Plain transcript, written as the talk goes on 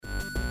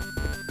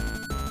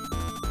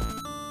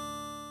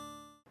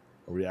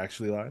Are we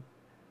actually live?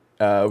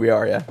 We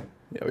are, yeah.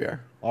 Yeah, we are.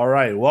 All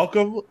right.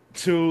 Welcome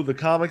to the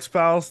Comics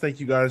Pals.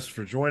 Thank you guys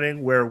for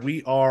joining, where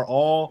we are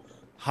all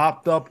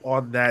hopped up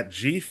on that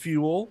G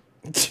Fuel.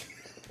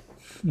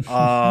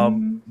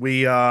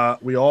 We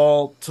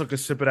all took a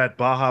sip of that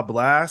Baja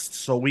Blast,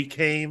 so we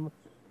came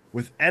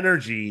with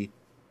energy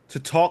to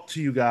talk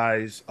to you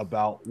guys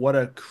about what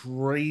a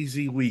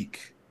crazy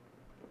week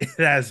it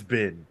has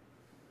been.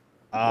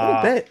 A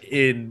little bit.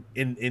 In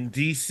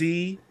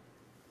DC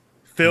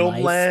film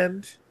Life.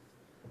 land,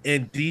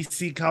 in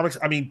DC Comics.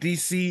 I mean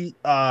DC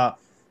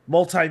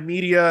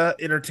multimedia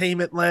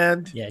entertainment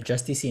land. Yeah,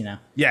 just DC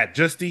now. Yeah,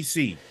 just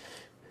DC.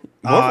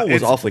 Marvel was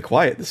It's awfully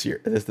quiet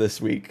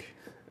this week.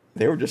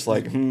 They were just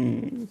like, yeah,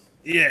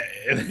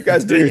 you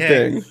guys do your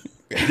thing.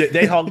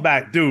 they hung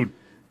back, dude.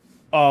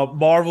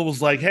 Marvel was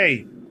like,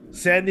 hey,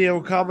 San Diego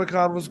Comic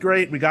Con was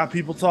great. We got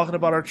people talking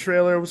about our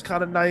trailer. It was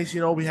kind of nice.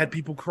 You know, we had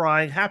people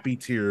crying, happy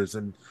tears,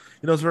 and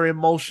it's very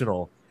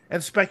emotional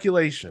and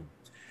speculation.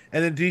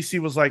 And then DC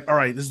was like, all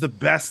right, this is the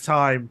best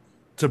time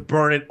to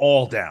burn it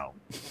all down.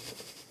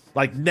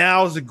 Like,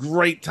 now is a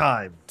great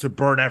time to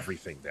burn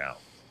everything down.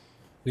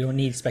 We don't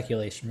need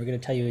speculation. We're gonna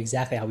tell you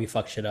exactly how we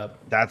fuck shit up.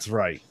 That's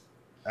right.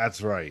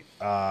 That's right.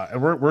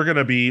 And we're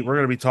gonna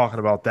be talking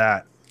about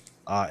that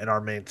in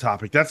our main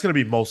topic. That's gonna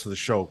be most of the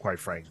show, quite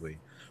frankly,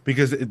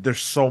 because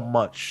there's so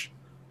much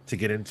to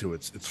get into.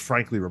 It's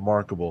frankly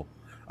remarkable.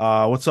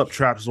 What's up,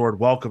 Trapzord?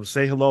 Welcome.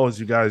 Say hello as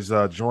you guys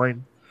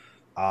join.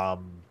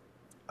 Um,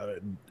 uh,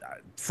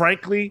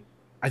 Frankly,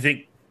 I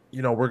think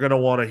we're gonna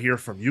want to hear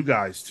from you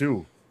guys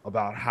too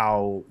about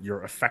how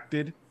you're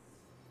affected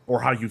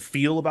or how you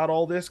feel about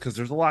all this, because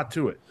there's a lot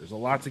to it. There's a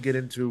lot to get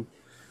into.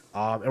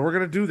 And we're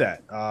going to do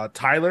that.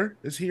 Tyler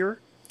is here.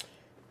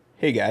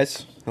 Hey,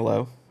 guys.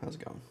 Hello. How's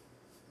it going?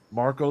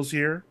 Marco's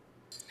here.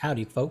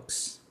 Howdy,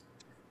 folks.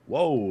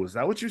 Whoa, is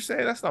that what you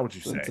say? That's not what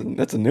you That's say.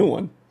 that's a new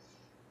one.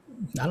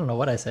 I don't know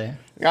what I say.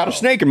 Got a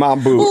snake in my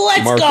boot.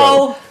 Let's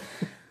Marco.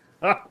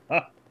 go.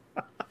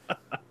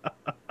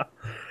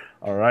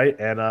 All right,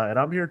 and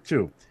I'm here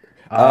too.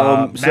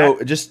 So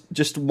Matt,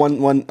 just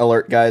one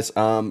alert, guys.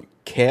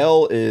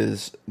 Kale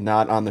is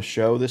not on the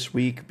show this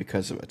week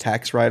because of a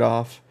tax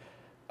write-off.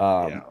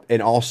 Yeah.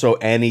 And also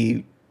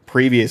any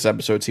previous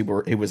episodes he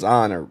was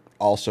on are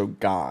also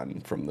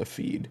gone from the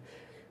feed.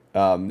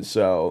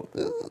 So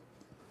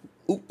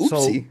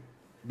oopsie.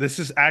 this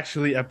is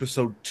actually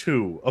episode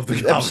 2 of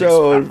the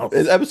episode Comics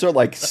it's Pals. episode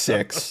like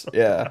 6.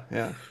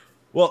 Yeah.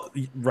 Well,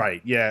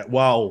 right, yeah.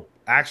 Well,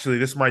 actually,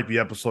 this might be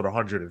episode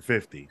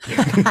 150.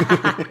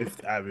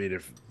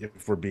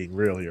 If we're being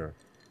real here.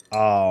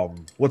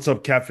 What's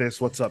up,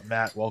 Kefis? What's up,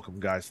 Matt? Welcome,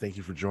 guys. Thank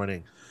you for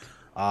joining.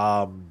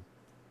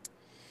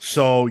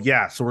 So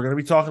we're gonna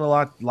be talking a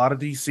lot of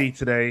DC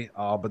today.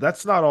 But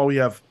that's not all. We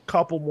have a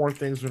couple more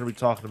things we're gonna be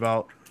talking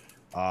about.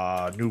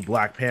 New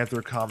Black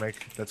Panther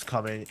comic that's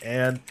coming,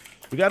 and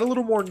we got a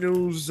little more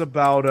news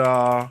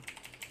about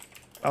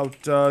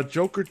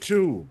Joker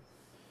 2.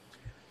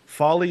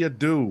 Folie à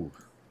Deux.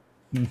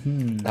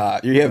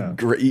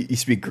 You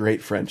speak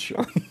great French,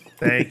 Sean.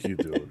 Thank you,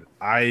 dude.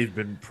 I've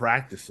been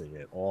practicing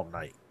it all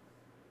night.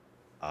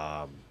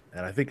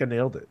 And I think I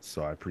nailed it,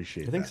 so I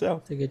appreciate it. I think so.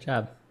 It's a good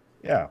job.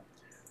 Yeah.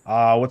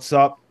 What's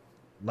up,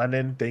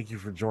 Lennon? Thank you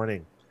for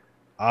joining.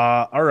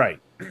 All right.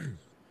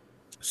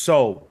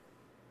 So,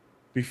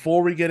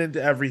 before we get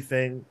into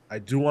everything, I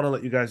do want to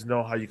let you guys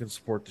know how you can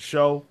support the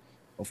show.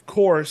 Of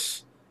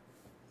course,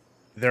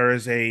 there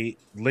is a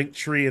link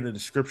tree in the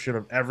description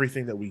of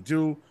everything that we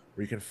do,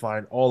 where you can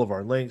find all of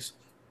our links.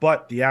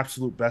 But the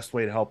absolute best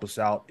way to help us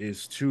out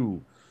is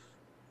to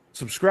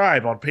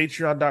subscribe on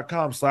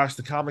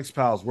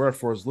patreon.com/thecomicspals, where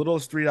for as little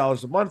as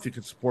 $3 a month, you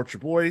can support your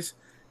boys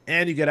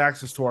and you get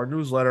access to our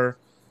newsletter.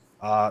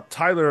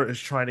 Tyler is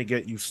trying to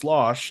get you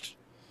sloshed.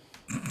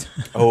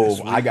 Oh,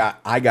 I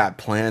got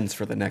plans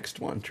for the next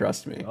one.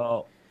 Trust me.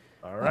 Oh,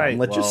 all right.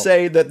 Let's just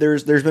say that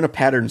there's been a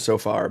pattern so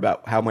far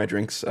about how my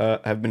drinks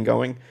have been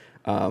going.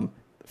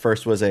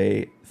 First was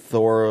a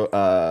Thor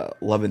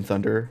Love and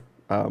Thunder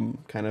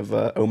kind of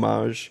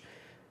homage.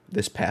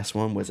 This past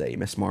one was a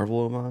Miss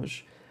Marvel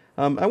homage.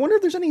 I wonder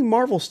if there's any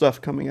Marvel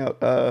stuff coming out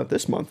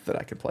this month that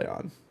I could play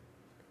on.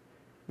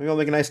 Maybe I'll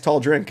make a nice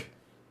tall drink.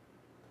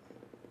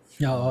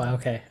 Oh,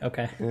 okay.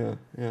 Yeah.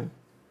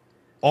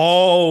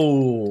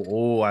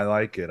 Oh, I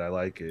like it.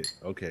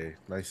 Okay,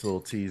 nice little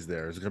tease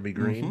there. Is it gonna be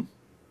green?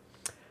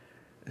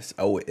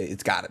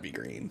 It's got to be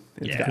green.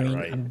 Yeah, Green,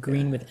 right. I'm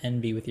green with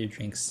envy with your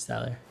drinks,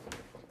 Tyler.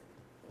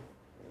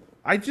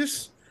 I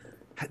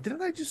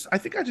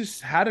think I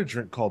just had a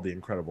drink called the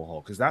Incredible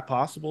Hulk. Is that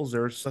possible? Is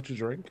there such a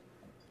drink?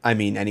 I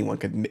mean, anyone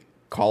could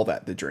call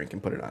that the drink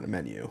and put it on a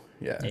menu.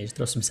 Yeah. Yeah, just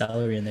throw some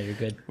celery in there. You're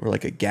good. Or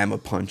like a Gamma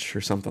Punch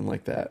or something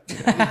like that.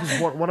 Because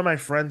one of my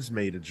friends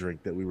made a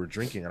drink that we were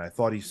drinking, and I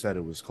thought he said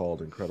it was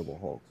called Incredible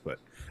Hulk, but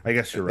I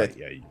guess you're right.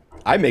 Yeah.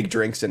 I make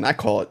drinks and I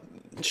call it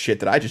shit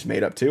that I just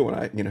made up too when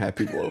I have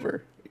people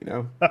over.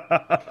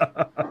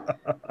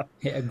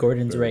 Yeah,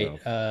 Gordon's Fair right.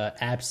 enough.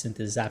 Absinthe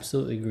is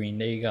absolutely green.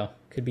 There you go.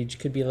 Could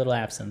be a little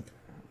absinthe.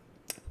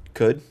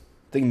 Could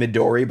think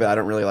Midori, but I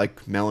don't really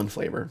like melon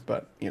flavor.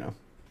 But you know,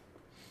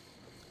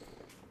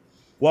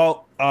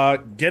 Well,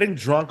 getting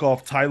drunk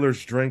off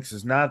Tyler's drinks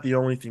is not the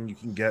only thing you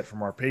can get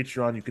from our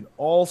Patreon. You can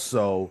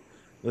also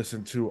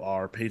listen to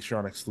our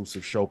Patreon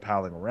exclusive show,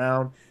 Palling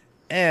Around.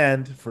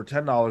 And for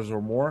 $10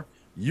 or more,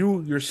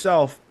 you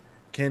yourself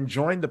can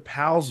join the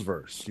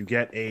Palsverse. You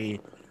get a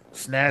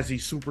snazzy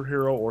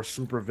superhero or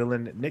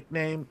supervillain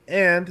nickname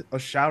and a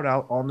shout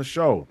out on the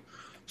show.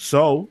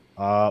 So,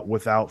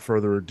 without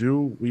further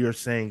ado, we are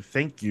saying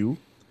thank you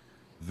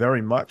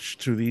very much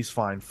to these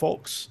fine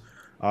folks.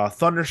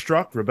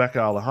 Thunderstruck, Rebecca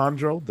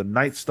Alejandro, The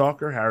Night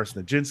Stalker, Harris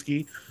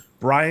Nijinsky,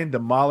 Brian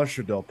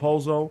Demolisher Del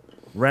Pozo,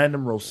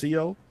 Random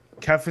Rocio,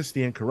 Kefis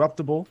the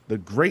Incorruptible, The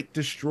Great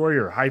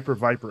Destroyer, Hyper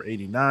Viper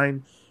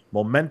 89,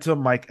 Momentum,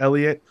 Mike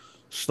Elliott,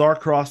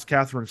 Starcrossed,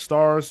 Catherine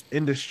Stars,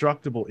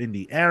 Indestructible,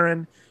 Indy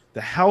Aaron,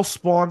 The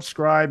Hellspawn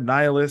Scribe,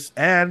 Nihilus,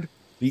 and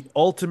The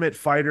Ultimate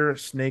Fighter,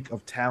 Snake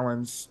of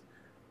Talons.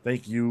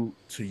 Thank you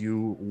to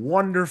you,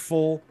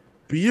 wonderful,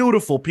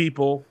 beautiful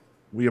people.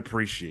 We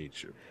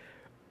appreciate you.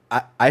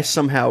 I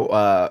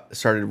somehow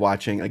started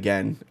watching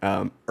again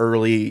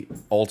early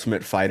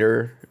Ultimate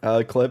Fighter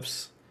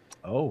clips.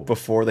 Oh,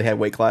 before they had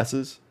weight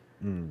classes,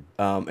 and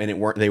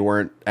they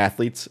weren't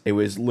athletes. It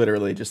was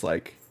literally just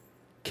like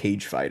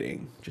cage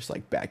fighting, just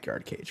like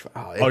backyard cage fight.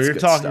 Oh, you're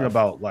talking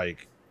about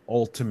like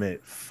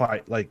Ultimate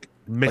Fight, like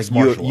mixed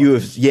martial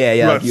arts.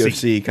 Yeah, like UFC.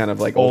 UFC kind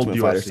of like Old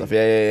Ultimate Fighter UFC. stuff.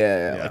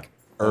 Yeah. Yeah. Like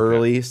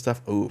early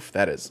stuff. Oof,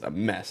 that is a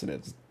mess, and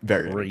it's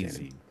very Crazy.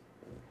 entertaining.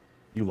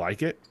 You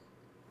like it?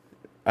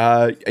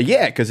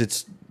 Yeah, because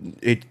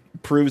it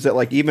proves that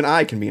like even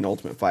I can be an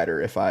Ultimate Fighter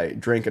if I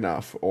drink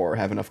enough or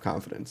have enough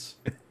confidence.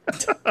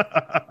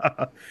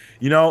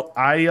 You know,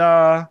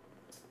 I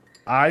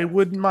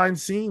wouldn't mind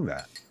seeing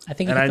that. I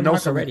think And you I hit the know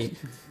mark some- already.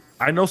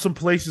 I know some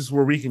places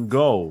where we can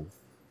go.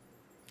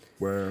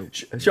 Where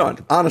Sean,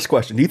 honest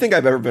question: do you think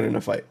I've ever been in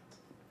a fight?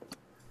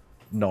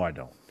 no, I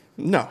don't.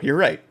 No, you're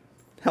right.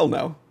 Hell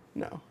no,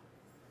 no.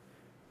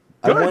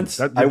 Good.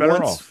 You're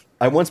better off.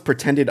 I once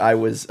pretended I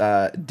was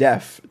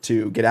deaf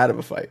to get out of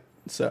a fight.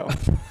 So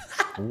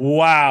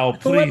Wow,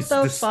 please,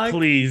 the fuck?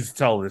 please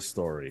tell this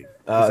story.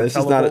 this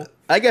is not.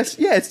 I guess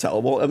yeah, it's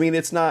tellable. I mean,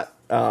 it's not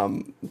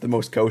the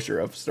most kosher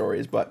of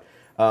stories, but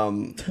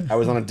I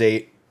was on a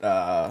date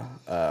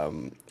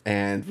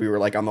and we were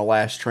like on the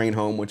last train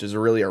home, which is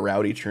really a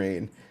rowdy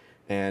train,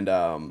 and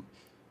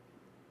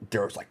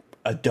there was like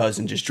a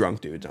dozen just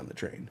drunk dudes on the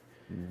train.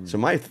 So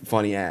my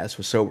funny ass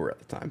was sober at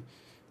the time.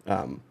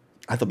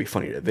 I thought it'd be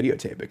funny to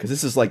videotape it because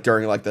this is like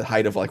during like the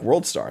height of like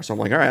World Star. So I'm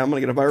like, all right, I'm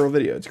gonna get a viral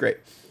video. It's great.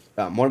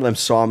 One of them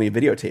saw me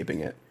videotaping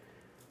it.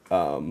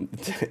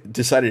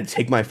 Decided to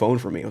take my phone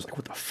from me. I was like,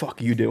 what the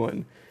fuck are you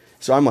doing?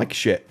 So I'm like,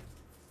 shit.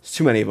 There's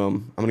too many of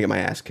them. I'm gonna get my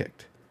ass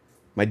kicked.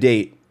 My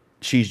date,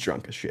 she's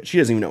drunk as shit. She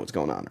doesn't even know what's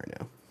going on right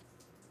now.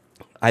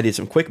 I did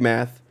some quick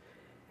math,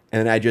 and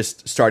then I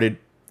just started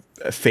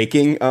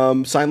faking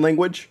sign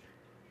language,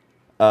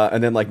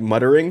 and then like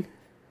muttering,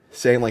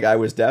 saying like I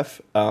was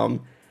deaf.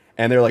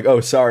 And they're like, oh,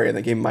 sorry. And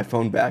they gave me my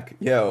phone back.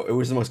 Yo, it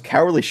was the most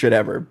cowardly shit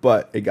ever,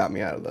 but it got me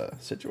out of the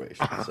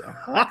situation. So.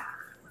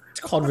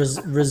 It's called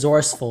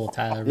resourceful,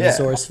 Tyler. Yeah,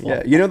 Resourceful.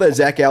 yeah. You know that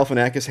Zach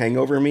Galifianakis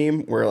hangover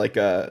meme where like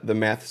the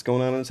math is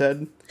going on in his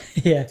head?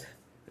 Yeah.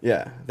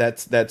 Yeah,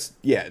 that's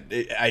yeah.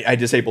 I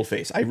disabled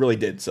face. I really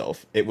did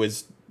self. It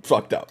was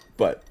fucked up,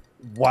 but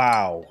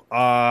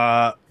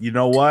Wow. You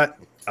know what?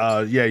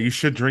 Yeah, you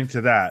should drink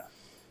to that.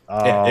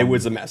 it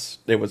was a mess.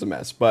 It was a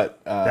mess,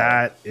 but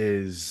That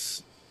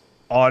is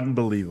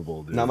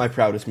unbelievable, dude. not my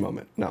proudest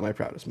moment. Not my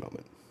proudest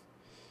moment.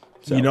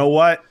 So, You know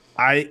what?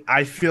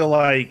 I feel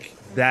like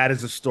that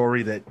is a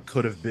story that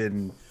could have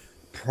been,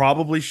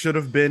 probably should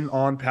have been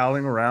on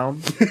Palling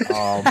Around.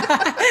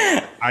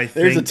 I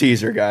there's a think,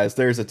 teaser, guys.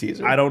 There's a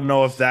teaser. I don't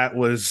know if that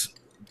was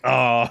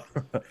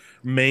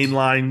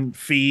mainline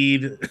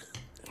feed.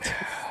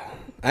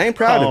 I ain't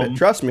proud of it.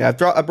 Trust me. I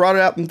brought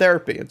it up in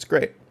therapy. It's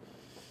great.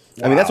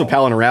 I mean, that's what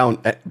Palling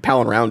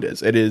Around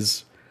is. It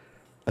is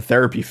a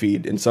therapy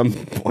feed in some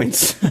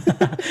points.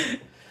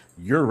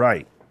 You're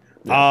right.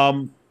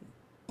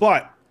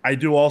 But I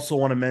do also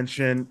want to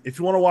mention, if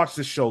you want to watch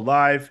this show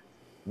live,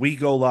 we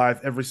go live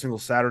every single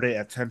Saturday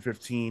at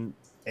 10:15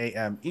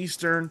 a.m.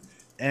 Eastern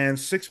and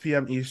 6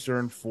 p.m.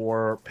 Eastern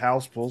for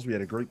Pals Pulls. We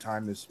had a great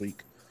time this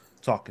week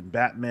talking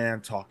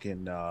Batman,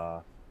 talking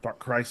Dark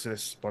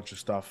Crisis, bunch of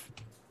stuff.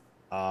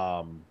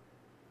 So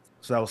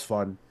that was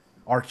fun.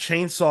 Our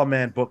Chainsaw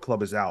Man book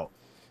club is out.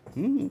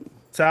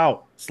 It's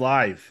out. It's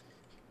live.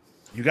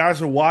 You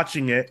guys are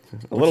watching it.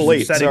 A little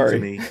which is late, upsetting sorry. to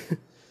me.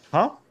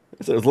 Huh?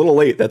 I said it was a little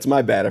late. That's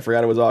my bad. I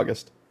forgot it was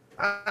August.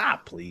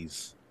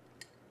 Please.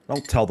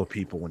 Don't tell the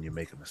people when you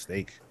make a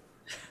mistake.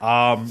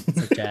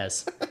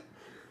 Jazz.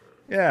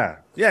 Yeah,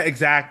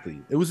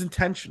 exactly. It was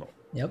intentional.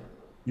 Yep.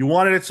 You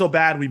wanted it so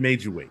bad, we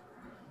made you wait.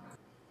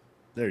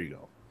 There you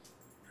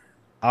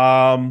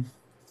go.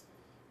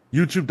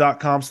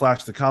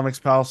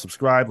 YouTube.com/TheComicsPal.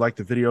 Subscribe, like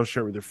the video,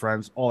 share it with your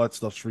friends. All that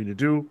stuff's free to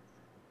do.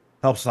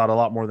 Helps out a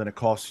lot more than it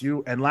costs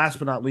you. And last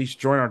but not least,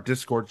 join our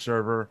Discord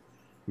server.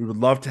 We would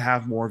love to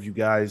have more of you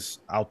guys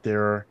out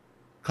there.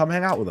 Come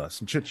hang out with us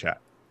and chit chat.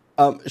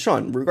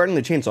 Sean, regarding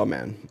the Chainsaw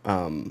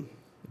Man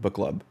book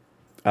club,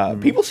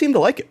 people seem to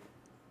like it.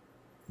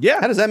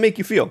 Yeah. How does that make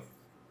you feel?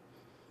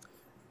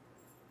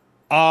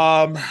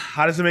 How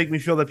does it make me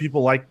feel that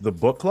people like the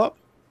book club?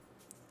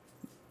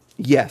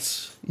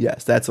 Yes,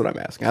 that's what I'm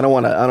asking. I don't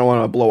want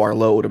to blow our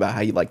load about how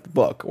you liked the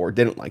book or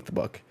didn't like the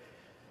book,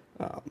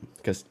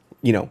 because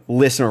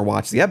listen or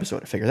watch the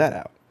episode to figure that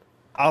out.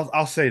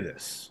 I'll say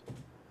this.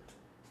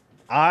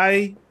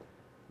 I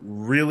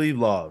really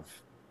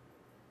love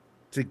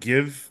to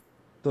give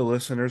the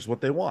listeners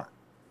what they want.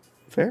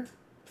 Fair.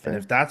 And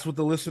if that's what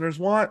the listeners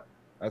want,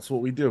 that's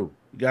what we do.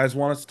 You guys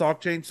want us to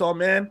talk Chainsaw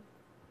Man?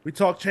 We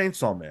talk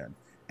Chainsaw Man.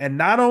 And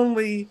not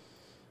only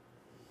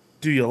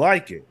do you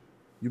like it,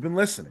 you've been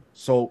listening.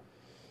 So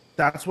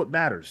that's what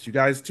matters. You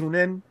guys tune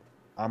in.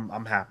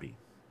 I'm happy.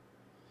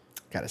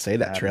 Gotta say,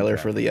 that trailer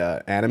for the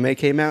anime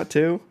came out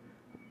too.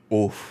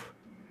 Oof.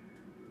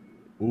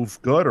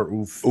 Oof good or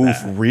oof Oof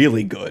bad?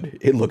 Really good.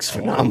 It looks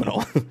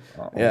phenomenal.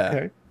 Yeah.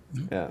 Okay.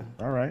 Yeah.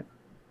 All right.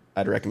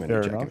 I'd recommend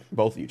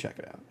both of you check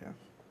it out.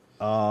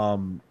 Yeah.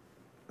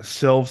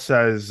 Sylv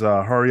says,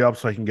 hurry up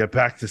so I can get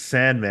back to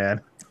Sandman.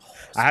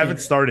 I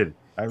haven't started.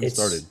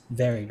 It's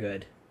very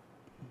good.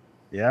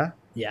 Yeah?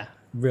 Yeah,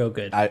 real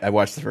good. I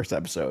watched the first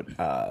episode.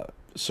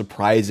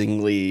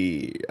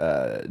 Surprisingly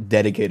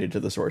dedicated to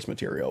the source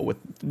material with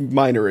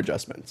minor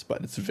adjustments,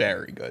 but it's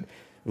very good.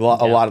 A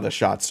lot of the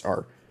shots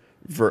are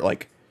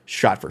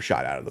shot for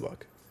shot out of the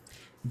book.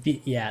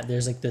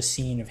 There's like the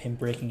scene of him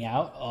breaking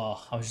out.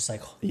 Oh, I was just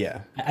like,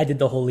 yeah. I did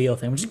the whole Leo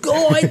thing. I'm just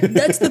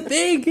that's the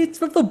thing. It's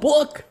from the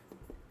book.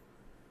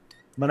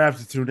 I'm gonna have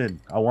to tune in.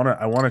 I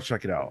wanna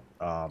check it out.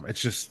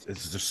 It's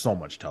just so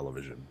much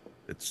television.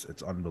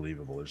 It's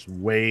unbelievable. There's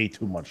way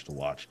too much to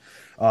watch.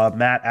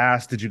 Matt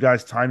asked, did you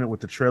guys time it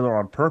with the trailer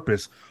on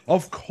purpose?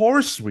 Of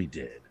course we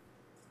did.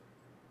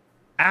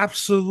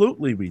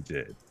 Absolutely we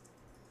did.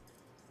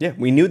 Yeah,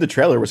 we knew the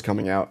trailer was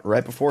coming out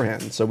right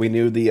beforehand, so we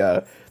knew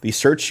the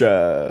search,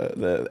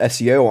 the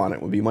SEO on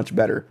it would be much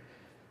better.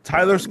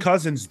 Tyler's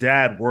cousin's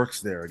dad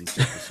works there, and he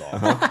took this off.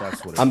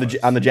 That's what it was.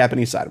 On the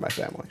Japanese side of my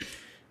family.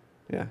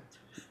 Yeah,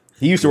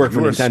 he used to work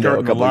for Nintendo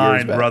a couple of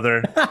years back.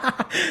 Brother.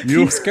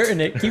 Keep skirting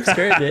it. Keep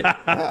skirting it.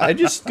 I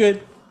just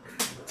good.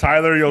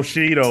 Tyler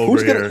Yoshida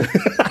over here.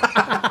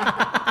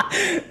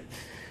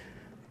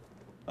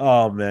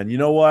 Oh man, you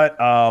know what?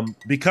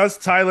 Because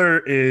Tyler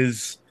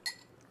is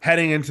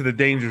heading into the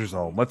danger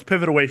zone, let's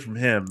pivot away from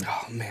him.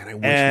 Oh man, I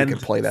wish we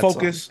could play that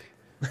song.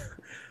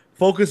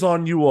 Focus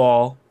on you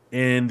all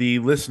in the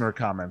listener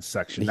comments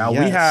section. Now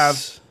we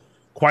have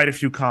quite a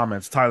few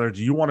comments. Tyler,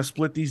 do you want to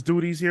split these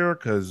duties here?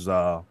 Because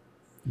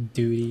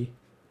duty.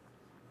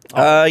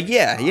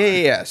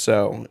 Yeah.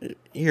 So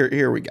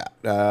here we got.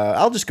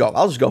 I'll just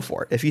go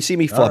for it. If you see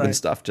me flubbing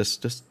stuff,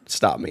 just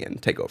stop me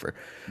and take over.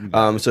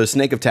 So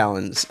Snake of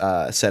Talons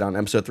said on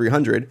episode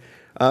 300,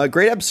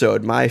 great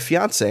episode. My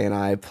fiance and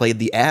I played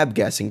the ab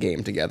guessing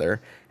game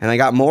together, and I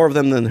got more of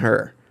them than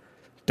her.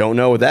 Don't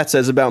know what that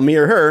says about me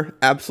or her.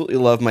 Absolutely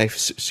love my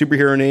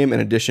superhero name in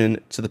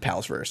addition to the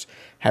Palsverse.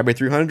 Happy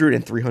 300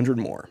 and 300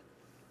 more.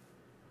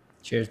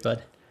 Cheers,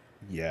 bud.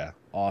 Yeah,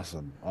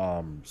 awesome.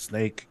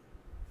 Snake,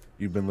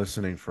 you've been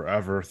listening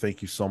forever.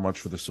 Thank you so much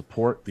for the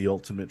support, The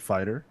Ultimate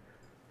Fighter.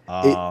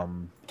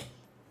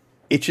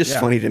 It's just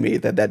funny to me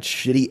that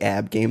shitty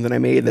ab game that I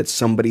made, that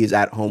somebody is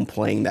at home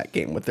playing that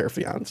game with their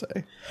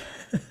fiance.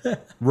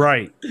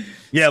 Right.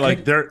 Yeah,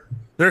 like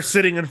they're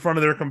sitting in front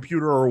of their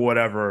computer or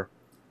whatever,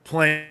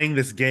 playing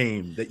this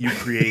game that you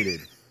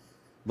created,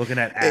 looking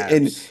at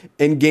abs.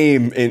 And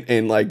game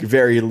in like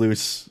very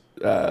loose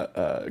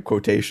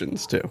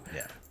quotations too.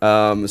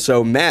 Yeah.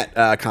 So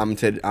Matt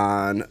commented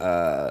on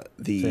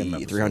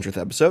the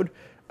 300th episode.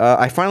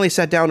 I finally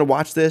sat down to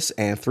watch this,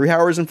 and 3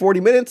 hours and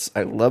 40 minutes.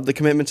 I love the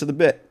commitment to the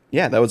bit.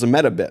 Yeah, that was a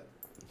meta bit.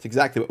 It's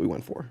exactly what we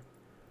went for.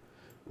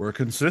 We're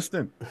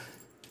consistent.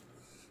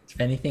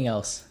 If anything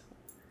else.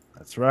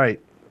 That's right.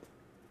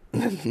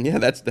 Yeah,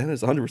 that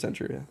is 100%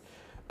 true. Yeah.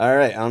 All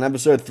right, on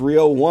episode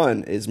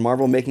 301, is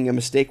Marvel making a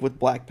mistake with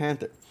Black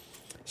Panther?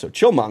 So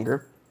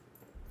Chillmonger,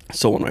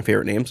 still one of my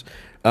favorite names.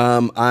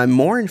 I'm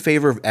more in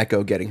favor of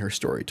Echo getting her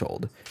story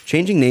told.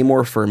 Changing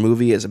Namor for a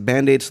movie is a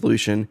band-aid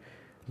solution.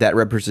 That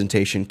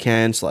representation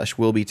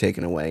can/will be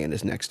taken away in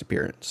his next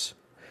appearance.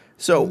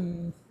 So,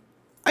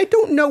 I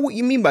don't know what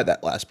you mean by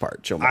that last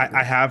part, Chillmonger.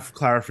 I have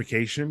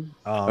clarification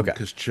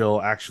because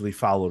Chill actually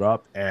followed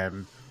up,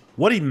 and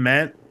what he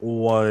meant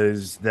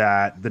was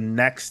that the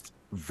next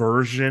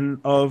version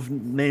of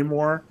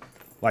Namor,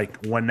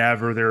 like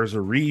whenever there's a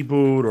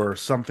reboot or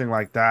something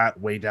like that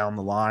way down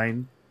the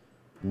line,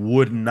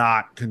 would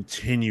not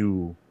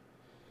continue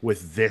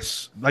with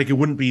this. Like, it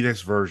wouldn't be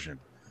this version.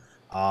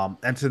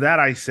 And to that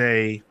I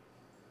say,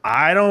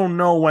 I don't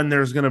know when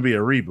there's going to be a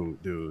reboot,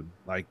 dude.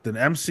 Like, the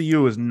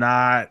MCU is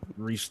not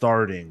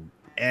restarting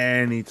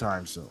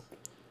anytime soon.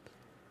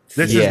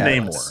 This is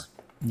Namor.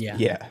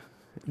 Yeah.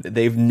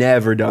 They've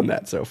never done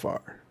that so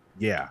far.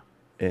 Yeah.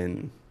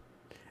 And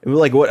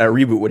like, what a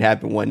reboot would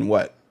happen when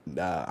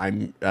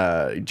I'm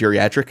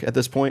geriatric at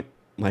this point.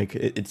 Like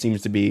it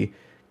seems to be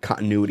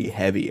continuity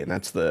heavy, and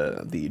that's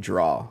the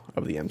draw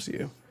of the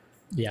MCU.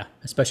 Yeah,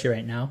 especially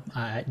right now.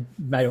 I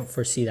don't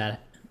foresee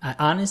that.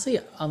 Honestly,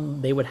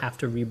 they would have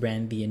to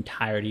rebrand the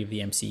entirety of the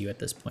MCU at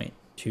this point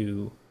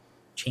to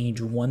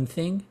change one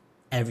thing.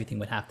 Everything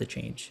would have to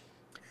change.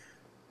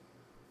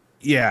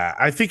 Yeah,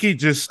 I think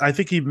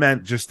he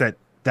meant just that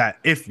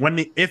if when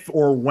the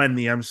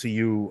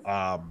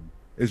MCU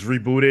is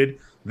rebooted,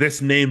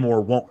 this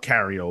Namor won't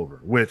carry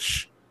over,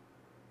 which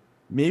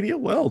maybe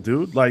it will,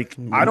 dude. Like,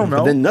 I don't know.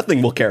 But then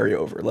nothing will carry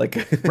over.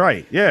 Like,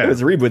 right? Yeah, if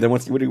it's a reboot, then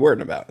what are you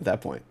worrying about at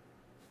that point?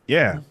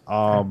 Yeah.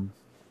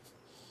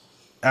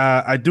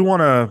 I do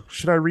want to.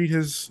 Should I read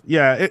his?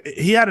 Yeah,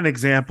 he had an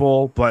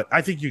example, but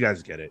I think you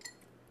guys get it.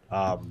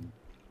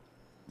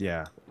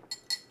 Yeah.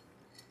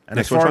 And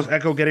Next as far one, as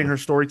Echo getting her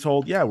story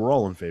told, yeah, we're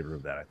all in favor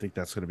of that. I think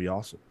that's going to be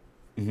awesome.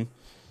 Mm-hmm.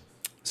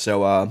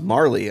 So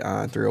Marley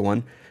on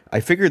 301, I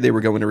figured they were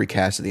going to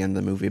recast at the end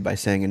of the movie by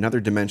saying another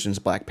dimension's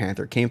Black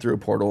Panther came through a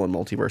portal in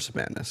Multiverse of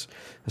Madness.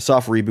 A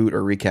soft reboot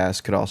or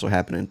recast could also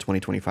happen in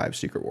 2025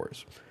 Secret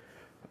Wars.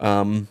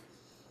 I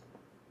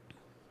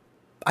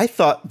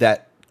thought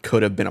that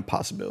could have been a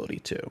possibility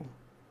too,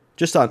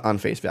 just on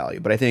face value.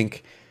 But I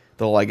think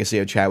the legacy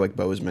of Chadwick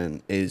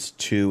Boseman is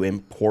too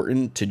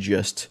important to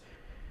just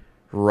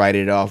write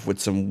it off with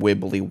some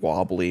wibbly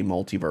wobbly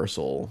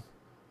multiversal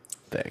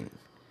thing.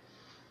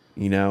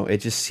 You know, it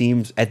just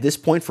seems at this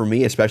point for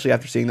me, especially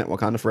after seeing that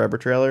Wakanda Forever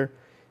trailer,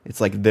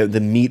 it's like the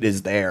meat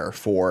is there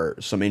for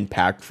some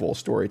impactful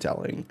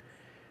storytelling.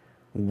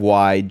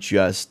 Why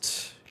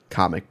just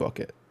comic book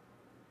it?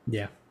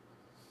 Yeah.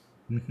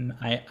 Mm-hmm.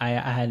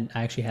 I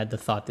actually had the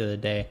thought the other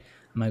day.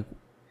 I'm like,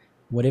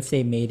 what if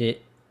they made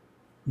it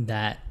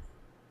that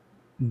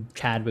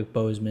Chadwick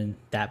Boseman,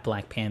 that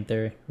Black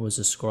Panther, was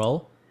a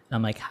Skrull? And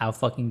I'm like, how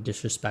fucking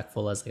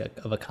disrespectful of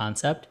a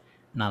concept.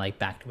 And I like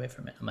backed away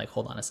from it. I'm like,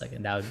 hold on a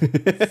second, that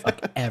would fuck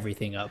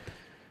everything up.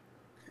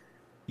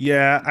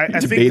 Yeah,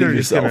 I think they're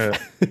just gonna.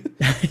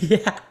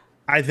 Yeah,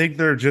 I think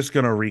they're just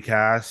gonna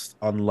recast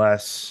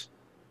unless.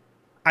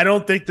 I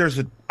don't think there's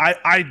a.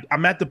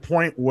 I'm at the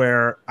point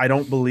where I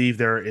don't believe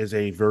there is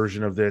a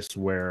version of this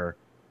where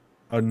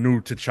a new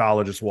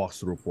T'Challa just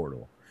walks through a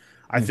portal.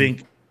 I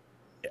think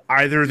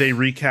either they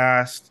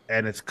recast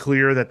and it's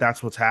clear that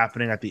that's what's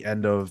happening at the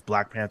end of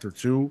Black Panther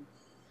 2,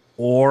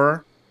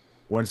 or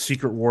when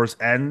Secret Wars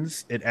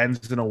ends, it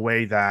ends in a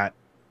way that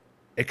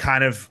it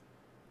kind of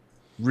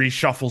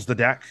reshuffles the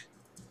deck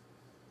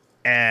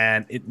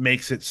and it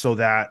makes it so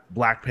that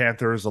Black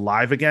Panther is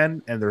alive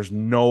again and there's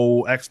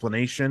no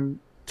explanation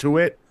to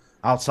it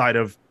outside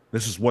of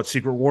this is what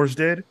Secret Wars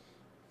did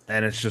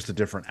and it's just a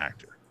different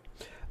actor.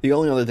 The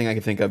only other thing I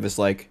can think of is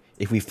like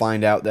if we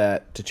find out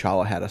that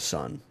T'Challa had a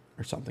son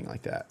or something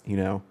like that, you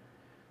know,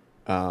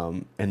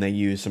 and they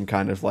use some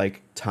kind of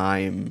like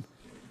time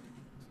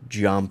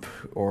jump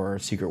or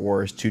Secret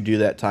Wars to do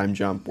that time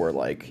jump where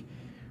like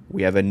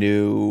we have a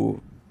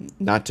new,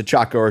 not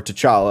T'Chaka or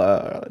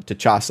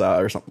T'Challa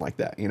or something like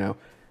that, you know,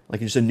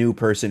 like just a new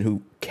person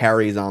who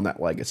carries on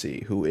that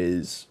legacy who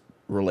is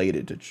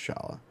related to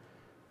T'Challa.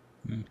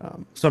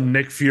 Some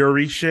Nick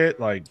Fury shit,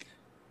 like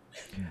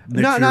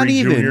not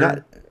even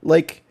not,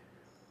 like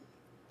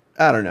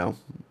I don't know.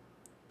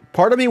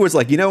 Part of me was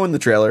like, you know, in the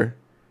trailer,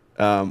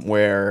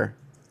 where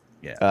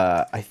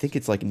I think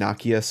it's like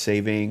Nakia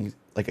saving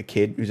like a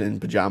kid who's in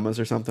pajamas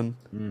or something.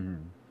 Mm-hmm.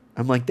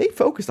 I'm like, they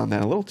focused on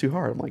that a little too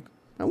hard. I'm like,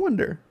 I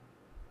wonder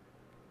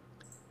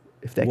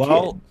if that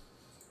well,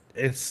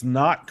 kid... it's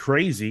not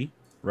crazy,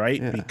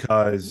 right? Yeah.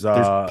 Because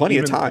there's plenty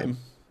of time.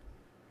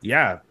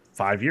 Yeah,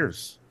 5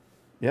 years.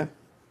 Yeah,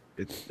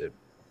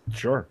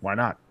 Sure, why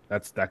not?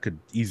 That could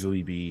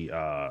easily be,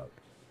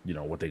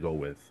 what they go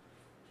with.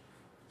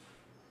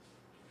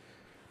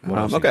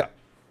 Okay,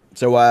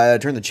 so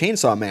turn the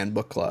Chainsaw Man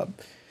book club.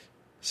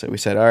 So we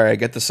said, all right,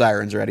 get the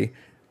sirens ready.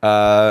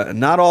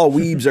 Not all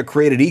weebs are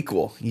created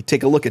equal. You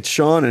take a look at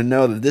Sean and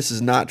know that this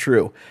is not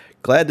true.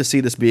 Glad to see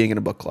this being in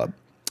a book club.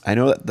 I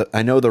know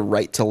the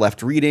right to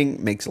left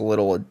reading takes a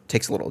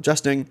little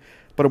adjusting,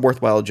 but a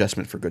worthwhile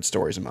adjustment for good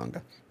stories and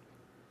manga.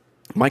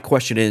 My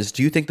question is,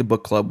 do you think the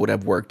book club would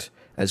have worked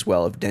as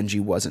well if Denji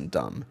wasn't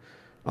dumb?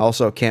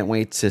 Also, can't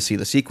wait to see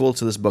the sequel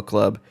to this book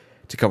club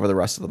to cover the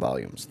rest of the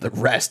volumes. The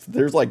rest,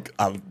 there's like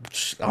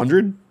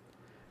 100.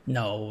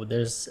 No,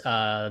 there's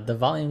the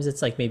volumes.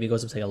 It's like maybe it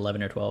goes up to like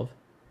 11 or 12.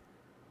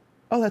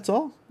 Oh, that's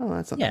all. Oh,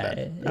 that's not Yeah,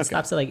 bad. it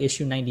stops at like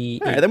issue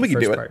 98. All right, then we can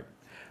do it.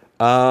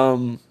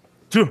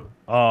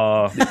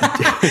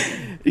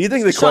 Do you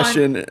think the Sean,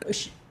 question?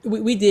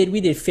 We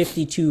did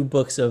 52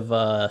 books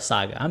of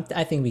Saga.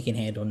 I think we can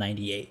handle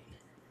 98.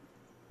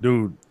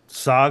 Dude,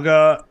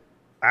 Saga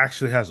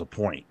actually has a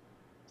point.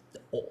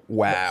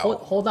 Wow.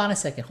 Hold on a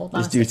second.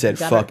 This dude said,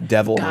 "Fuck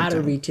devil."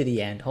 Gotta read to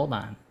the end. Hold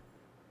on.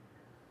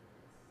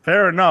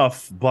 Fair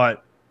enough,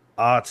 but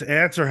to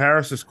answer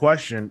Harris's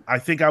question, I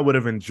think I would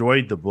have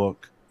enjoyed the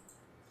book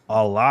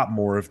a lot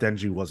more if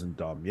Denji wasn't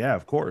dumb. Yeah,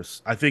 of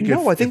course. I think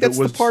I think that's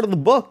the part of the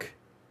book.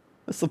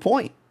 That's the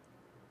point.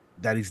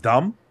 That he's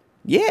dumb?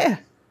 Yeah.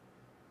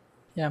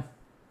 Yeah.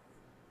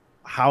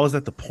 How is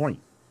that the point?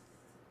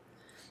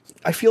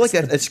 I feel like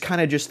it's kind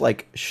of just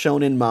like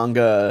shonen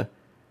manga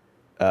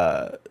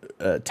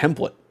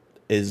template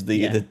is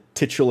the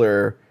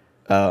titular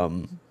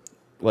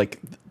like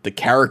the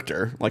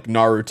character like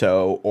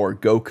Naruto or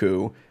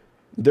Goku.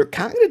 They're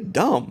kind of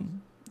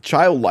dumb,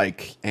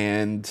 childlike,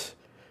 and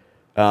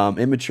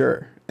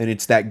immature, and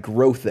it's that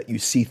growth that you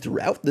see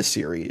throughout the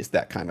series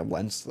that kind of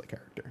lends to the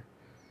character.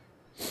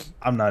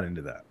 I'm not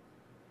into that.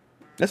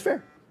 That's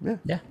fair. Yeah.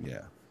 Yeah.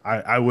 Yeah.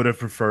 I would have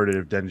preferred it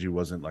if Denji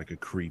wasn't like a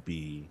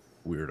creepy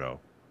weirdo.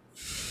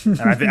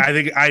 And I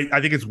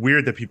think it's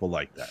weird that people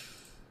like that.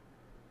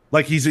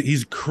 Like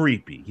he's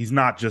creepy. He's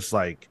not just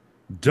like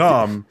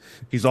dumb.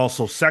 He's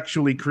also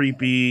sexually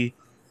creepy,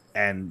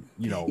 and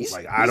I He's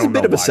don't a bit know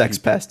of a why sex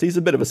people, pest. He's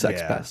a bit of a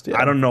sex pest. Yeah.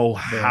 I don't know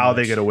Very how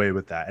they much. get away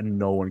with that, and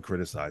no one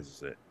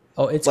criticizes it.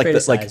 Oh, it's Like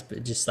criticized,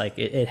 but just like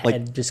it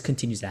like- just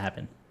continues to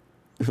happen.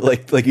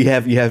 like you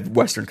have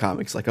Western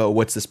comics like, oh,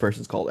 what's this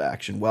person's call to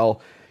action?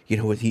 Well,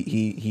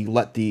 he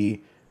let the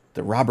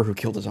robber who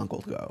killed his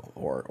uncle go,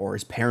 or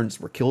his parents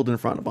were killed in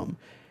front of him,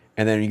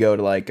 and then you go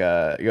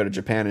to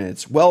Japan and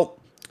it's, well,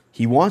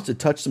 he wants to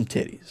touch some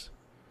titties.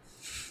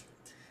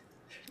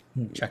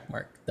 Check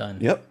mark. Done.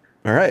 Yep.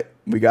 All right,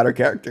 we got our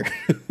character.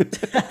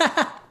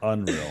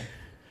 Unreal.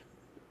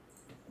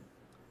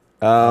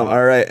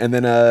 All right, and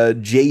then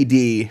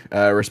JD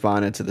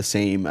responded to the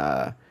same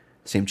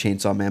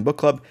Chainsaw Man book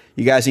club.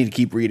 You guys need to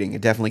keep reading.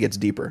 It definitely gets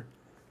deeper.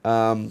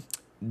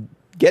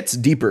 Gets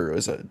deeper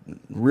was a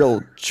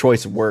real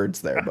choice of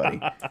words there, buddy.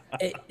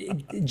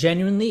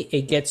 Genuinely,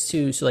 it gets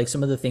to like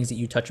some of the things that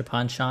you touch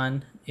upon,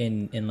 Sean,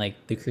 in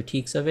like the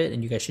critiques of it,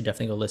 and you guys should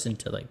definitely go listen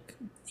to like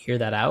hear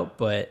that out.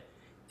 But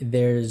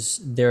there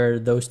are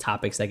those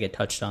topics that get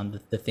touched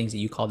on, the things that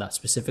you called out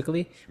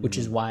specifically, which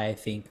is why I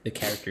think the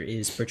character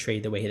is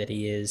portrayed the way that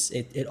he is.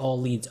 It all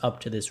leads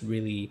up to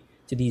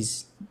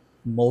these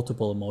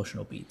multiple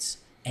emotional beats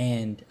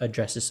and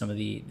addresses some of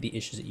the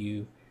issues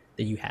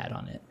that you had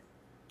on it.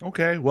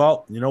 Okay,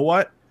 well, you know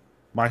what?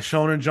 My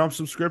Shonen Jump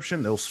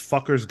subscription, those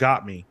fuckers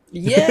got me.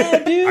 Yeah,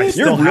 dude. I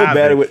still have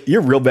it.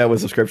 You're real bad with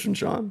subscriptions,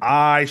 Sean.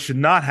 I should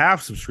not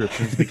have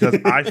subscriptions because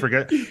I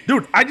forget.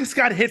 Dude, I just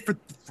got hit for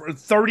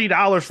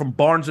 $30 from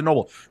Barnes and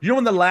Noble. You know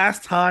when the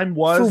last time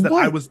was For that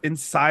what? I was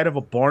inside of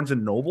a Barnes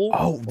and Noble?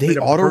 Oh, made they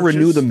a auto renew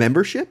purchase? the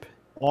membership?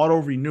 Auto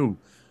renew.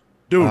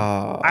 Dude,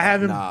 Oh, I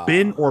haven't nah.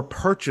 been or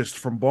purchased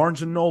from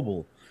Barnes and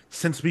Noble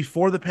since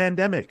before the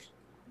pandemic.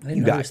 I didn't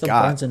You know got there's still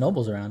got. Barnes and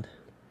Nobles around.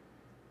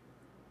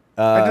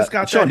 I just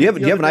got Sean, that do you have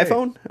the an other day.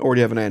 iPhone or do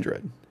you have an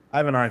Android? I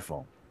have an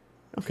iPhone.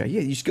 Okay,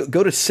 yeah, you just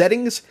go to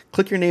settings,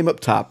 click your name up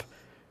top,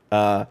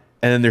 and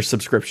then there's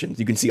subscriptions.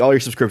 You can see all your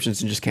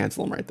subscriptions and just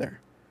cancel them right there.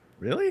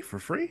 Really? For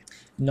free?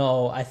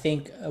 No, I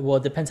think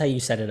it depends how you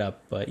set it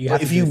up, but you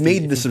have If to you do it made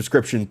the if you-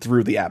 subscription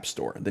through the App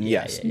Store, then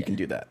Yeah, yes, yeah, you yeah. can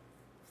do that.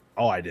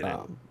 Oh, I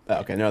didn't.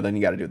 Okay, no, then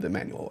you got to do it the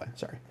manual way.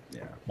 Sorry.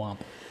 Yeah. Womp.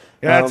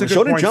 Yeah, that's a good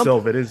Shonen point, Jump-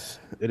 Silv.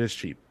 It is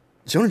cheap.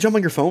 Shonen Jump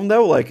on your phone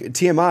though, like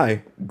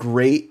TMI,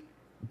 great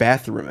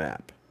bathroom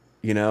app.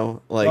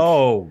 Like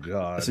Oh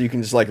god. so you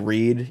can just like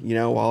read,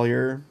 while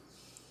you're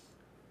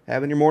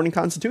having your morning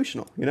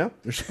constitutional. You're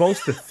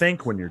supposed to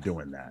think when you're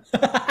doing that.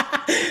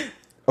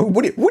 Oh,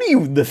 what are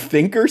you, the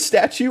thinker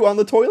statue on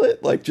the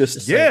toilet? Like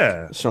just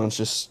Yeah. like, Sean's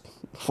just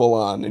full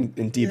on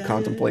in deep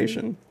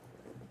contemplation.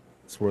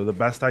 It's where the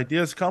best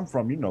ideas come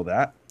from. You know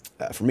that.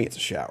 For me, it's a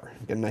shower.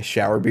 Get a nice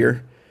shower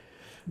beer.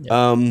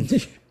 Yeah.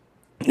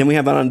 Then we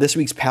have on this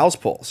week's Pals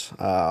Polls.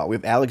 We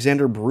have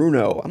Alexander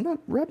Bruno. I'm not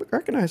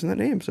recognizing that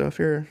name, so if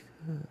you're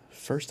a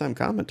first-time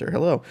commenter,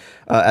 hello.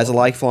 As a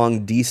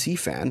lifelong DC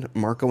fan,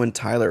 Marco and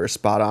Tyler are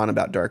spot on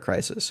about Dark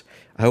Crisis.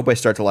 I hope I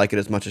start to like it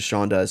as much as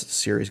Sean does as the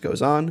series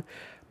goes on,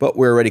 but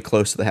we're already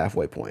close to the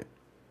halfway point.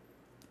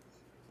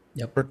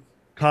 Yep. For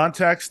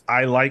context,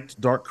 I liked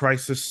Dark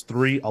Crisis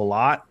 3 a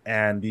lot,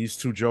 and these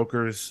two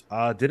Jokers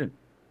didn't.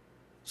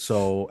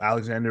 So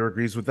Alexander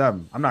agrees with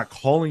them. I'm not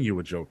calling you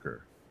a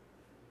Joker,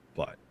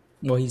 but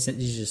Well, he's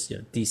just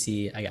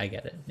DC. I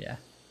get it. Yeah.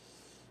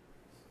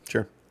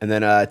 Sure. And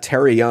then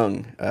Terry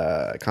Young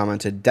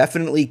commented,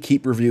 definitely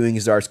keep reviewing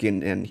Zdarsky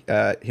and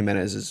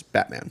Jimenez's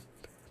Batman.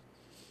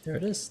 There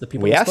it is. The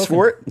people We have asked spoken.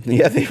 for it.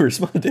 Yeah, they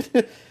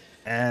responded.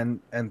 and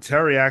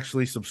Terry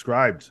actually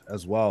subscribed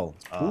as well.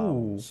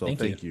 Ooh, So thank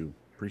thank you.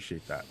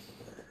 Appreciate that.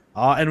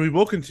 And we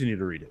will continue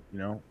to read it.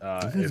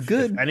 It's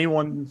good. If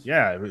anyone,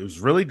 it was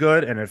really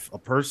good. And if a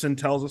person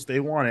tells us they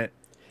want it,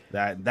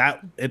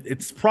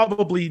 it's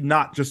probably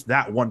not just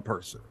that one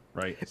person,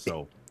 right?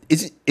 So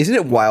Isn't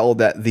it wild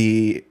that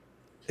the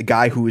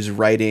guy who is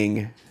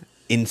writing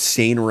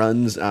insane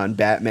runs on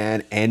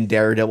Batman and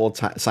Daredevil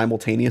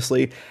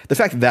simultaneously, the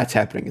fact that that's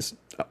happening is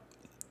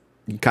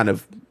kind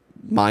of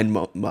mind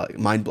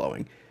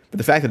blowing. But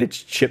the fact that it's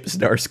Chip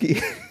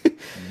Zdarsky,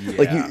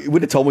 like you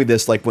would have told me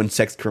this like when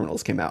Sex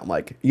Criminals came out. I'm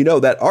like,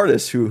 that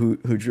artist who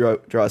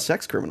draws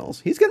Sex Criminals,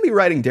 he's gonna be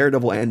writing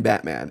Daredevil and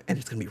Batman, and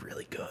it's gonna be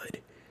really good.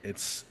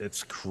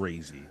 it's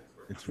crazy.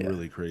 It's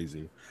really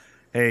crazy.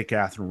 Hey,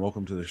 Catherine,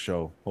 welcome to the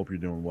show. Hope you're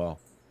doing well.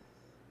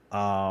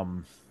 All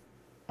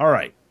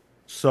right.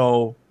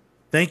 So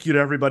thank you to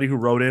everybody who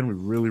wrote in. We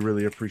really,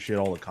 really appreciate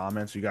all the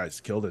comments. You guys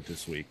killed it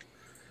this week.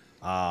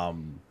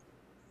 Um,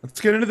 let's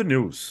get into the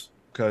news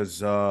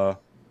because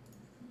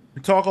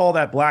we talk all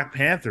that Black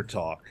Panther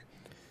talk,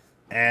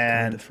 Wakanda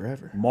and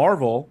forever.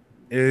 Marvel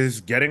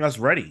is getting us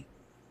ready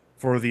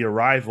for the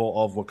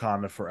arrival of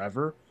Wakanda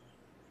Forever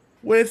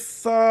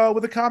with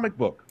a comic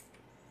book.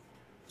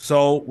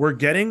 So we're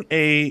getting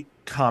a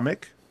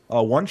comic,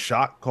 a one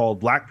shot called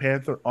Black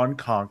Panther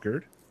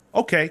Unconquered.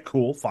 Okay,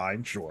 cool,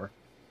 fine, sure.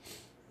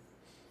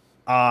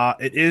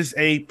 It is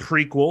a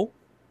prequel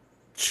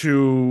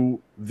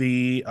to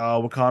the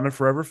Wakanda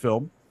Forever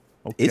film.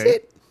 Is Okay,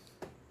 it?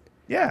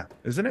 yeah,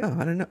 isn't it? Oh,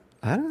 I don't know.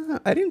 I don't know.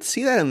 I didn't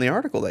see that in the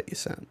article that you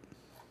sent.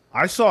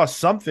 I saw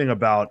something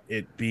about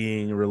it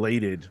being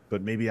related,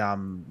 but maybe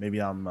I'm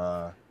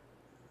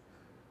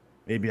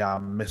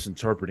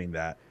misinterpreting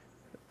that.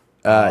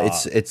 Uh,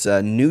 It's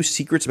new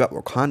secrets about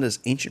Wakanda's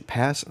ancient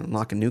past and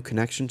unlock a new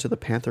connection to the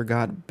Panther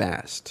god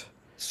Bast.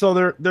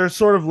 so they're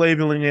sort of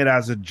labeling it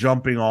as a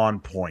jumping on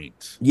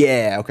point.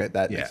 Yeah, okay,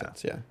 that makes Yeah,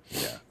 sense. Yeah.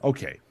 yeah,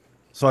 okay.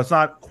 So it's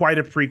not quite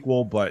a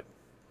prequel, but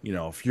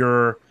if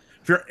you're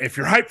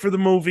hyped for the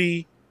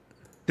movie,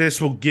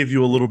 this will give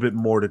you a little bit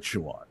more to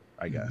chew on,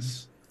 I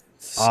guess.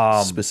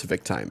 Um,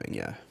 Specific timing,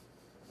 yeah.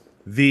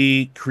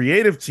 the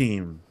creative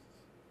team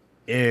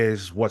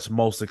is what's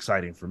most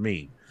exciting for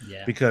me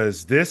Yeah.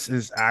 because this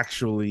is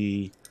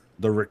actually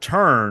the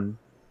return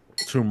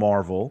to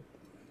Marvel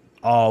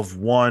of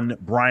one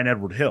Brian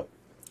Edward Hill.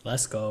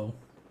 Let's go.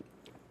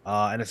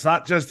 And it's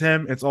not just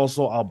him, it's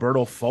also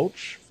Alberto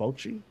Ouchie.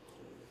 Fauci.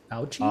 I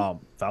don't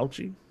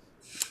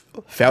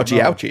Fauci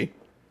know. ouchie.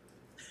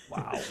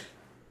 Wow.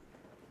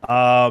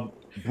 Uh,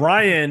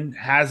 Brian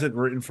has it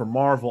written for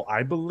Marvel,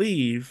 I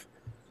believe,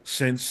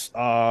 since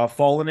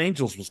Fallen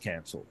Angels was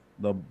canceled.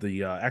 The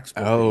expo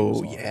that he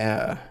was Oh, on.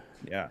 yeah.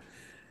 Yeah.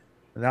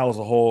 And that was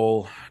a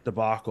whole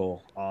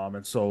debacle.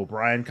 And so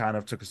Brian kind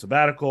of took a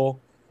sabbatical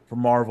from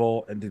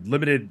Marvel and did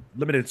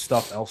limited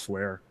stuff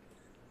elsewhere.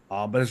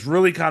 But has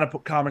really kind of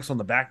put comics on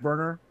the back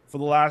burner for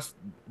the last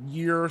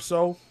year or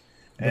so.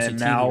 Mostly And TV,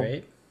 now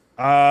right?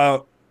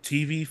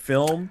 TV,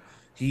 film,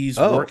 he's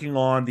Oh, working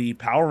on the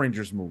Power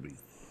Rangers movie.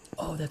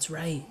 Oh, that's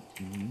right.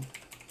 Mhm.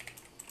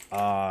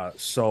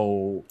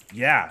 So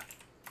yeah,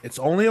 it's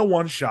only a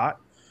one shot,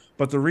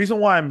 but the reason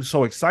why I'm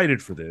so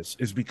excited for this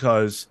is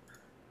because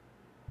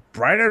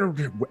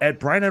Brian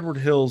Edward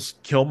Hill's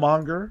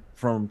Killmonger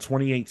from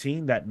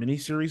 2018, that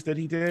miniseries that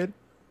he did,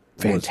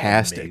 was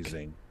fantastic.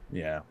 amazing.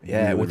 Yeah, Yeah,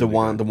 really, with really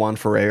good. the Juan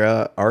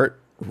Ferreira art,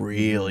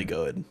 really Mhm.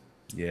 good.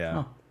 Yeah,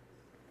 Huh.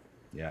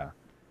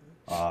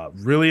 yeah.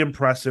 Really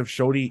impressive.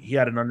 Showed he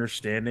had an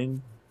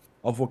understanding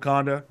of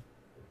Wakanda.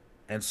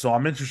 And so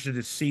I'm interested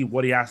to see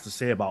what he has to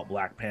say about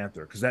Black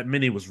Panther because that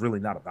mini was really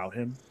not about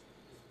him.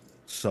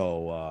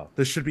 So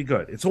this should be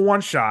good. It's a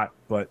one shot,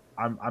 but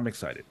I'm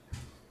excited.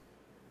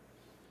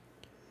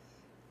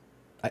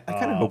 I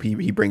kind of hope Um,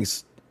 he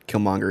brings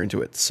Killmonger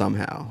into it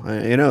somehow.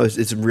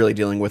 It's really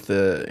dealing with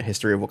the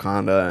history of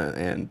Wakanda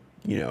and,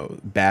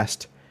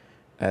 Bast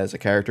as a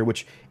character,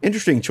 which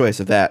interesting choice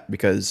of that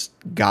because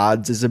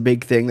gods is a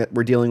big thing that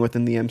we're dealing with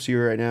in the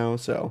MCU right now.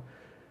 So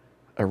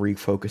a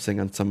refocusing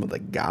on some of the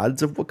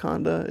gods of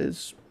Wakanda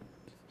is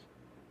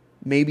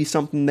maybe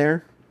something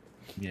there.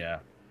 yeah,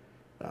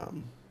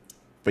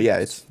 But yeah,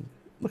 it's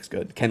looks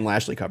good. Ken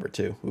Lashley cover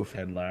too. Oof.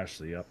 Ted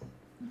Lashley. Yep.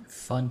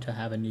 Fun to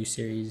have a new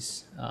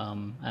series.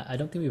 I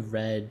don't think we've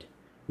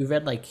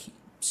read like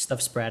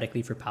stuff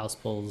sporadically for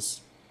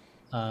Pulse,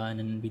 and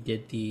then we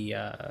did the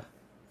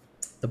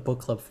book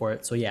club for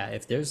it. So yeah,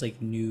 if there's like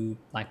new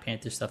Black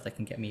Panther stuff that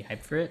can get me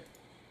hyped for it,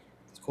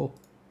 it's cool.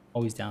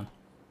 Always down.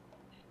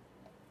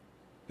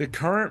 The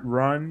current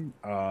run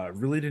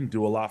really didn't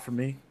do a lot for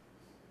me.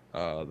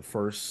 The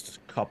first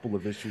couple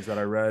of issues that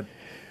I read,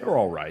 they were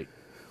all right.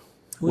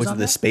 Who's Was it on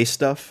the that? space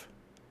stuff?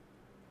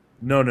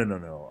 No.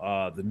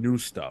 The new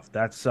stuff.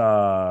 That's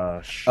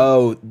shoot.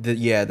 Oh,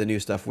 the new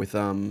stuff with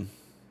the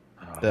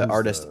Who's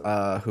artist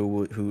the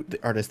who the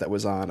artist that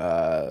was on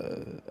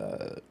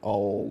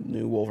all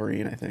new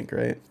Wolverine, I think,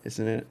 right?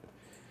 Isn't it?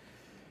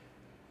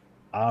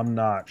 I'm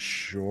not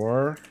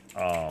sure,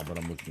 but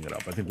I'm looking it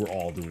up. I think we're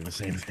all doing the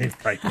same thing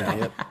right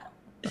now.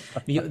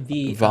 Yep.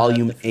 The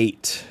Volume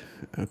 8.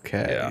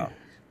 Okay. Yeah.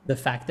 the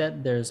fact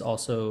that there's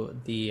also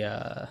the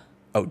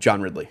Oh,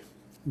 John Ridley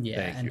yeah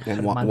Thank and you.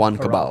 and Herman Juan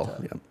Peralta.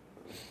 Cabal. Yep.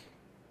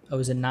 Oh,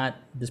 is it not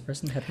this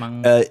person?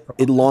 Herman It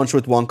Peralta? launched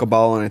with Juan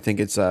Cabal, and I think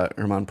it's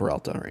Herman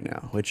Peralta right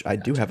now, which I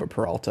do have a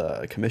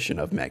Peralta commission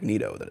of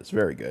Magneto that is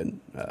very good.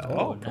 Oh,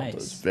 Peralta nice.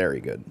 is very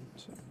good.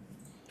 So.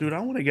 Dude, I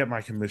want to get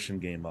my commission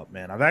game up,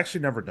 man. I've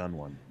actually never done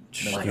one.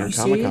 Never Are New York you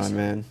done Comic serious? Con,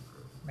 man.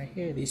 Right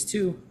here, these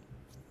two.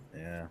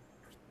 Yeah.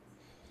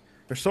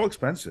 They're so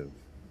expensive.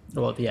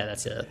 Well, yeah,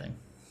 that's the other thing.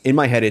 In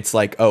my head, it's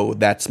like, oh,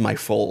 that's my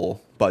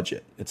full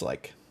budget. It's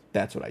like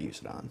that's what I use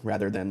it on,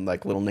 rather than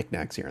like little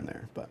knickknacks here and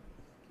there. But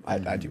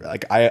I do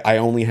like I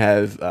only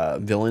have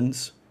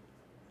villains,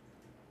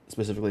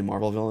 specifically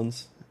Marvel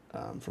villains,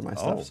 for my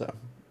stuff. Oh. So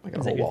I got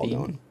Is a that whole your wall theme?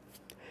 going.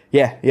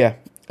 Yeah.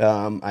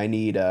 I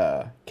need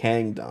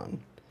Kang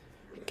done.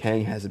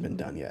 Kang hasn't been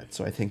done yet,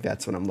 so I think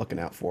that's what I'm looking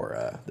out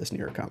for this New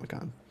York Comic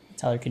Con.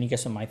 Tyler, can you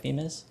guess what my theme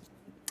is?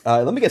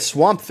 Let me get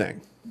Swamp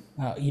Thing.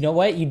 You know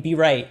what? You'd be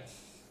right.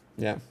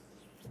 Yeah.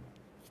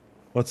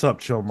 What's up,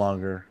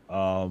 Chillmonger?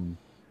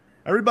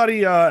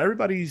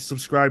 Everybody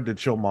subscribe to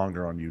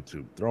Chillmonger on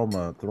YouTube. Throw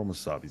him a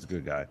sub. He's a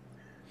good guy.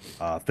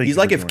 Thank He's you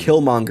like for if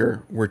joining.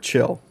 Killmonger were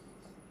chill.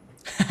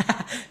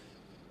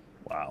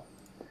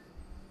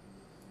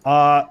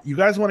 Wow. You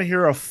guys want to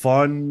hear a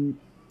fun,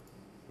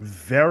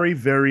 very,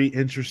 very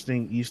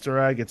interesting Easter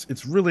egg?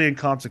 It's really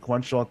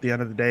inconsequential at the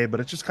end of the day, but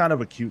it's just kind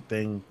of a cute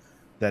thing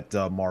that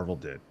Marvel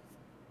did.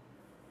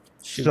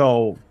 Shoot.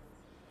 So,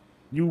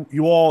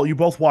 you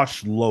both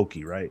watched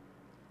Loki, right?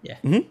 Yeah.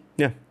 Mm-hmm.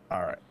 Yeah.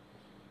 All right.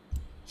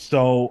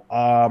 So,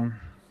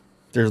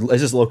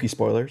 Is this Loki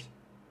spoilers?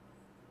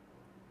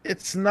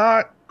 it's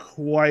not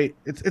quite.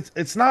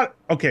 It's not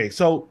okay.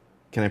 So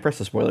Can I press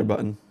the spoiler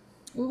button?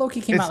 Loki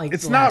came out like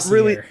it's last not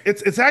really. year.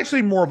 It's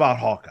actually more about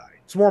Hawkeye.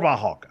 It's more about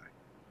Hawkeye.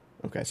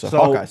 Okay, so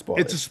Hawkeye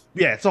spoilers.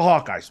 It's a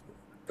Hawkeye spoiler.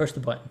 Push the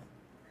button.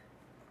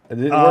 It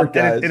didn't work,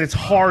 guys. and it's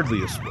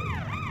hardly a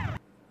spoiler.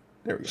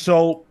 There we go.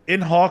 So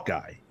in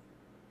Hawkeye,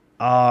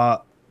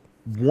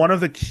 one of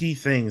the key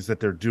things that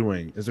they're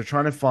doing is they're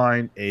trying to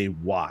find a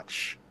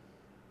watch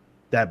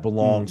that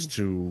belongs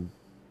to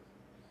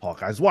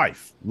Hawkeye's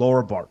wife,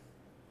 Laura Barton.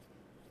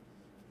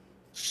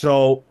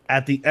 So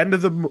at the end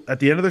of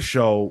the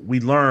show, we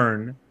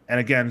learn, and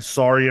again,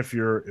 sorry if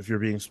you're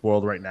being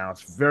spoiled right now.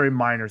 It's a very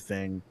minor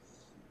thing.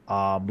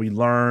 We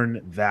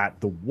learn that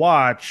the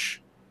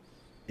watch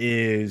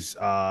is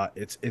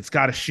it's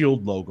got a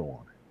shield logo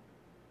on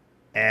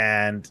it,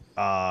 and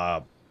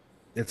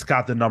it's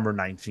got the number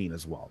 19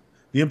 as well.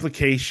 The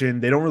implication,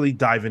 they don't really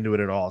dive into it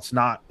at all. It's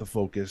not the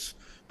focus,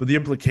 but the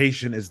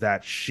implication is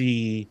that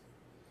she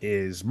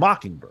is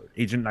Mockingbird.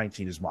 Agent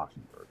 19 is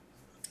Mockingbird.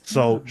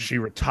 So she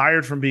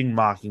retired from being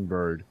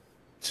Mockingbird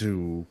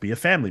to be a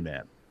family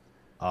man.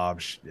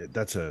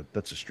 That's a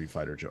Street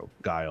Fighter joke.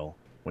 Guile,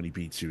 when he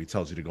beats you, he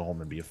tells you to go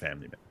home and be a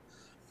family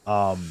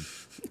man.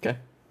 Okay.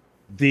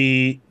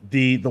 The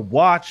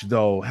watch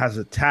though has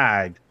a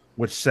tag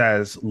which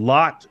says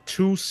Lot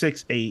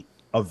 268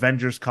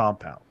 Avengers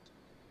Compound.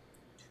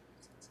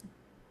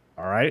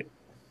 All right.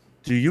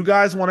 Do you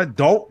guys want to?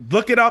 Don't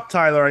look it up,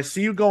 Tyler. I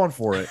see you going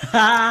for it.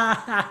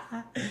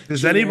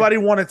 Does anybody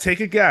want to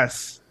take a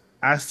guess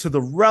as to the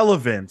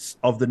relevance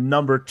of the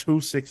number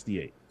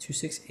 268?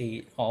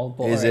 268, all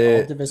Is all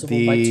it divisible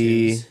the? by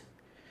twos.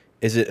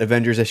 Is it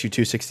Avengers issue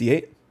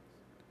 268?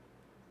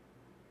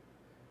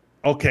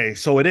 Okay,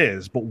 so it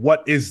is, but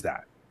what is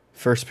that?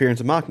 First appearance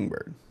of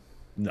Mockingbird.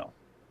 No,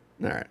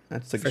 All right,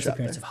 that's a good First shot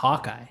appearance there. of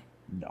Hawkeye.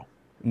 no.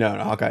 No,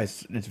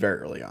 Hawkeye's it's very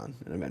early on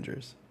in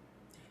Avengers.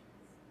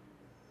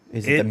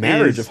 Is it the It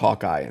marriage is- of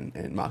Hawkeye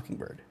and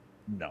Mockingbird?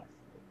 No.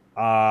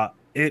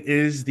 It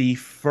is the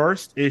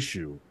first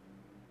issue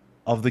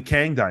of the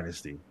Kang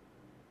Dynasty.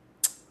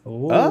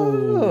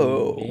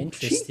 Oh,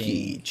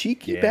 interesting.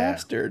 cheeky Yeah.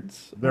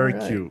 bastards. Very All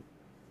right. cute.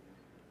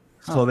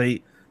 So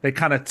they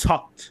kind of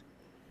tucked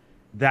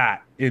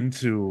that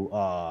into An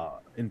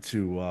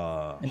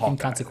Hawkeye.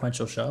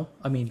 inconsequential show.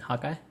 I mean,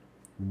 Hawkeye.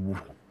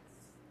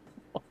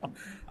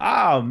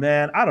 Oh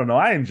man, I don't know.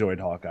 I enjoyed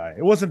Hawkeye.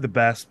 It wasn't the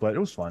best, but it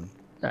was fun.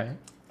 All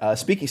right.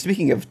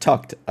 Speaking of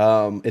tucked,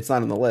 it's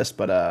not on the list,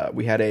 but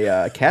we had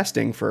a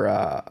casting for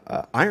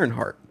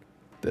Ironheart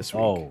this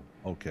week. Oh,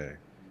 okay.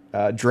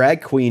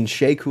 Drag queen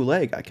Shea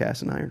Coulee got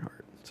cast in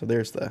Ironheart. So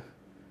there's the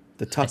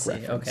I tuck see.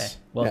 reference. Okay.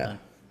 Well Yeah. done.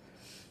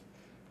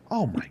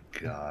 Oh my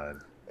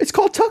god. It's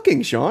called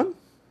tucking, Sean.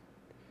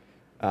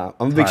 I'm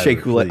a big Tyler, Shea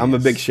Coulee. I'm a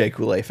please. big Shea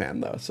Coulee fan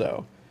though,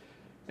 so So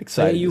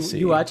excited you to see.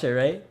 you watch it,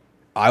 right?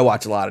 I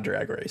watch a lot of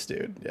Drag Race,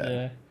 dude.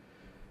 Yeah.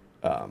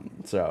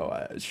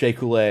 So Shea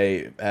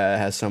Coulee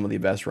has some of the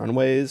best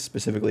runways,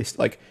 specifically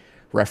like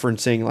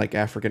referencing like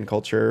African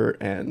culture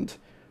and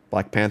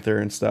Black Panther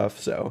and stuff.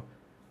 So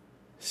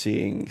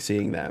seeing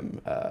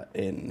them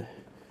in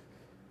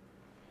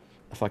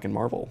a fucking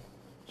Marvel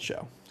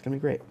show, it's gonna be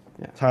great.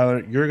 Yeah.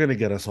 Tyler, you're gonna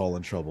get us all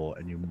in trouble,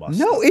 and you must.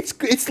 No,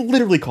 it's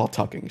literally called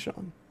tucking,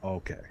 Sean.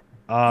 Okay.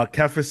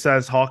 Kefis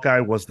says Hawkeye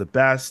was the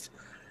best.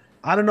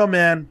 I don't know,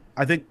 man.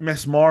 I think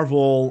Miss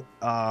Marvel.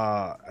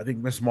 I think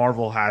Miss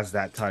Marvel has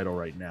that title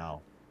right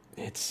now.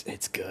 It's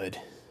good.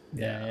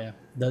 Yeah.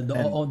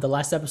 The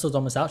last episode's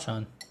almost out,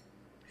 Sean.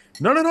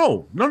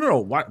 No.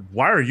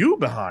 Why are you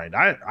behind?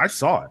 I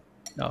saw it.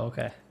 Oh,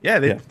 okay. Yeah,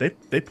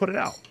 they put it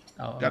out.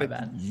 Oh, Gotta, my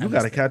bad. you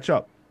got to catch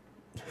up.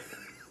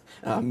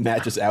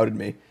 Matt just outed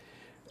me.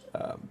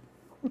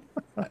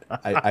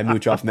 I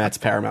mooch off Matt's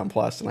Paramount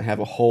Plus, and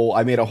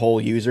I made a whole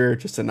user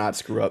just to not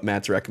screw up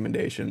Matt's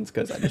recommendations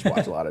because I just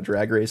watch a lot of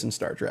Drag Race and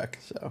Star Trek.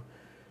 So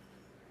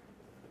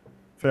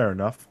Fair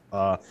enough.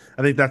 I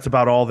think that's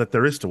about all that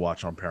there is to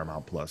watch on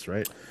Paramount Plus,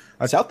 right?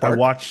 South Park.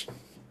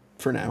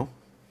 For now,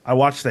 I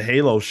watched the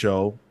Halo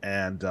show,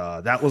 and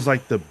that was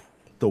like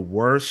the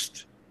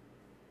worst,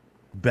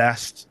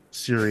 best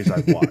series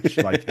I've watched.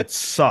 Like it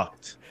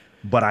sucked,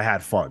 but I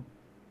had fun.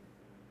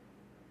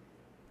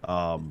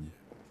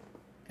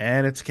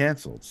 And it's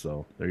canceled,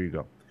 so there you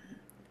go.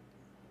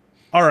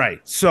 All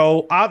right.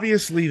 So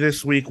obviously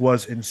this week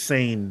was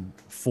insane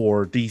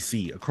for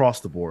DC across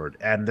the board,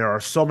 and there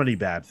are so many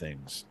bad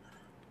things.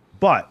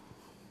 But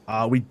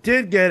we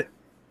did get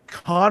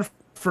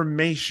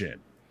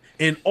confirmation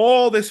in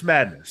all this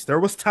madness. There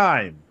was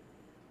time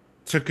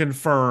to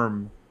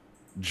confirm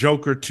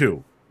Joker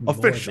 2 More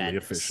officially,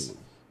 madness. officially.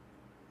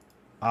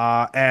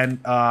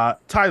 And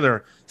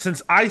Tyler,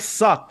 since I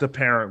sucked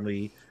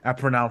apparently at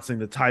pronouncing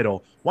the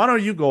title, why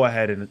don't you go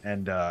ahead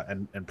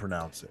and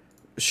pronounce it?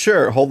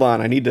 Sure, hold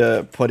on. I need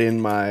to put in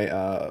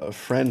my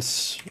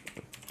French.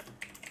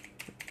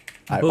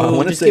 I Boo,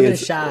 want to just say give it a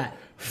it's shot.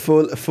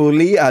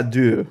 folie à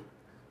deux.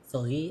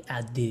 Folie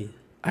à deux.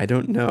 I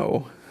don't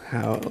know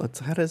how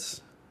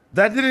does.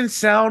 That didn't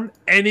sound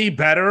any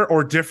better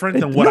or different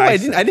than what No, I I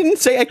didn't. I said. didn't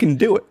say I can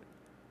do it.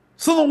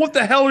 So then what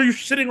the hell are you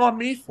shitting on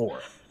me for?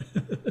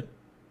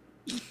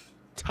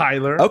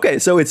 Tyler. Okay,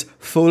 so it's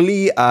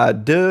folie à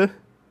deux,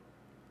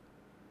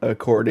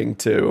 according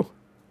to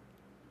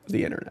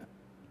the internet.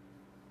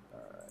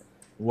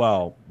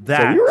 Well,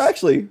 So we were that's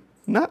actually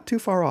not too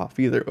far off,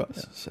 either of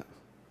us. So.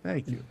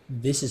 thank you.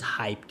 This is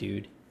hype,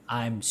 dude.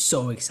 I'm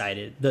so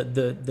excited.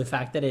 The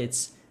fact that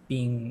it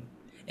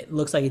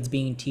looks like it's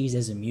being teased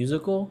as a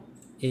musical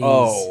is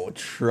Oh,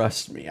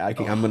 trust me, I'm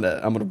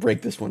gonna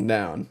break this one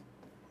down.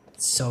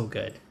 so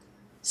good.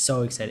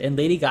 So excited. And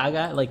Lady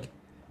Gaga, like,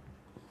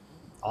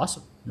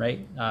 awesome,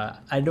 right?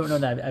 I don't know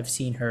that I've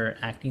seen her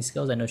acting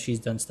skills. I know she's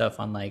done stuff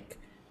on like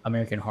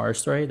American Horror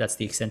Story. That's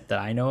the extent that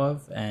I know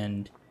of.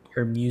 And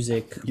her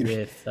music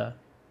with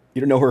You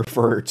don't know her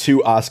for her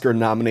 2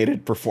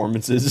 Oscar-nominated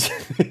performances.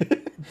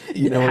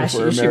 You know her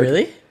for is she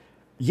really?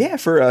 Yeah,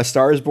 for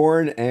Star is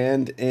Born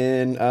and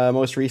in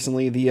most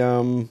recently the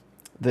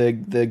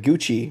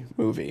Gucci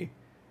movie,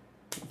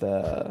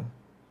 the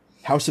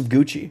House of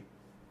Gucci.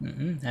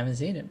 Haven't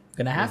seen it.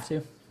 Gonna have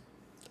to.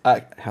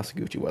 House of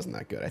Gucci wasn't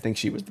that good. I think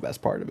she was the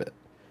best part of it.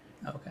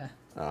 Okay.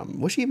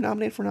 Was she even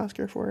nominated for an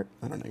Oscar for it?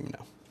 I don't even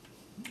know.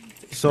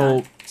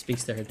 So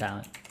Speaks to her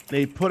talent.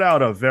 they put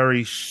out a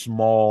very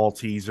small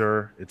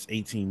teaser. It's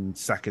 18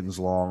 seconds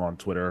long on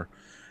Twitter.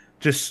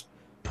 Just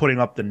putting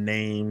up the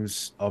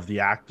names of the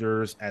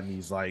actors and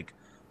these like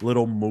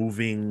little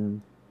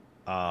moving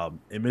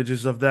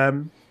images of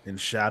them in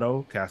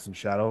shadow, cast in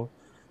shadow.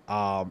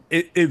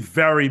 It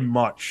very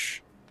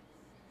much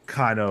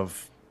kind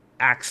of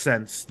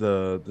accents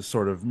the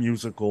sort of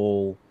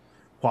musical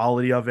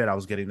quality of it. I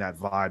was getting that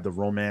vibe, the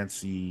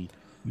romancy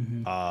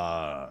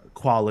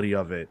quality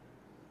of it.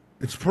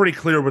 It's pretty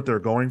clear what they're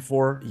going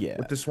for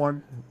with this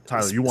one.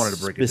 Tyler, you wanted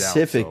to break it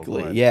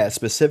down.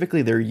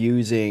 Specifically, they're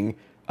using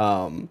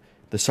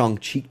the song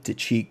 "Cheek to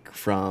Cheek"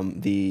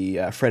 from the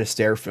Fred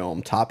Astaire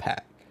film Top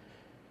Hat.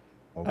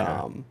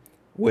 Okay.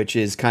 Which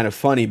is kind of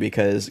funny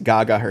because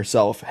Gaga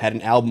herself had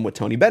an album with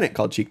Tony Bennett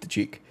called Cheek to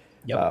Cheek,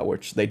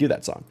 which they do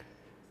that song.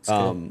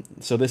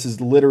 So this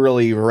is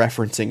literally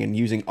referencing and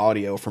using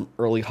audio from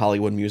early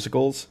Hollywood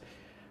musicals,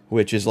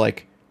 which is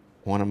like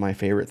one of my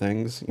favorite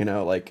things. You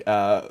know, like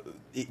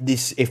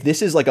if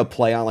this is like a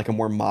play on like a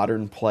more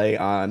modern play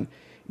on,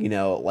 you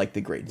know, like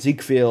The Great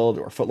Ziegfeld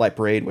or Footlight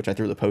Parade, which I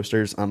threw the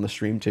posters on the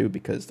stream too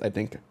because I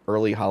think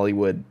early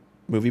Hollywood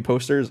movie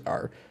posters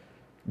are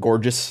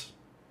gorgeous.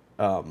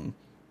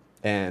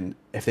 And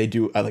if they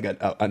do like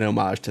an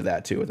homage to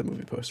that too with a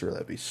movie poster,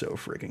 that'd be so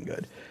freaking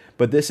good.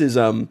 But this is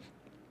a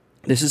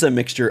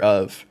mixture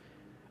of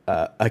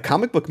a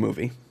comic book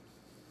movie,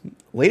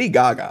 Lady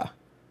Gaga,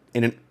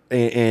 in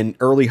an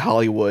early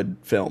Hollywood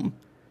film,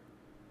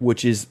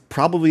 which is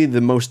probably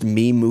the most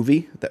meme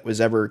movie that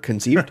was ever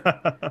conceived.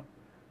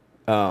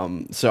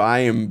 So I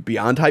am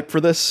beyond hyped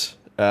for this.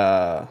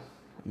 I'm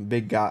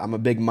a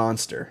big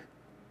monster.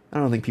 I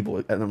don't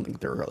think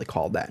they're really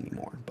called that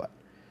anymore, but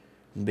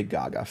I'm a big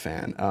Gaga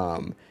fan.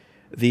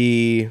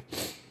 The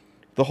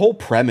whole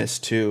premise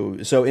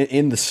too. So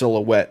in the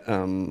silhouette,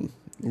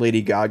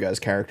 Lady Gaga's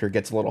character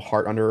gets a little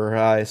heart under her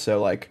eye.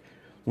 So like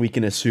we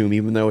can assume,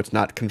 even though it's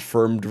not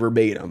confirmed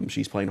verbatim,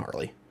 she's playing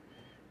Harley.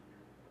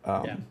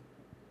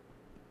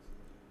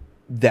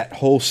 That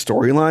whole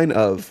storyline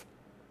of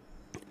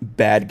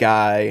bad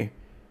guy,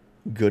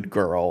 good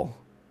girl,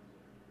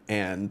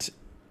 and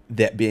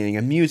that being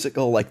a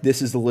musical, like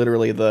this is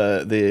literally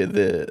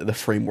the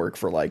framework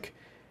for like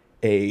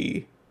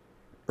a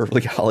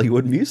early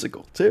Hollywood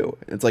musical too.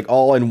 It's like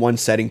all in one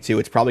setting too.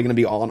 It's probably going to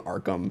be all in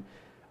Arkham.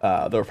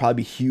 There'll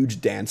probably be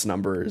huge dance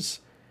numbers,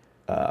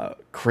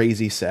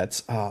 crazy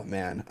sets. Oh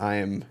man, I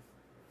am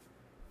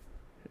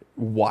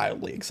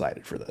wildly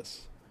excited for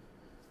this.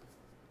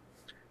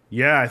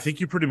 Yeah, I think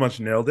you pretty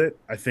much nailed it.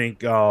 I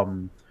think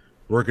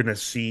we're gonna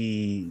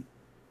see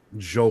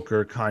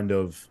Joker kind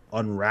of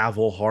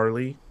unravel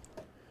Harley,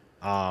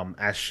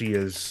 as she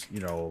is, you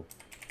know,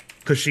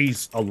 because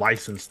she's a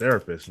licensed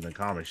therapist in the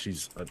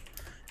comics.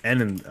 And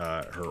in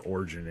her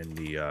origin in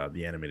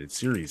the animated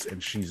series,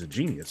 and she's a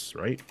genius,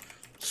 right?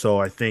 So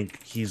I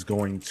think he's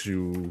going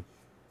to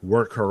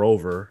work her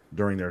over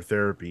during their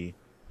therapy,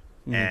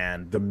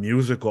 and the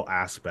musical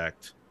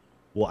aspect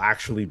will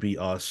actually be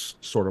us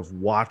sort of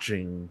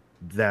watching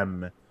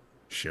them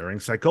sharing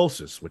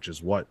psychosis, which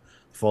is what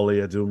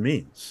folie à deux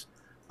means.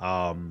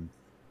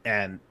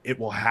 And it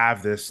will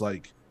have this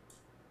like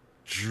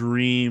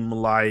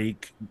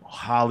dream-like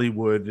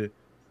Hollywood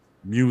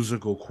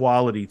musical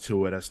quality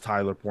to it, as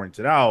Tyler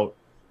pointed out,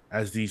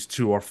 as these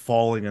two are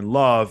falling in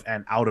love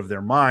and out of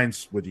their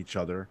minds with each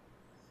other,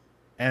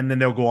 and then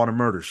they'll go on a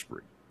murder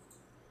spree.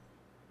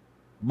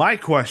 My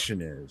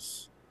question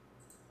is,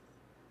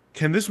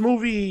 can this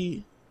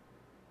movie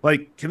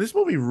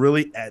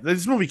really end?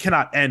 This movie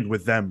cannot end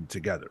with them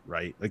together,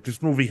 right? Like,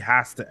 this movie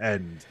has to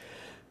end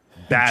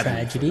badly.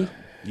 Tragedy?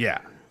 Yeah.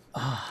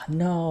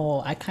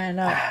 No, I kind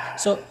of.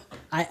 So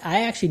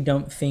I actually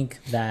don't think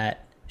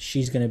that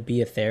she's going to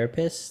be a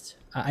therapist.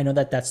 I know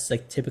that that's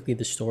like typically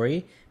the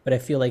story, but I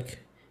feel like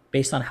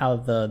based on how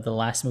the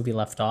last movie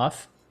left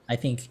off, I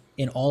think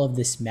in all of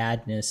this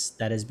madness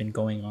that has been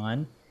going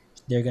on,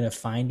 they're going to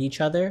find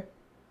each other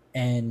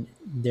and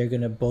they're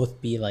going to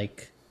both be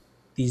like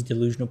these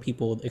delusional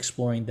people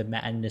exploring the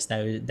madness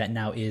that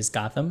now is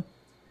Gotham.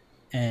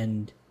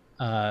 And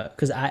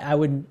because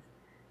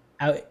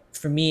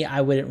for me,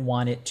 I wouldn't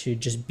want it to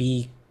just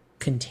be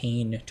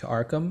contained to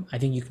Arkham. I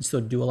think you can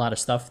still do a lot of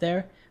stuff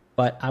there,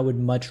 but I would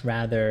much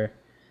rather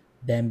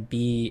them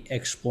be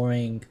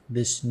exploring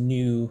this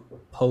new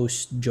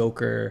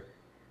post-Joker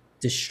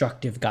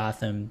destructive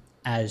Gotham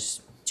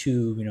as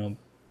two,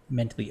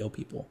 mentally ill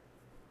people.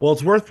 Well,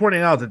 it's worth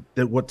pointing out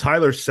that what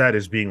Tyler said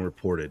is being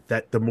reported,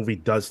 that the movie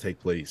does take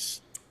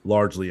place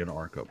largely in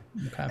Arkham.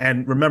 Okay.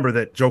 And remember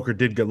that Joker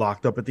did get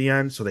locked up at the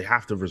end, so they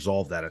have to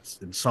resolve that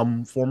in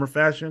some form or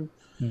fashion.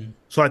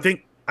 So I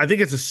think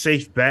it's a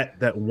safe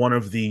bet that one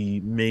of the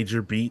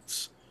major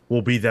beats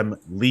will be them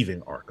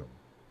leaving Arkham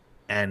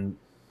and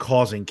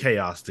causing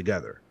chaos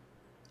together.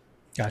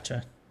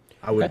 Gotcha.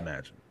 I would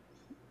imagine.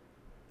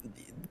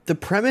 The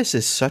premise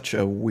is such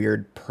a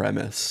weird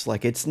premise.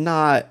 Like, it's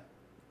not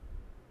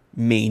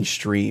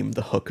mainstream,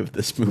 the hook of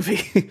this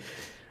movie.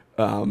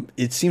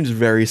 It seems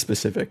very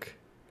specific.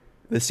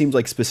 This seems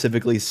like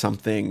specifically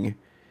something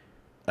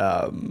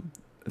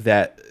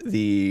that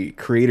the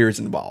creators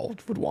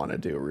involved would want to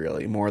do,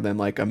 really, more than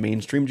like a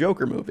mainstream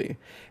Joker movie.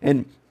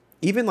 And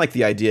even like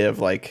the idea of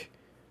like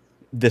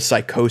the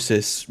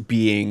psychosis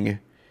being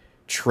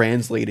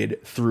translated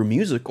through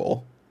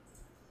musical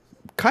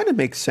kind of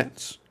makes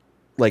sense.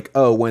 Like,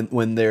 oh,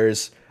 when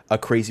there's a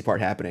crazy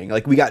part happening,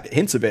 like we got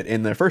hints of it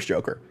in the first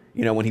Joker,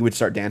 when he would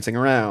start dancing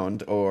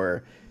around,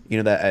 or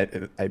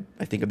that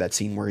I think of that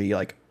scene where he,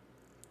 like,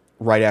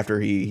 right after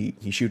he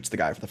shoots the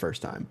guy for the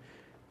first time,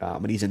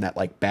 and he's in that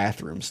like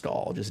bathroom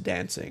stall just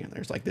dancing, and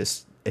there's like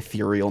this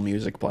ethereal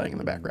music playing in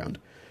the background.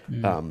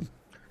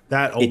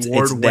 That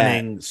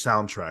award-winning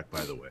soundtrack,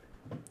 by the way.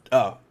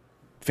 Oh,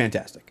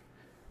 fantastic.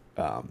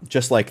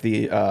 Just like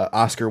the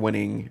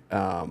Oscar-winning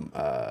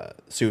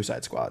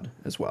Suicide Squad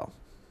as well.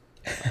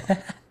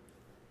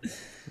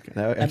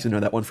 I actually know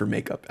that one for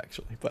makeup,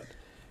 actually. But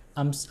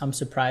I'm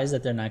surprised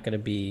that they're not going to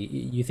be.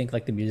 You think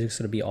like the music's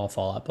going to be all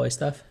Fall Out Boy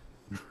stuff?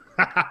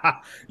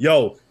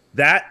 Yo,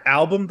 that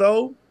album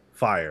though,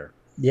 fire.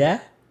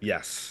 Yeah.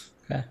 Yes.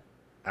 Okay.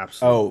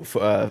 Absolutely.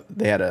 Oh,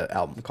 they had an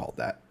album called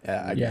that.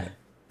 Yeah.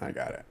 I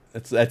got it.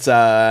 That's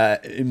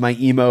my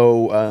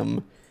emo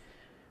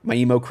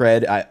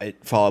cred.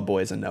 Fall Out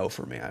Boy is a no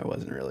for me. I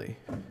wasn't really.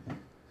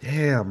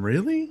 Damn,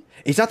 really?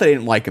 It's not that I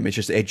didn't like him. It's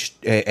just I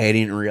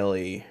didn't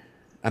really.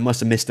 I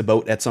must have missed the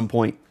boat at some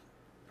point.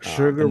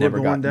 Sugar never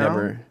got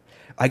down.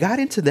 I got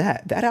into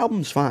that. That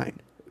album's fine.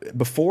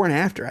 Before and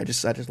after, I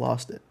just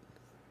lost it.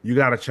 You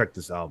got to check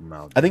this album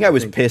out. I think I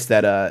was pissed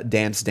that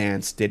Dance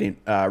Dance didn't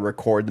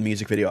record the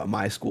music video at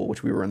my school,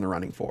 which we were in the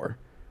running for.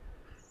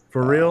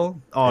 For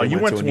real? Oh, you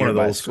went to one of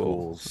those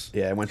school. schools.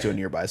 Yeah, I went to a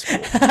nearby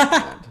school.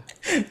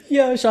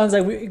 Yo, Sean's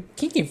like,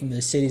 he came from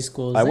the city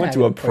schools. I went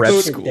to a prep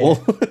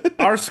school.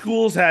 Our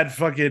schools had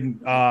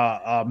fucking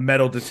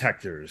metal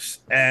detectors,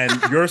 and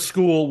your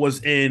school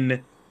was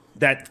in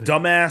that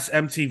dumbass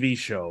MTV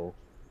show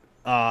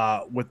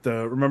with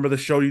remember the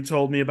show you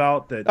told me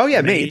about? That oh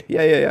yeah, Made.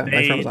 Yeah. My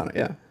friend was on it.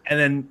 Yeah.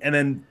 And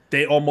then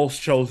they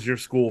almost chose your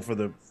school for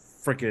the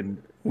freaking.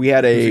 We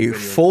had a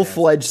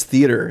full-fledged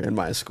theater in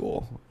my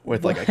school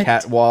with like a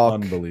catwalk,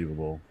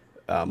 unbelievable,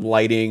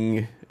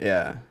 lighting.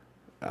 Yeah.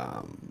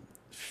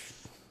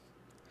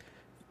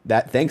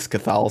 That thanks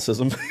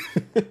Catholicism.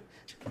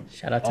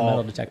 Shout out to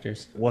metal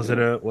detectors. Was it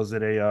a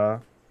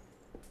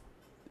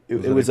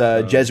It was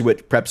a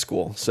Jesuit prep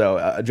school. So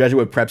a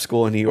Jesuit prep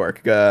school in New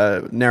York.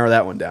 Narrow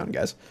that one down,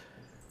 guys.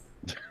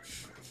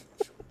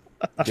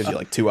 Gives you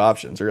like two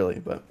options, really.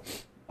 But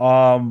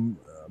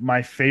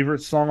my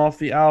favorite song off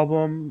the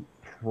album,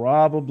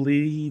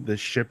 probably "The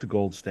Shipped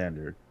Gold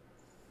Standard."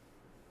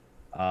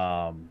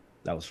 That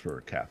was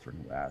for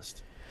Catherine who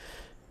asked.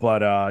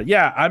 But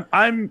yeah,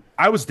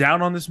 I was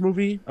down on this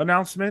movie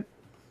announcement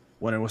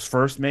when it was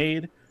first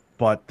made,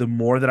 but the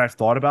more that I've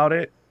thought about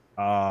it,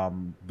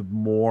 the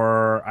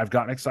more I've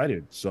gotten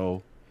excited.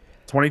 So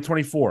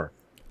 2024.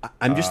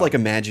 I'm just like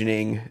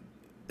imagining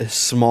a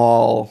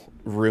small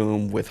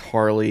room with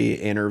Harley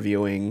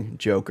interviewing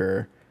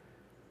Joker,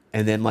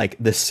 and then like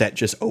the set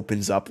just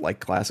opens up like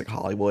classic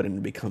Hollywood, and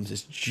it becomes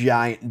this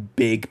giant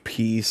big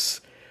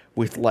piece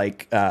with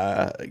like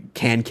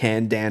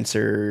can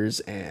dancers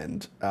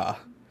and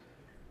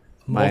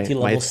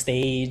Multi-level my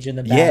stage in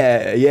the back.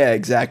 yeah,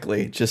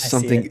 exactly. Just I see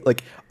something it.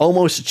 like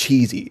almost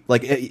cheesy.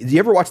 Like, do you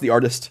ever watch The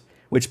Artist?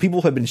 Which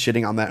people have been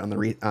shitting on that on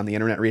the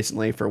internet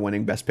recently for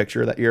winning Best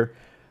Picture that year.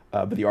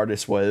 But The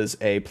Artist was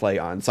a play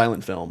on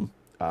silent film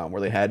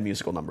where they had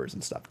musical numbers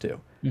and stuff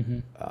too.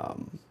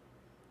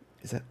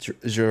 Is that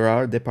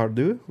Gerard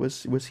Depardieu?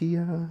 Was he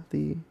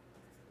the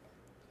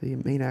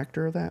main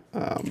actor of that?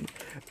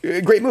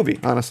 Great movie,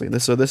 honestly.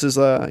 This is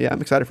yeah,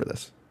 I'm excited for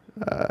this.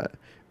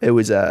 It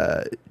was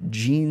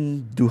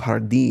Jean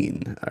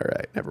Dujardin. All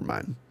right, never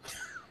mind.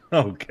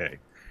 Okay.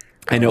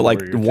 I know like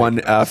where you're one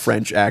taking us.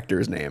 French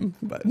actor's name,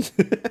 but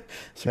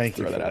Thank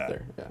you throw for that out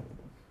that. there.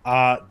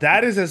 Yeah.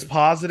 That is as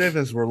positive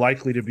as we're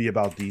likely to be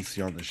about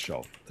DC on this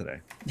show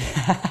today.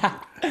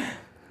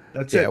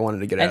 That's Yeah, it. I wanted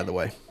to get it out of the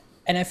way.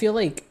 And I feel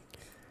like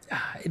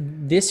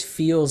this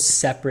feels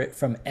separate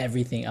from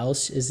everything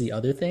else. Is the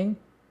other thing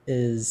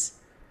is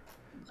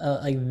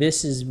like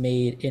this is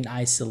made in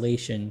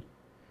isolation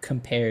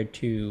compared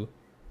to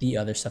the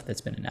other stuff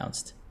that's been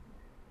announced.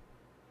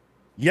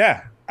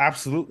 Yeah,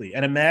 absolutely.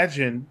 And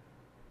imagine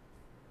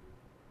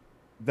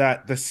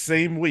that the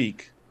same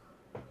week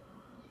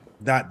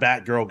that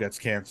Batgirl gets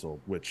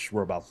canceled, which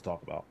we're about to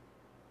talk about,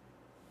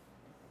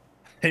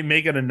 they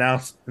make an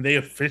announcement. They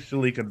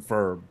officially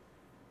confirm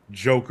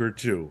Joker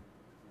 2.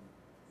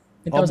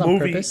 I think that was on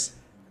purpose.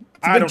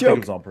 I don't joke. think it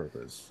was on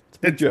purpose.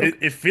 a big joke.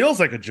 It feels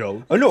like a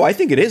joke. Oh no, I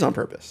think it is on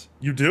purpose.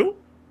 You do?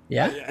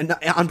 Yeah. And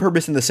on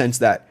purpose in the sense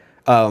that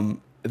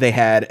they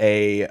had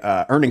a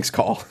earnings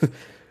call.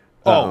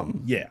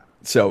 Yeah.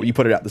 So you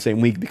put it out the same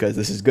week because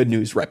this is good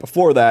news right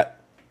before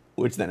that,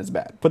 which then is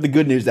bad. Put the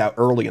good news out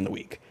early in the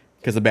week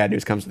because the bad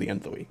news comes at the end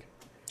of the week.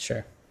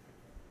 Sure.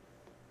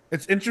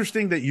 It's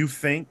interesting that you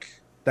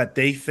think that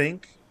they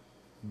think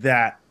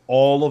that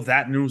all of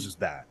that news is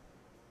bad.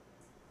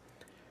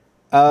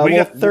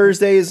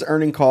 Thursday's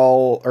earnings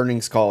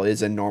call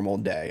is a normal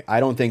day.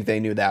 I don't think they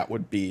knew that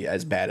would be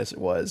as bad as it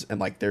was, and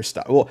like their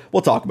stock.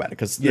 We'll talk about it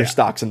because there's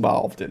stocks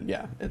involved, and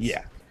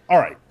yeah. All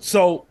right.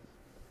 So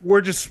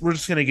we're just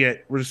gonna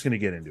get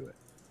into it.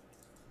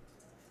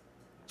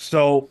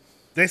 So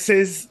this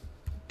is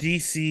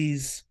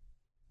DC's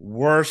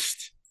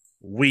worst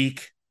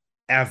week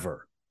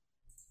ever.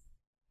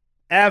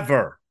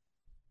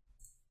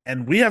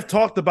 And we have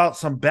talked about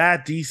some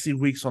bad DC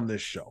weeks on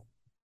this show,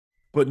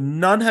 but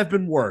none have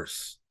been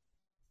worse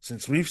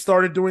since we've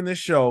started doing this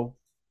show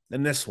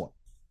than this one.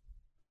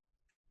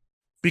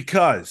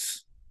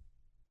 Because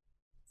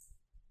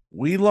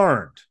we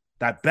learned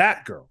that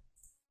Batgirl,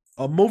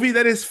 a movie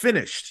that is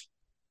finished,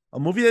 a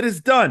movie that is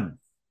done,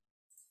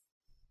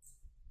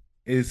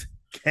 is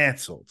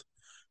canceled.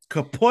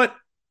 Kaput,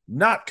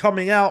 not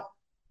coming out,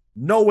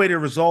 no way to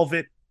resolve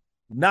it,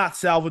 not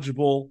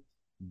salvageable,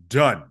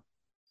 done.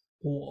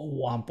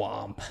 Womp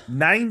womp.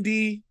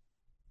 90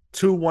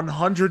 to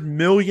 $100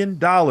 million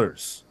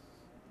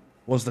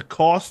was the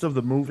cost of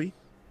the movie.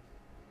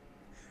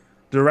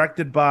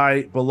 Directed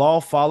by Bilal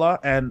Fallah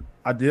and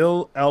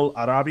Adil El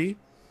Arabi,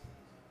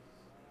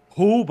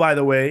 who, by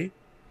the way,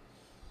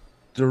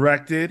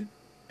 directed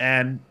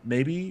and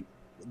maybe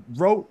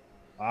wrote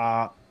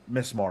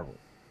Miss Marvel.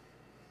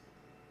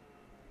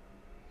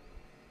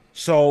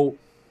 So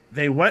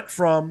they went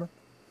from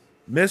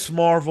Miss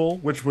Marvel,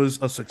 which was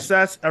a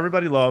success,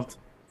 everybody loved,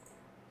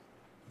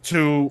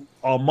 to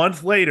a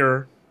month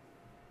later,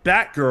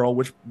 Batgirl,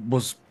 which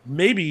was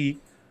maybe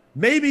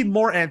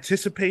more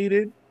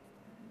anticipated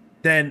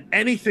than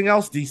anything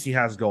else DC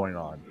has going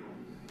on.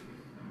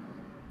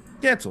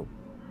 Canceled.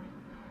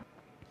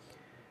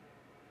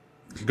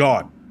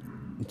 Gone.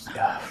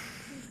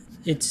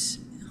 It's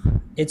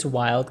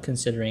wild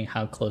considering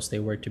how close they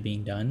were to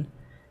being done.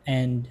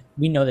 And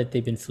we know that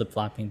they've been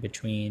flip-flopping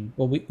between,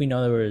 well, we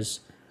know there was,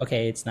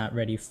 okay, it's not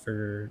ready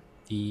for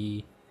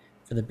the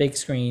big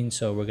screen,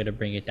 so we're going to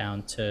bring it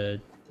down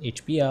to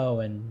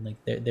HBO, and like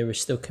they were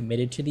still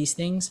committed to these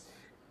things.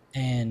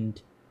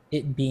 And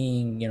it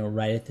being,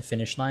 right at the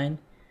finish line,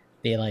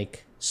 they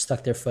like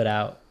stuck their foot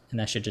out and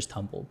that shit just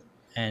tumbled.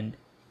 And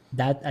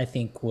that, I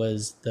think,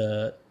 was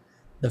the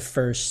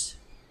first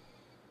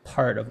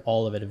part of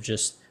all of it, of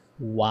just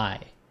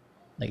why.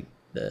 Like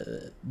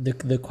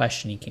the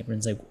questioning came from,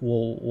 it's like,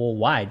 well,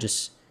 why?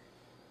 Just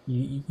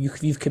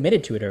you've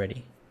committed to it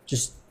already.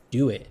 Just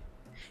do it.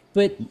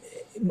 But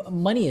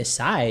money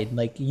aside,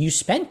 like, you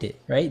spent it,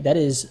 right? That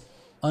is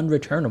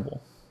unreturnable.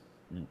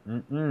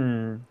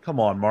 Come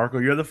on, Marco.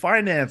 You're the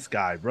finance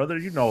guy, brother.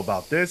 You know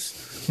about this.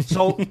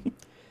 So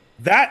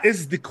that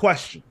is the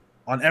question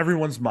on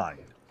everyone's mind.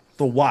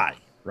 The why,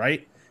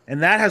 right?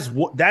 And that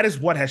is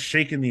what has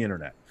shaken the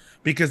internet.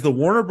 Because the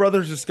Warner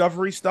Brothers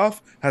Discovery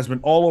stuff has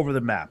been all over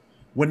the map.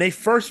 When they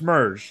first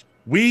merged,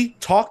 we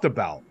talked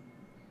about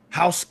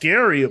how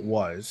scary it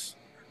was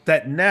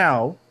that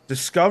now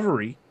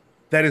Discovery,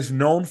 that is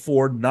known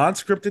for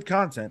non-scripted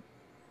content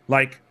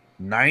like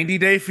 90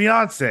 Day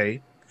Fiancé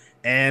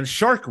and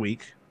Shark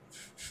Week,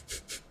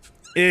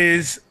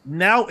 is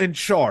now in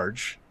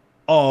charge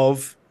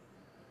of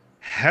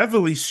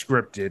heavily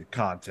scripted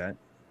content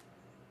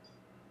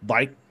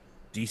like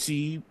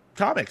DC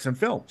comics and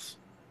films.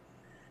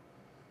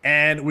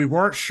 And we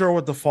weren't sure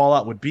what the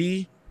fallout would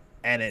be.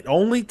 And it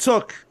only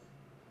took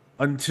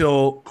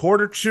until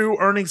Q2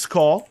 earnings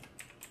call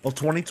of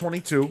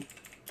 2022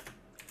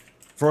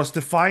 for us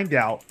to find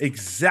out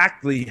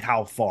exactly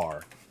how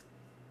far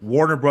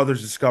Warner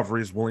Brothers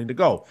Discovery is willing to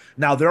go.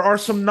 Now, there are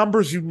some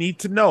numbers you need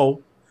to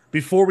know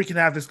before we can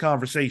have this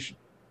conversation.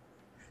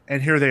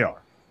 And here they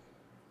are.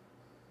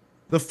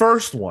 The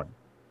first one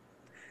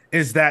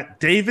is that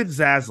David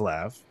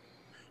Zaslav,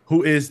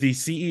 who is the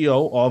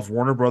CEO of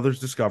Warner Brothers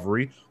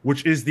Discovery,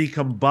 which is the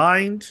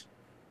combined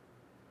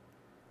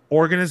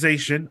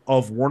organization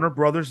of Warner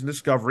Brothers and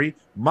Discovery.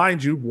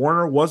 Mind you,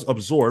 Warner was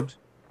absorbed,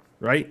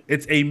 right?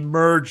 It's a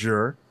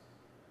merger.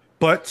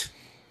 But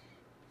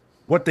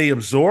what they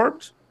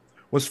absorbed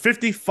was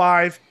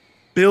 $55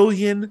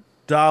 billion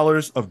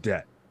of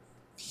debt.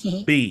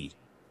 B.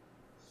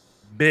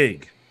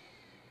 Big.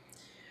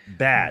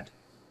 Bad.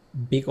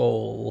 Big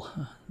ol'.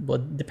 Well,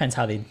 depends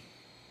how they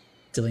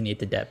delineate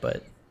the debt,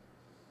 but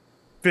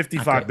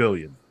 55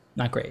 billion.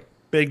 Not great.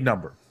 Big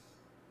number.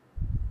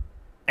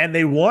 And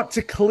they want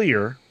to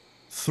clear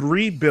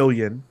 $3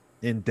 billion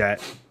in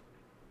debt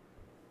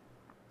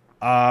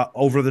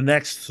over the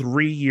next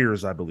 3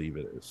 years, I believe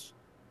it is.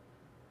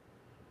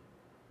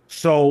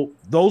 So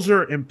those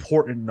are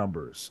important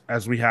numbers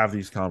as we have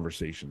these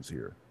conversations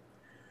here.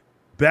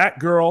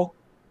 Batgirl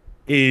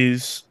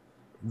is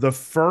the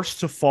first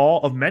to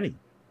fall of many.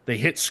 They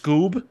hit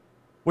Scoob,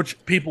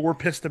 which people were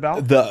pissed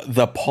about.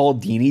 The Paul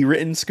Dini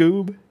written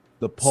Scoob.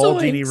 The Paul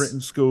Dini written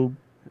Scoob.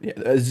 Yeah,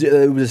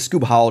 it was a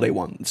Scoob holiday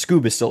one.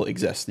 Scoob still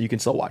exists. You can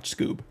still watch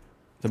Scoob,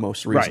 the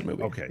most recent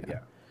movie. Okay,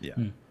 yeah.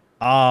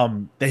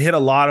 They hit a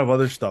lot of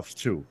other stuff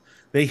too.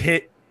 They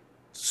hit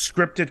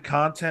scripted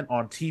content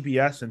on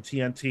TBS and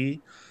TNT.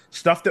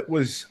 Stuff that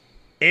was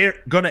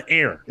gonna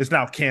air is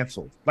now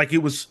canceled. Like it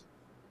was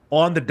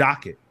on the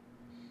docket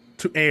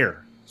to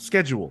air,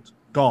 scheduled,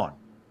 gone.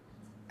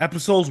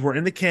 Episodes were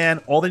in the can.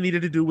 All they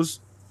needed to do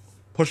was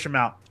push them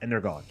out, and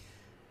they're gone.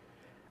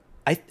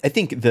 I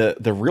think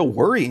the real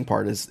worrying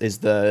part is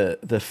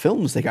the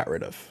films they got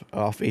rid of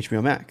off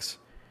HBO Max.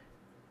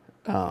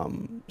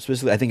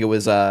 Specifically, I think it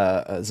was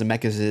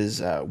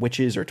Zemeckis'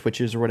 Witches or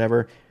Twitches or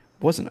whatever.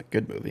 It wasn't a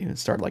good movie. It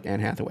starred like Anne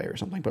Hathaway or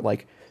something, but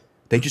like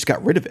they just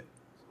got rid of it,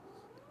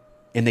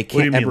 and they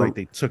can't. What do you mean, like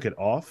they took it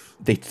off?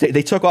 They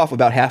took off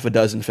about half a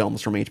dozen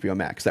films from HBO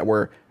Max that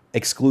were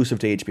exclusive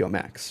to HBO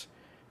Max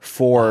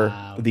for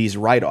these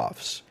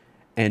write-offs,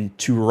 and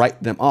to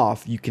write them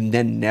off, you can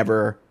then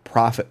never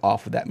profit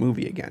off of that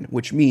movie again,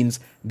 which means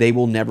they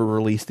will never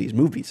release these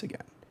movies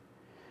again.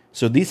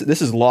 So this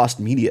is lost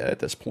media at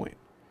this point.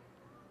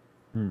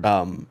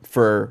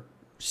 For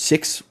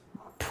 6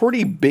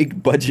 pretty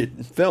big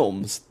budget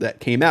films that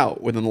came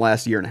out within the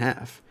last year and a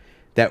half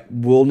that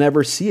we'll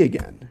never see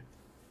again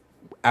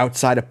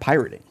outside of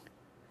pirating.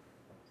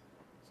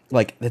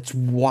 Like, that's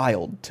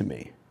wild to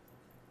me.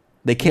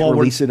 They can't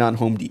release it on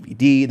home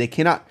DVD. They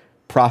cannot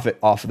profit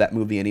off of that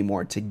movie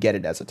anymore to get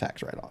it as a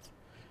tax write-off.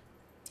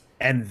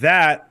 And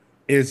that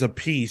is a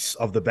piece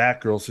of the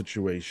Batgirl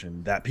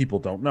situation that people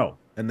don't know.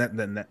 And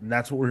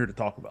that's what we're here to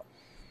talk about.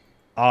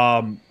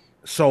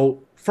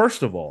 So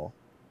first of all,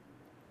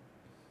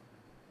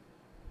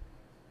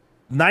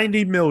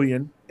 $90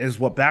 million is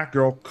what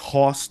Batgirl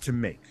costs to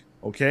make,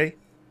 okay?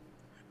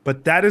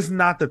 But that is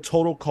not the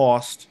total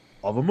cost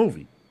of a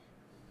movie.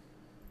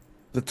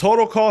 The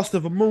total cost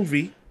of a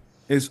movie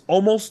is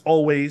almost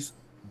always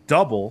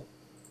double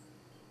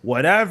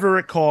whatever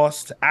it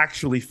costs to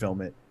actually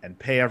film it and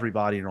pay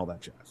everybody and all that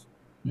jazz.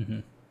 Mm-hmm.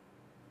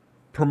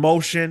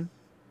 Promotion,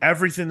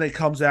 everything that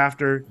comes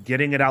after,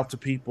 getting it out to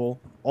people,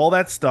 all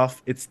that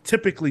stuff, it's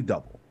typically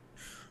double.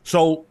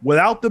 So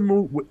without the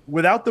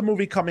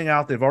movie coming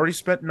out, they've already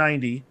spent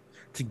 90.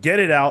 To get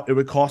it out, it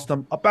would cost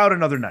them about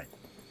another 90.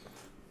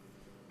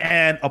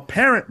 And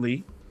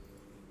apparently,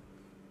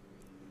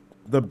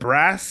 the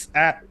brass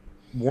at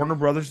Warner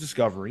Brothers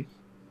Discovery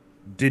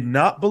did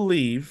not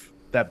believe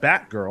that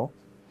Batgirl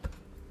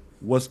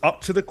was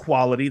up to the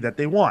quality that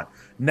they want.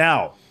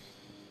 Now,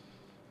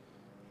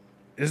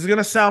 this is going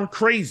to sound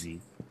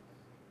crazy,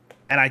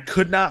 and I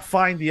could not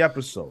find the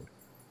episode,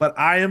 but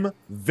I am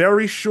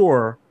very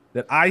sure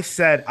that I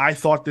said I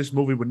thought this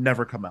movie would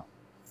never come out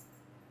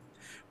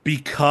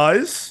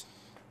because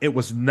it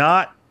was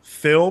not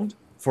filmed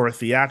for a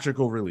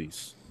theatrical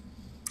release.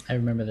 I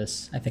remember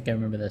this. I think I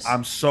remember this.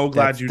 I'm so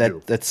glad you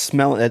do. That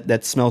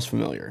smells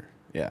familiar.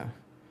 Yeah.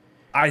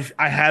 I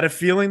had a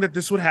feeling that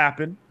this would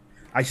happen.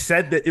 I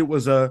said that it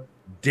was a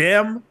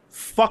damn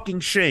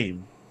fucking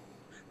shame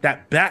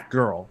that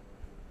Batgirl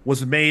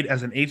was made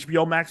as an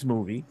HBO Max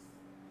movie.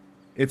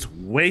 It's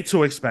way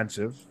too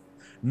expensive.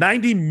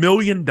 $90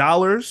 million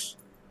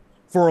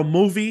for a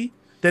movie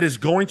that is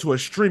going to a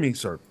streaming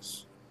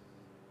service.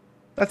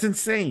 That's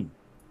insane.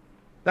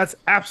 That's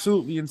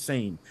absolutely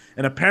insane.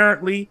 And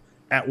apparently,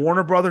 at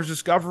Warner Brothers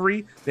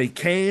Discovery, they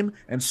came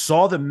and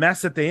saw the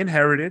mess that they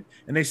inherited,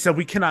 and they said,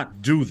 we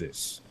cannot do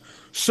this.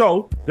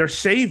 So they're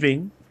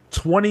saving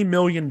 $20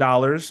 million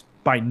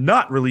by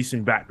not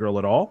releasing Batgirl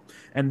at all,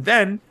 and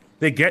then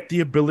they get the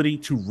ability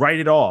to write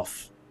it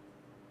off.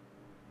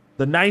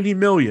 The $90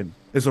 million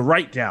is a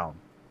write-down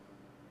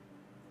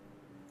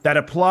that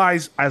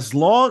applies as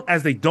long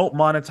as they don't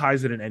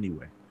monetize it in any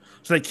way.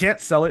 So they can't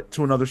sell it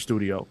to another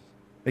studio.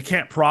 They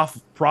can't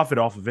profit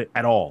off of it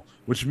at all,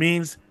 which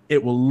means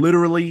it will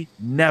literally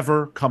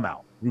never come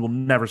out. We will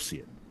never see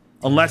it.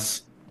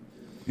 Unless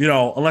they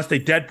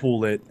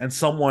Deadpool it and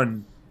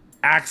someone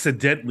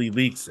accidentally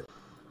leaks it.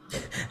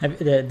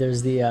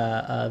 There's the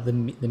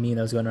meme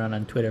that was going around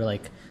on Twitter,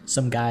 like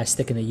some guy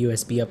sticking a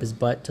USB up his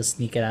butt to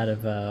sneak it out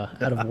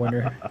of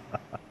Warner.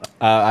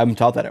 I'm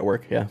taught that at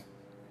work, yeah.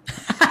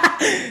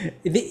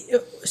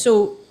 So,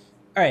 all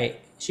right.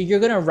 So you're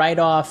gonna write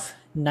off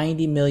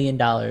 $90 million.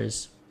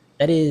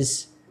 That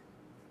is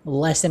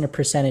less than a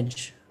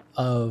percentage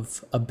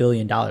of $1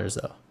 billion,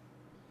 though.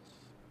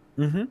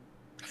 Mm-hmm.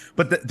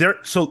 But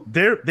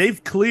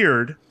they've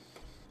cleared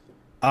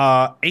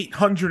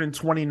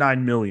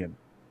 $829 million.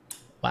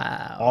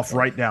 Wow. Off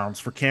write-downs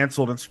for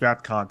canceled and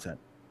scrapped content.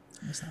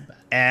 That's not bad.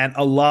 And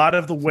a lot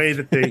of the way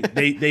that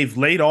they've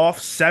laid off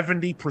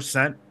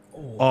 70%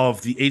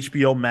 of the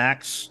HBO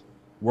Max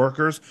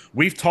workers.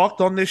 We've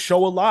talked on this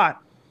show a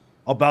lot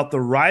about the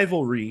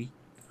rivalry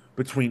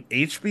between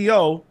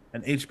HBO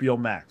and HBO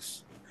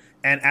Max.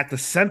 And at the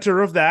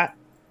center of that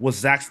was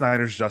Zack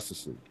Snyder's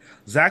Justice League.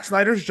 Zack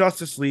Snyder's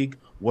Justice League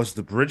was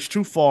the bridge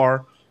too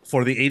far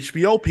for the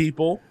HBO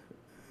people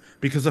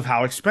because of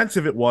how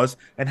expensive it was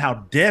and how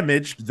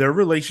damaged their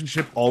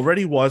relationship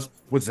already was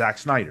with Zack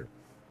Snyder.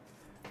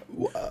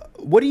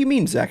 What do you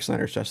mean Zack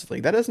Snyder's Justice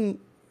League? I don't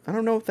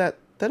know if that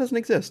doesn't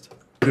exist.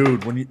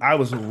 Dude, I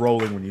was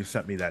rolling when you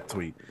sent me that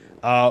tweet.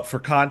 For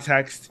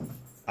context,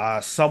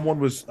 someone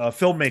was a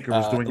filmmaker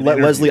was doing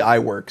an Leslie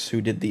Iwerks,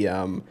 who did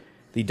the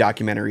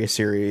documentary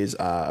series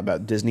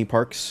about Disney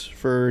parks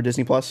for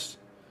Disney Plus.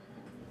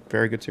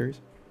 Very good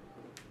series.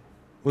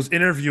 Was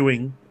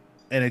interviewing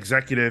an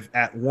executive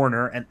at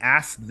Warner and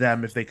asked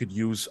them if they could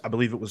use, I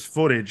believe it was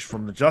footage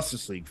from the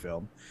Justice League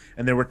film,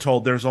 and they were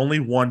told there's only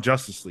one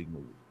Justice League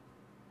movie.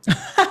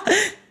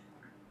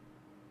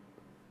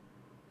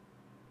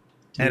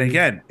 And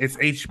again, it's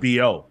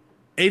HBO.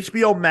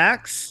 HBO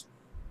Max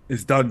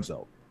is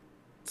donezo.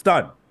 It's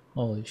done.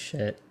 Holy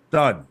shit.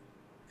 Done.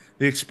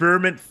 The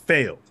experiment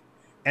failed.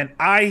 And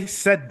I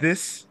said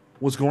this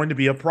was going to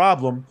be a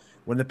problem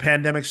when the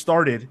pandemic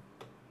started,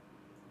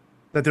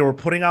 that they were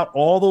putting out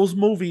all those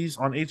movies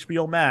on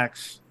HBO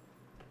Max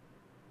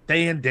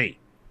day and date.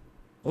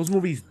 Those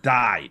movies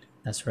died.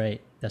 That's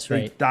right.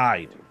 They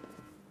died.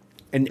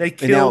 And they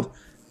killed.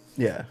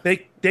 Yeah.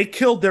 They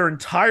killed their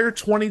entire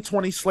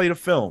 2020 slate of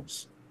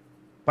films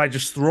by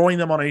just throwing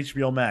them on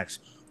HBO Max.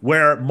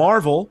 Where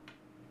Marvel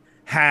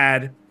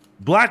had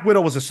Black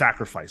Widow was a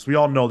sacrifice. We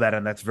all know that,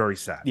 and that's very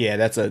sad. Yeah,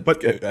 that's a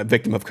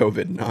victim of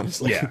COVID,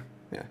 honestly. Yeah.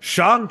 Yeah.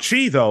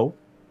 Shang-Chi, though,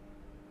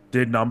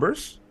 did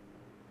numbers.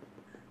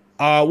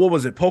 What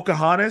was it?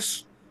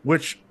 Pocahontas,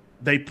 which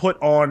they put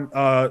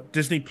on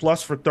Disney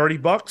Plus for $30.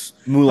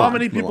 Mulan, How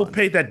many people Mulan.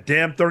 paid that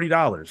damn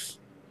 $30?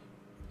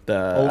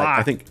 A lot.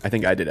 I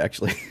think I did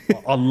actually.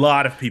 A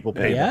lot of people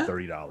paid Yeah? that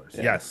 $30.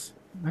 Yeah. Yes.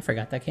 I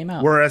forgot that came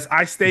out. Whereas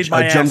I stayed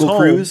my ass Jungle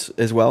home. Cruise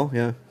as well.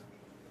 Yeah.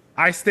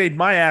 I stayed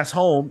my ass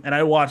home and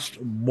I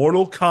watched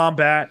Mortal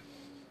Kombat,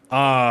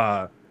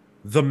 The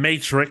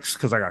Matrix,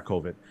 because I got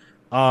COVID,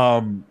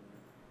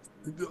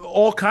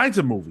 all kinds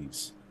of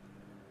movies.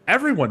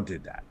 Everyone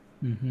did that.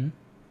 Mm-hmm.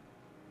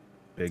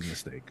 Big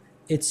mistake.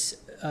 It's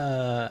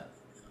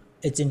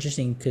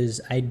interesting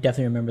because I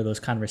definitely remember those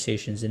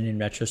conversations, and in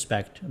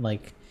retrospect,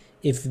 like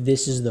if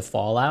this is the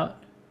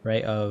fallout,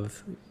 right,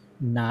 of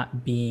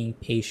not being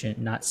patient,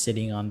 not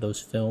sitting on those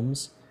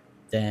films,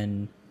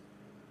 then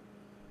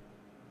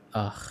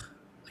I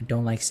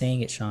don't like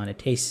saying it, Sean. It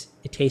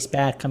tastes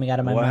bad coming out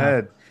of my Go mouth.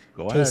 ahead.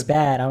 Go ahead. Tastes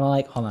bad. I don't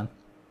like. Hold on.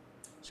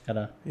 Just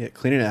gotta. Yeah.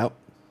 Clean it out.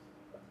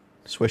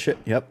 Swish it.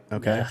 Yep.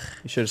 Okay. Ugh.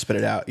 You should have spit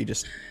it out. You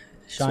just.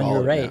 Sean,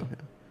 swallowed you're it right.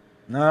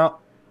 now. No.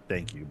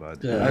 Thank you,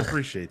 bud. Ugh. I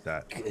appreciate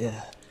that.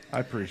 I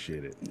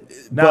appreciate it.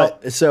 Now,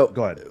 But so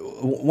go ahead.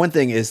 One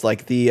thing is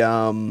like the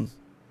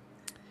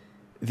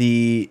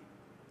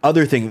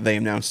other thing that they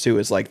announced too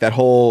is like that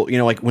whole,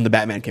 like when the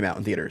Batman came out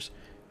in theaters,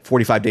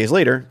 45 days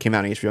later came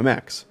out on HBO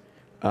Max.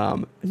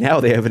 Now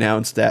they have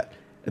announced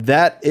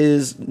that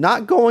is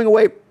not going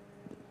away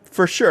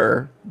for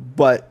sure,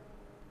 but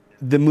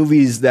the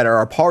movies that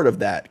are a part of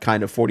that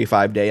kind of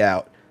 45-day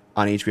out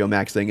on HBO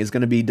Max thing is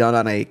going to be done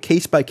on a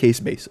case-by-case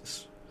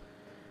basis.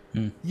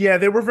 Yeah,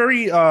 they were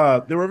very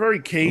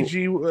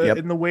cagey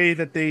in the way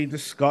that they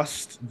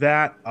discussed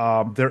that.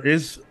 There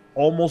is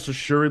almost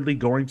assuredly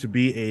going to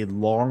be a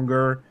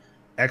longer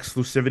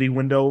exclusivity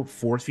window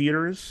for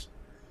theaters.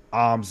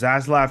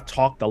 Zaslav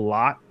talked a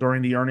lot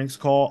during the earnings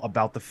call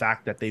about the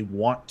fact that they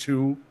want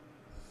to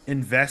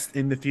invest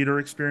in the theater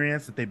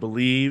experience, that they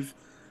believe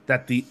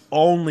that the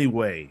only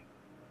way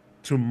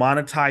to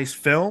monetize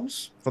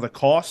films for the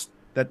cost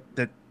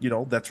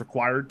that's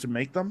required to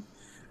make them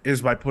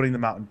is by putting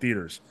them out in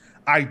theaters.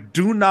 I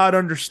do not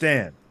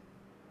understand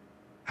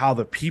how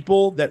the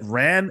people that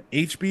ran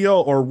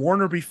HBO or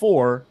Warner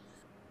before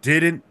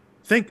didn't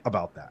think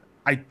about that.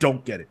 I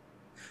don't get it.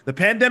 The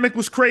pandemic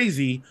was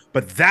crazy,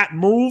 but that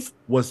move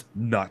was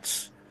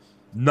nuts.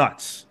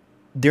 Nuts.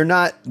 They're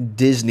not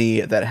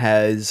Disney that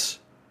has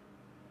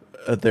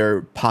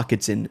their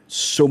pockets in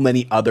so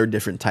many other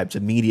different types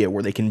of media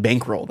where they can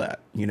bankroll that,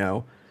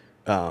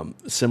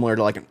 similar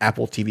to like an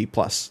Apple TV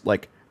Plus.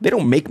 Like, they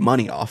don't make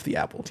money off the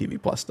Apple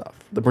TV Plus stuff.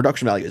 The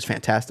production value is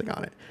fantastic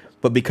on it.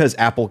 But because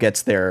Apple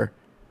gets their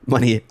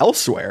money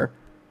elsewhere,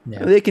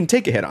 they can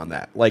take a hit on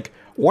that. Like,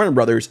 Warner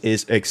Brothers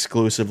is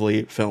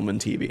exclusively film and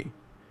TV.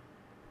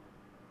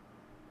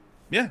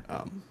 Yeah.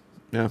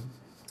 Yeah. And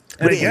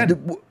But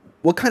again,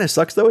 what kind of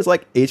sucks, though, is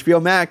like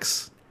HBO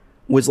Max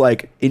was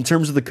like, in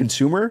terms of the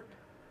consumer,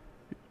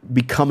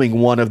 becoming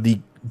one of the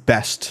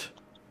best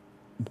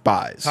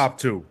buys. top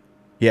two.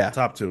 Yeah.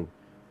 Top two.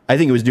 I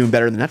think it was doing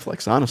better than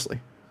Netflix, honestly.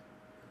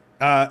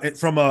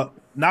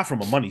 Not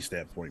from a money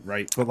standpoint,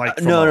 right? But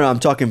like No, I'm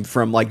talking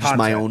from like just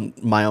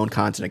content. my own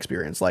content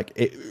experience. Like,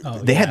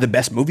 they had the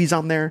best movies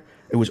on there.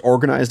 It was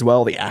organized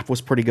well. The app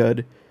was pretty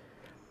good.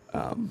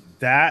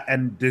 That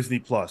and Disney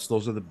Plus,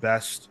 those are the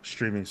best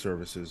streaming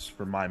services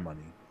for my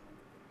money.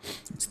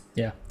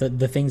 Yeah,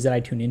 the things that I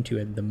tune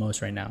into the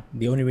most right now.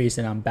 The only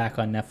reason I'm back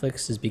on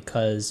Netflix is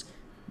because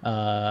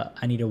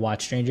I need to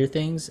watch Stranger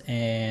Things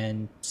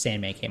and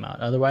Sandman came out.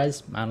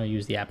 Otherwise, I don't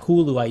use the app.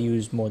 Hulu I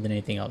use more than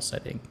anything else, I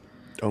think.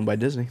 Owned by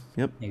Disney.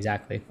 Yep.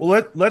 Exactly.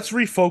 Well, let's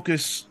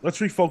refocus. Let's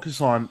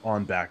refocus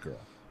on Batgirl.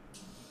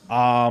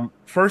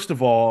 First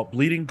of all,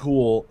 Bleeding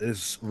Cool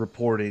is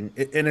reporting,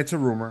 and it's a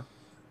rumor,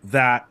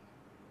 that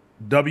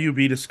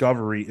WB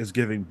Discovery is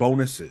giving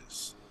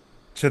bonuses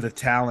to the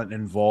talent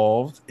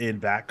involved in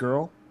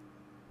Batgirl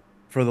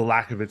for the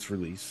lack of its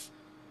release.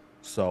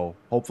 So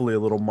hopefully a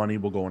little money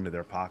will go into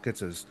their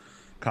pockets as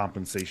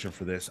compensation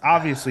for this.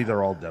 Obviously,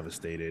 they're all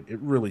devastated. It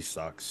really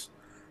sucks.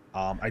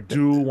 I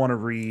do want to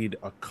read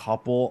a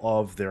couple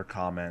of their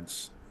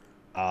comments.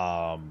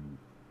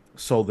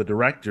 So the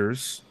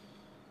directors,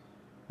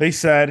 they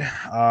said,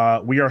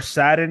 we are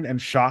saddened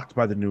and shocked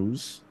by the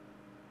news.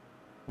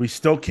 We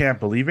still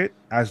can't believe it.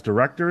 As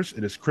directors,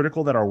 it is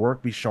critical that our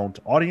work be shown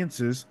to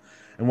audiences.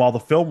 And while the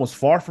film was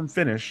far from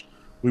finished,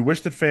 we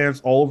wish that fans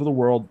all over the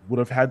world would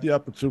have had the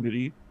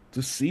opportunity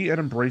to see and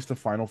embrace the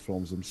final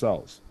films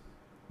themselves.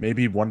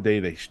 Maybe one day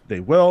they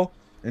will,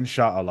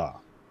 inshallah.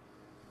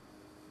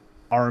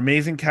 Our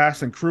amazing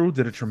cast and crew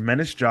did a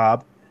tremendous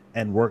job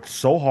and worked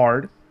so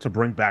hard to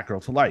bring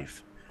Batgirl to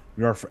life.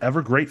 We are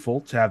forever grateful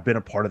to have been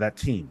a part of that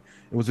team.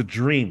 It was a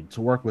dream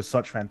to work with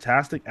such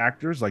fantastic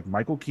actors like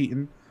Michael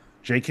Keaton,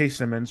 J.K.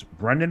 Simmons,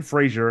 Brendan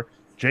Fraser,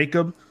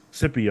 Jacob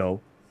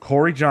Scipio,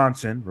 Corey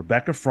Johnson,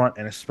 Rebecca Front,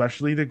 and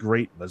especially the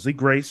great Leslie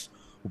Grace,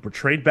 who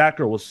portrayed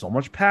Batgirl with so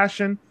much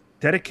passion,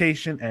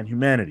 dedication, and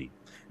humanity.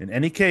 In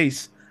any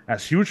case,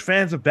 as huge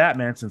fans of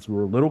Batman since we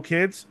were little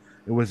kids,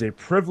 it was a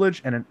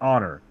privilege and an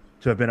honor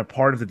to have been a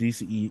part of the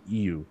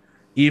DCEU,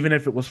 even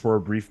if it was for a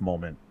brief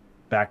moment.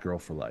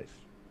 Batgirl for life.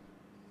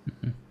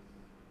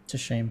 It's a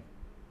shame.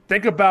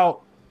 Think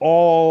about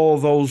all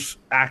those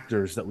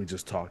actors that we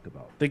just talked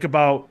about. Think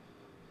about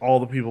all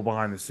the people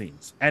behind the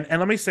scenes. And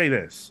let me say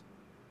this.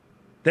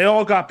 They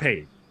all got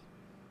paid.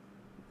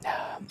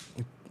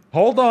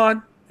 Hold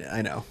on.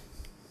 I know.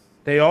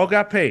 They all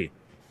got paid.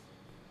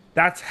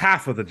 That's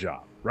half of the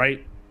job,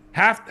 right?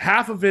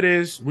 Half of it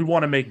is we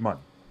want to make money.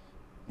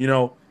 You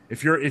know,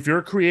 if you're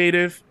a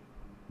creative,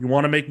 you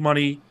want to make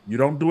money, you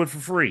don't do it for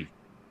free.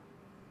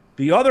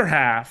 The other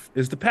half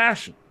is the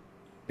passion.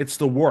 It's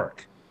the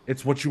work.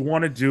 It's what you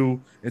want to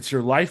do. It's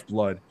your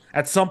lifeblood.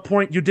 At some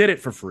point, you did it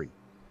for free.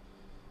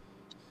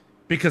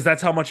 Because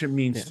that's how much it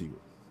means to you.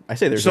 I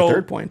say there's a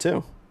third point,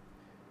 too.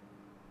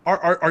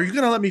 Are you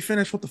going to let me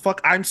finish what the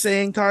fuck I'm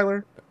saying,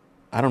 Tyler?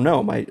 I don't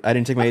know. I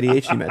didn't take my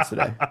ADHD meds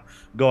today.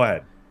 Go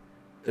ahead.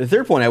 The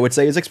third point I would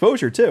say is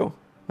exposure, too.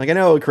 Like, I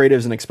know creative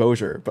is an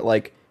exposure, but,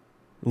 like,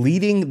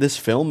 leading this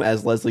film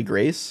as Leslie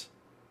Grace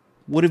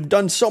would have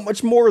done so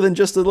much more than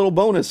just a little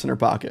bonus in her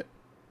pocket.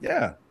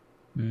 Yeah.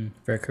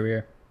 For a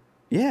career.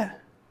 Yeah.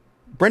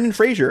 Brendan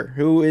Fraser,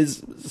 who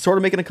is sort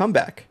of making a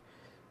comeback.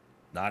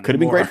 Could have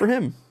been great for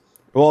him.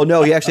 Well,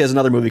 no, he actually has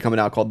another movie coming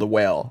out called The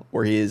Whale,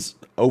 where he is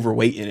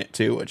overweight in it,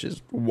 too, which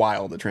is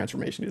wild, the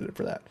transformation he did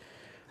for that.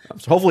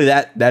 So hopefully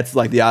that's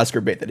like the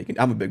Oscar bait that he can.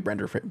 I'm a big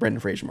Brendan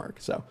Fraser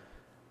mark, so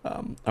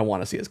I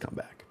want to see his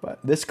comeback. But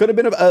this could have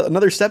been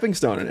another stepping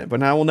stone in it, but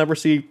now we'll never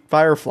see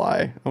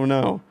Firefly. Oh,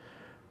 no.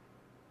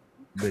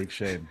 Big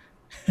shame.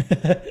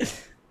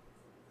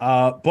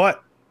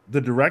 But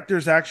the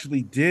directors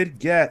actually did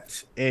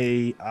get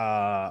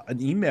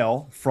an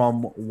email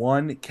from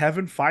one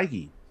Kevin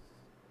Feige,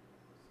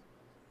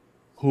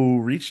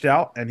 who reached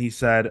out and he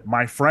said,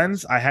 "My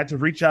friends, I had to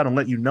reach out and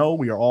let you know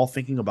we are all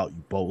thinking about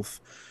you both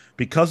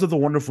Because of the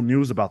wonderful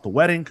news about the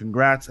wedding,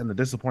 congrats, and the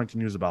disappointing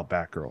news about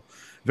Batgirl.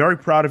 Very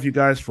proud of you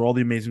guys for all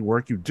the amazing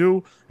work you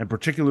do, and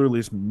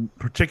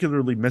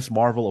particularly Miss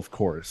Marvel, of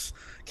course.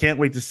 Can't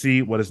wait to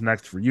see what is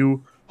next for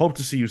you. Hope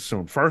to see you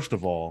soon. First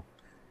of all,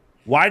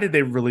 why did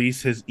they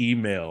release his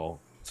email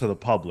to the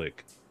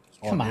public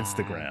on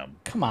Instagram?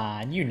 Come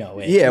on, you know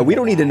it. Yeah, you we know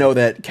don't need to why. know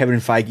that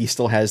Kevin Feige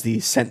still has the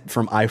sent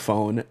from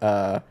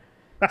iPhone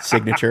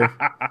signature.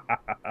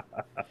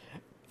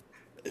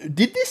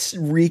 Did this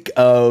reek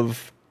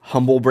of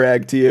humble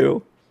brag to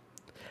you?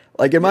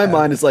 Like in my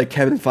mind, it's like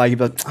Kevin Feige,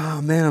 like,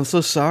 oh man, I'm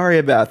so sorry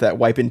about that,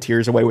 wiping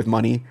tears away with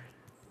money.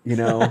 You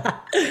know,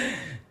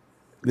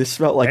 this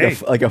felt like Hey.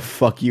 a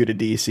fuck you to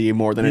DC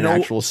more than an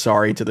actual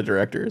sorry to the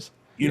directors.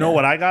 You know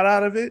what I got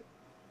out of it?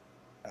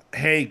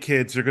 Hey,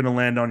 kids, you're going to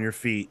land on your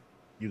feet.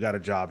 You got a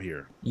job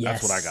here.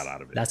 Yes. That's what I got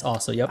out of it. That's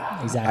also, yep,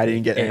 exactly. I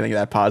didn't get anything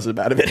that positive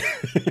out of it.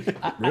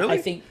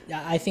 Really?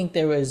 I think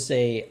there was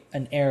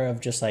an air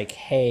of just like,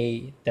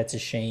 hey, that's a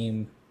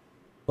shame,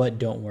 but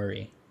don't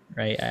worry,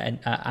 right? And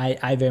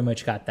I very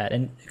much got that.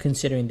 And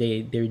considering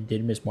they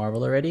did Miss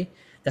Marvel already,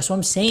 that's what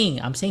I'm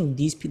saying. I'm saying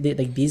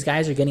these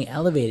guys are getting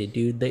elevated,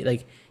 dude.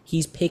 Like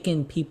he's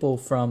picking people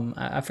from,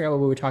 I forgot what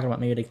we were talking about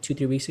maybe like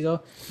 2-3 weeks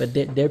ago, but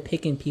they're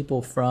picking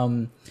people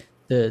from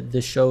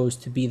the shows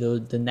to be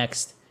the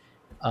next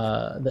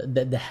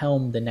the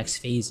helm, the next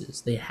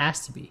phases. It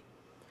has to be.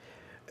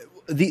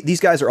 These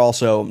guys are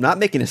also not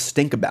making a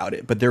stink about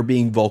it, but they're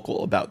being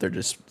vocal about their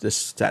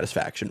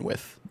dissatisfaction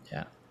with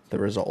the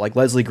result. Like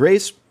Leslie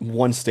Grace,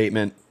 one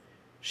statement,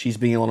 she's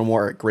being a little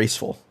more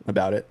graceful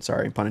about it.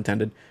 Sorry, pun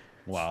intended.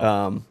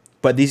 Wow.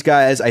 But these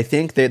guys, I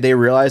think they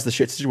realize the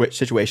shit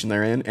situation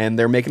they're in, and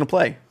they're making a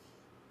play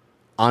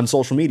on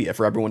social media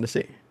for everyone to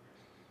see.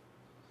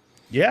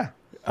 Yeah.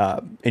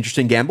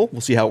 Interesting gamble.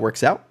 We'll see how it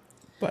works out.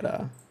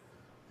 But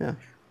yeah.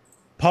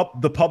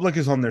 The public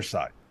is on their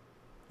side.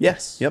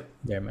 Yes. Yep.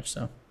 Very much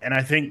so. And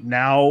I think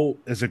now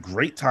is a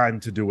great time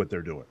to do what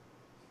they're doing.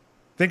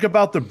 Think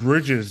about the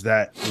bridges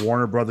that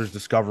Warner Brothers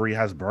Discovery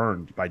has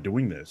burned by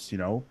doing this, you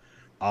know?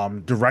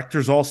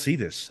 Directors all see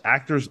this.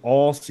 Actors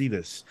all see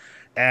this.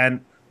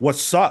 And what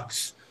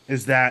sucks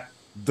is that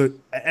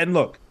and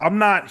look, I'm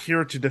not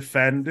here to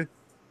defend,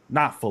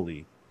 not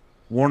fully,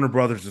 Warner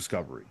Brothers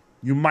Discovery.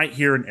 You might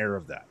hear an air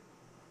of that.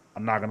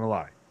 I'm not going to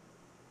lie.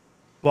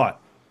 But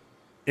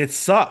it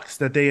sucks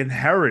that they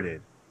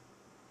inherited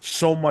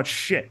so much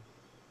shit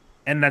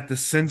and that the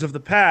sins of the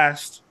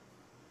past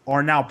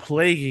are now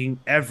plaguing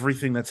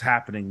everything that's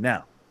happening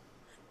now.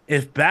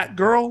 If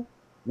Batgirl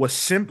was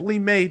simply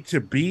made to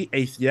be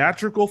a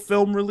theatrical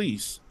film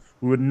release,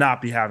 we would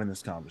not be having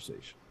this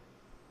conversation.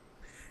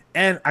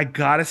 And I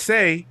gotta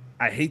say,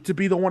 I hate to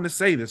be the one to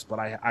say this, but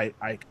I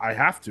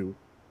have to.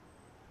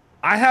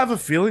 I have a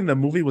feeling the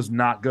movie was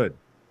not good.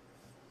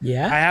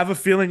 Yeah. I have a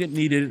feeling it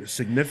needed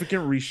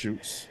significant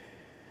reshoots,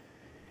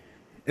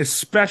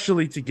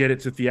 especially to get it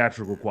to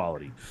theatrical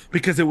quality,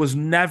 because it was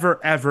never,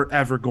 ever,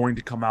 ever going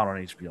to come out on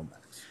HBO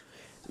Max.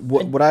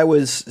 What I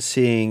was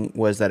seeing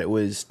was that it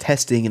was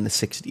testing in the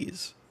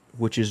 60s,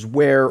 which is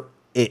where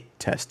it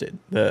tested,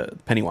 the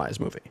Pennywise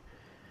movie.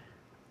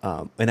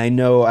 And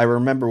I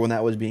remember when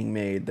that was being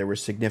made, there were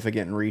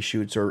significant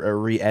reshoots or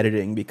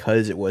re-editing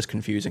because it was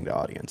confusing to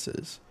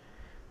audiences.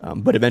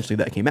 But eventually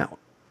that came out.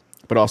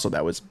 But also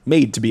that was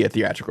made to be a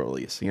theatrical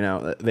release. You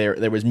know,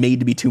 there was made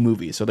to be 2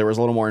 movies, so there was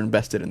a little more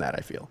invested in that,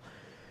 I feel.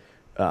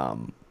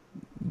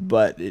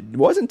 But it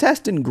wasn't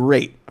testing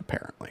great,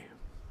 apparently.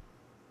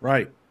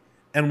 Right.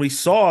 And we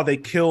saw they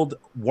killed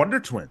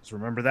Wonder Twins.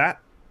 Remember that?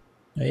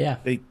 Oh, yeah.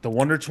 The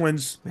Wonder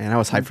Twins. Man, I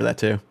was hyped for that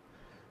too.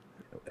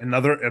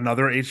 Another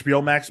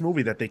HBO Max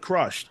movie that they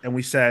crushed. And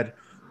we said,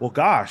 well,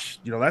 gosh,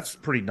 you know, that's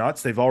pretty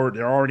nuts. They're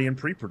already in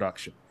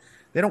pre-production.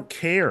 They don't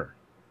care.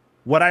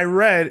 What I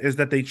read is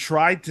that they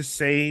tried to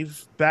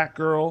save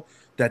Batgirl,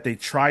 that they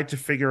tried to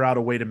figure out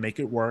a way to make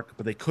it work,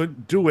 but they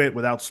couldn't do it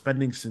without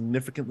spending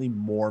significantly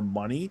more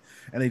money,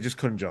 and they just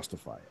couldn't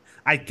justify it.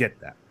 I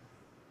get that.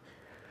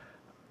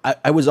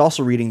 I was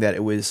also reading that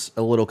it was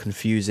a little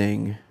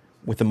confusing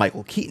with the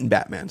Michael Keaton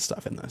Batman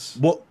stuff in this.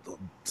 Well,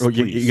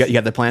 you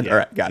got the plan? Yeah, All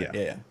right, got it.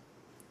 Yeah.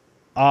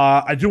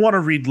 I do want to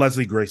read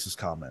Leslie Grace's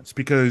comments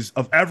because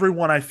of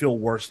everyone I feel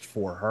worst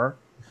for her.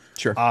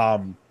 Sure.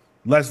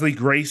 Leslie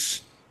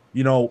Grace,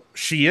 you know,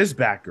 she is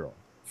Batgirl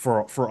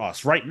for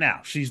us right now.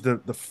 She's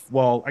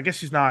well, I guess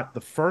she's not the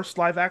first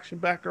live action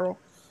Batgirl,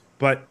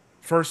 but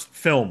first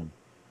film.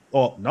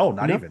 Oh, no,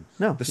 not even.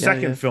 No. The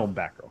second film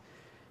Batgirl.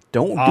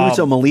 Don't do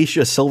some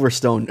Alicia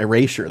Silverstone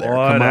erasure there.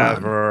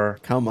 Whatever.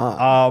 Come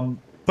on.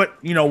 But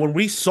you know, when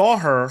we saw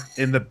her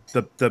in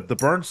the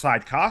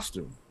Burnside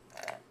costume,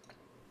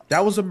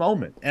 that was a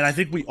moment, and I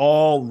think we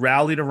all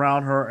rallied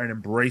around her and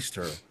embraced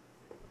her,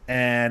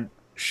 and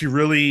she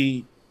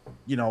really,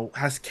 you know,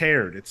 has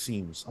cared, it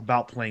seems,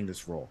 about playing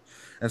this role.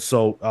 And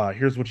so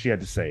here's what she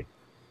had to say.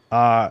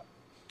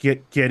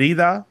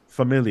 Querida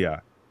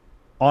familia,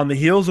 on the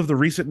heels of the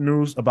recent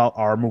news about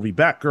our movie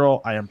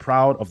Batgirl, I am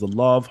proud of the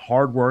love,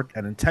 hard work,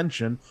 and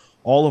intention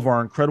all of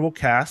our incredible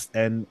cast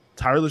and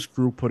tireless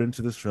crew put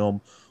into this film.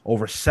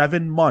 over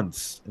 7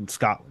 months in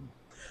Scotland.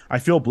 I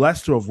feel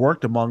blessed to have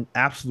worked among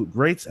absolute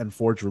greats and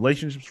forged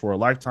relationships for a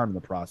lifetime in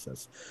the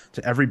process.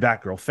 To every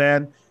Batgirl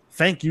fan,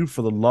 thank you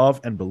for the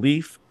love and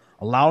belief,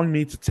 allowing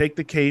me to take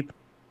the cape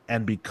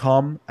and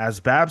become, as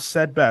Babs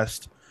said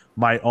best,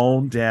 my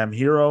own damn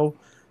hero.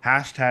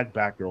 Hashtag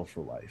Batgirl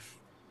for life.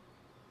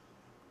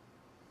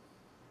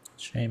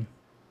 Shame.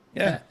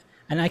 Yeah.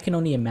 And I can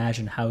only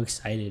imagine how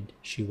excited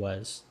she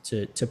was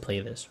to play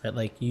this, right?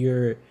 Like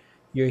you're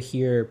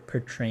here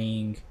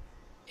portraying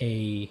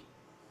a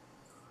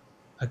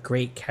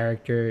great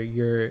character.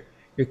 You're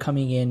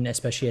coming in,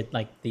 especially at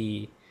like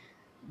a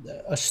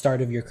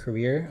start of your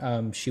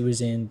career. She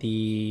was in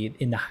the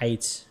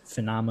Heights,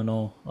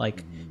 phenomenal.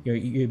 Like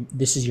you're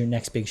this is your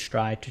next big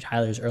stride, to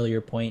Tyler's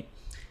earlier point,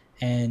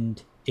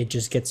 and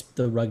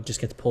the rug just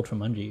gets pulled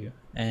from under you,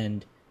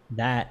 and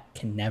that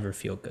can never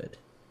feel good.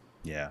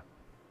 Yeah.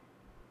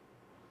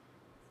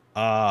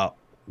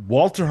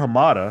 Walter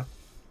Hamada,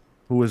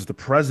 who is the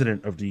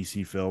president of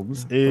DC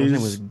Films, His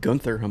name was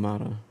Gunther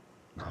Hamada.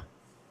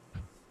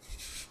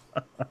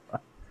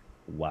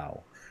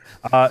 Wow.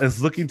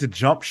 Is looking to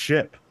jump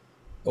ship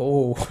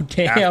Oh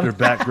damn! after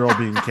Batgirl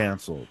being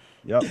canceled.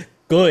 Yep.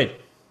 Good.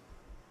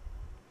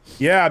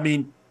 Yeah, I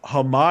mean,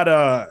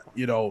 Hamada,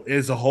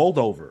 is a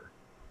holdover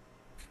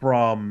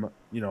from,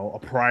 a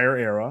prior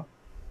era.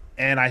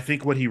 And I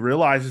think what he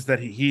realizes is that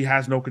he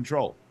has no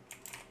control.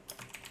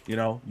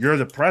 You're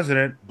the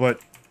president, but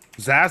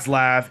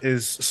Zaslav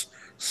is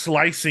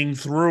slicing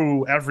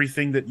through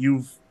everything that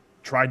you've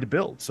tried to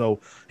build. So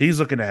he's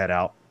looking to head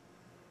out.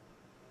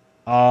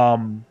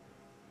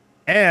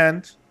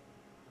 And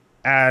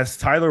as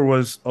Tyler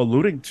was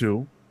alluding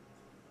to,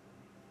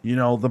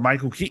 the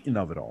Michael Keaton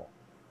of it all.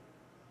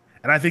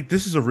 And I think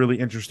this is a really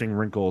interesting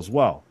wrinkle as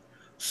well.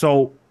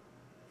 So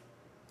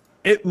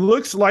it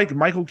looks like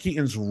Michael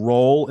Keaton's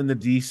role in the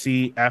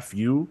DC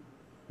FU,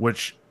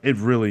 which it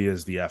really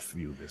is the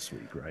FU this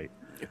week, right?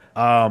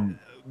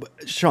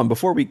 Sean,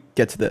 before we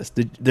get to this,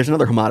 there's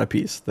another Hamada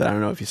piece that I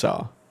don't know if you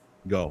saw.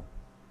 Go.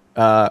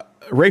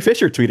 Ray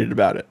Fisher tweeted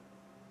about it.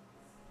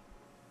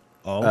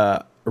 Oh.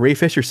 Ray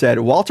Fisher said,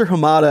 Walter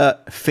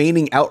Hamada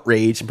feigning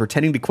outrage and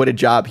pretending to quit a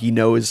job he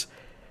knows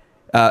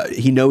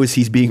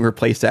he's being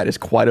replaced at is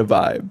quite a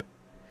vibe.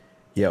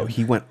 Yo,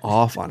 he went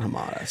off on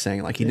Hamada,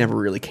 saying like he never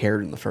really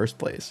cared in the first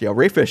place. Yo,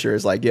 Ray Fisher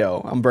is like, yo,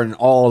 I'm burning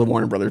all the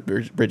Warner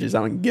Brothers bridges. I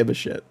don't give a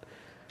shit.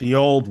 The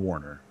old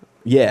Warner.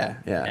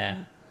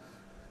 Yeah.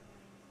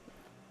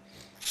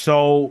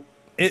 So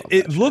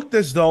it looked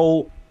as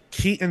though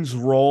Keaton's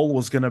role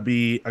was going to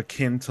be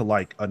akin to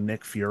like a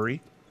Nick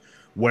Fury,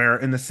 where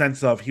in the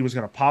sense of he was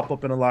going to pop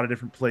up in a lot of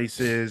different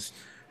places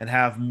and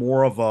have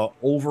more of a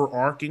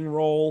overarching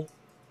role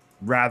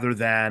rather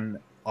than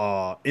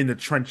in the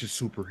trenches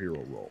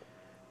superhero role.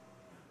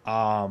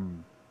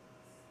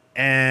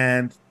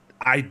 And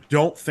I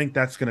don't think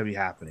that's going to be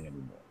happening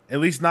anymore, at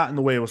least not in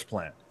the way it was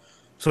planned.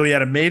 So he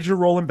had a major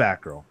role in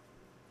Batgirl.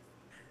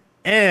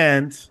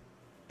 And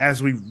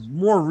as we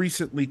more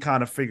recently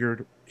kind of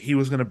figured, he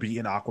was going to be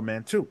in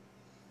Aquaman 2.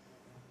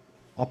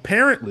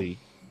 Apparently,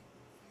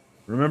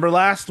 remember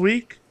last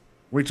week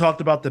we talked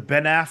about the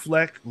Ben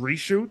Affleck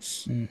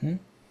reshoots? Mm-hmm.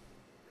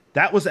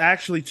 That was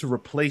actually to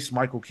replace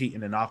Michael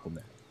Keaton in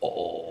Aquaman.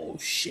 Oh,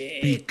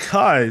 shit.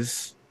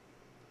 Because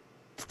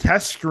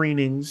test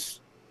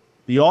screenings,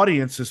 the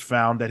audiences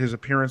found that his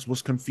appearance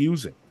was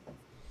confusing.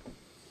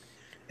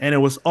 And it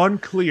was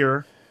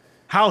unclear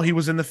how he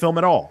was in the film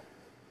at all.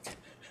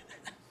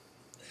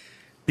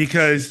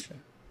 Because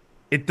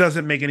it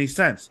doesn't make any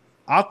sense.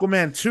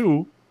 Aquaman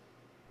 2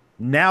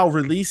 now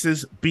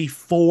releases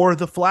before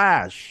The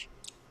Flash.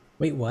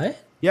 Wait, what?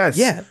 Yes.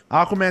 Yeah.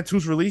 Aquaman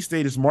 2's release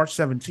date is March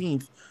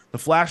 17th. The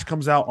Flash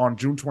comes out on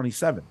June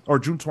 27th, or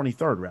June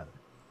 23rd, rather.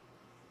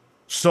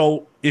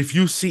 So if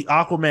you see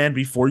Aquaman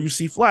before you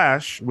see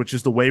Flash, which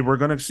is the way we're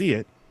going to see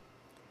it,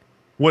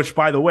 which,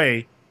 by the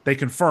way, they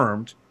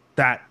confirmed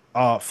that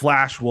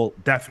Flash will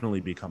definitely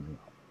be coming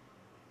out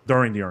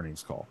during the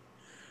earnings call.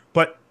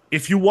 But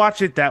if you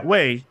watch it that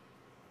way,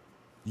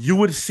 you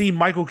would see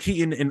Michael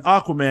Keaton in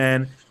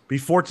Aquaman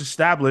before it's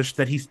established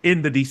that he's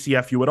in the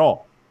DCFU at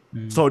all.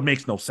 So it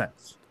makes no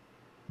sense.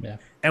 Yeah.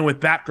 And with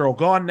Batgirl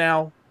gone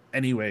now,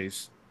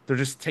 anyways, they're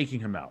just taking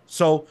him out.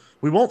 So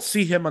we won't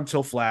see him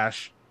until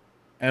Flash.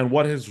 And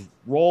what his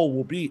role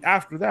will be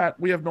after that,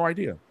 we have no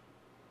idea.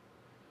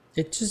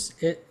 That's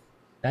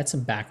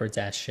some backwards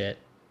ass shit.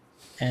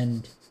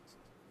 And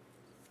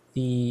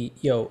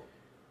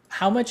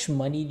how much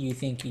money do you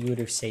think you would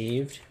have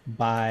saved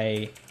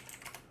by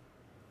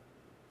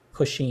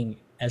pushing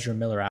Ezra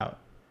Miller out?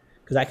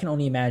 Because I can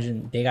only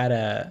imagine they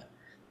gotta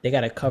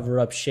cover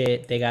up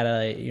shit. They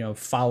gotta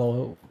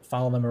follow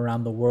them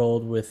around the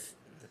world with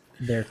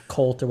their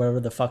cult or whatever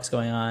the fuck's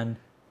going on.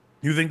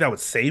 You think that would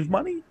save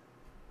money?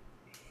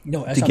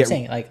 No, that's what I'm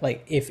saying.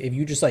 Like if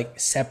you just like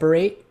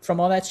separate from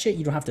all that shit,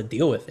 you don't have to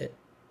deal with it.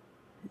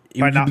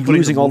 You'd be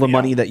losing all the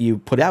money that you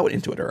put out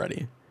into it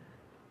already.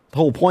 The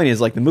whole point is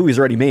like the movie's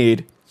already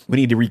made. We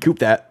need to recoup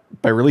that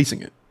by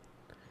releasing it.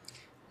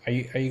 Are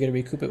you going to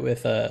recoup it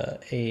with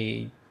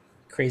a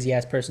crazy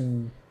ass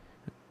person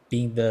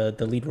being the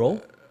lead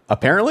role.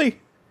 Apparently.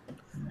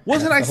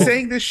 Wasn't I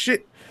saying this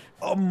shit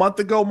a month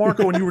ago,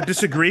 Marco, when you were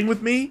disagreeing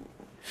with me?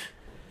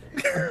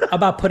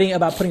 About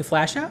putting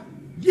Flash out?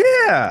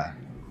 Yeah.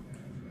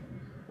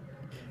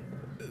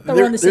 Thought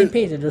we're on the same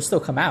page. It'll still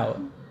come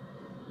out.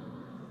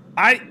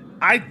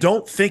 I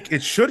don't think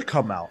it should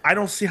come out. I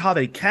don't see how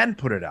they can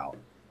put it out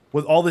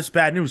with all this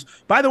bad news.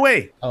 By the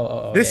way,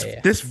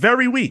 this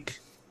very week,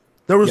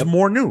 there was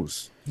more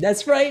news.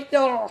 That's right.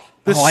 No.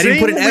 I didn't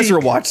put an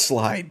Ezra Watch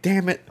slide.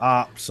 Damn it.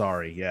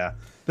 Sorry. Yeah.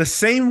 The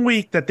same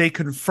week that they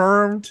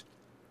confirmed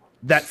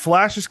that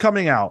Flash is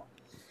coming out,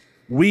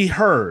 we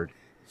heard.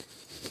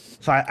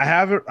 So I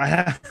have it. I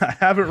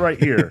have it right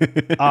here.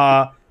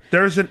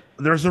 There's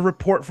a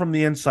report from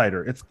the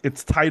Insider.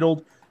 It's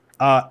titled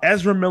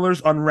Ezra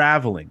Miller's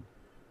Unraveling.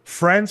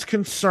 Friends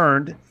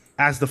concerned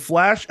as the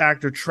Flash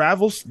actor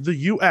travels the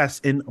U.S.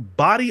 in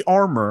body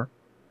armor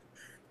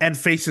and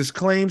faces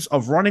claims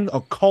of running a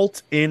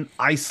cult in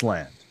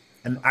Iceland.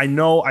 And I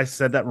know I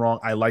said that wrong.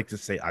 I like to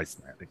say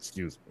Iceland.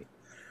 Excuse me.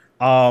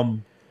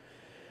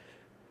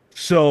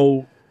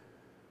 So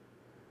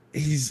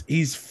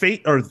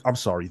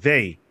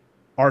they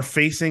are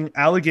facing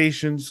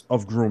allegations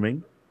of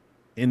grooming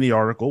in the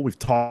article. We've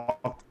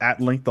talked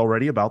at length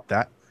already about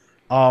that.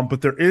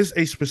 But there is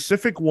a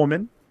specific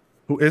woman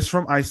who is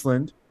from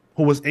Iceland,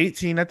 who was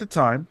 18 at the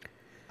time,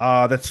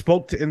 that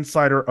spoke to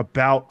Insider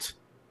about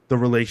the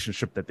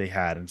relationship that they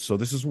had. And so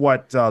this is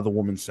what the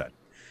woman said.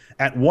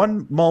 At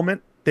one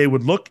moment, they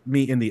would look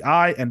me in the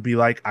eye and be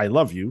like, I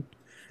love you,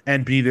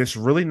 and be this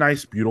really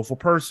nice, beautiful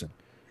person.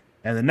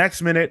 And the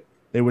next minute,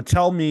 they would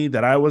tell me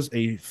that I was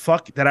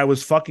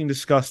fucking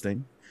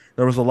disgusting.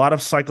 There was a lot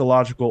of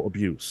psychological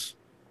abuse.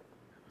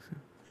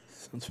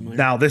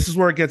 Now, this is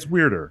where it gets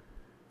weirder.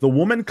 The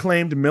woman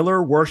claimed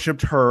Miller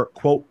worshipped her,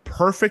 quote,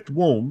 perfect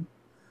womb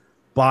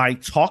by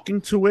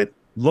talking to it,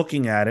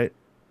 looking at it,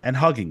 and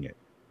hugging it.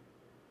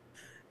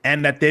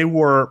 And that they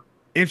were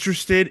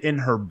interested in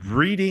her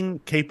breeding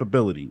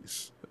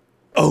capabilities.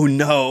 Oh,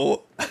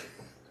 no.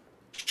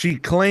 She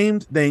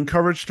claimed they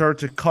encouraged her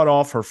to cut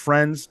off her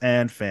friends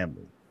and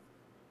family.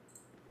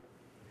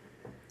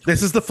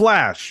 This is the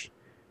Flash.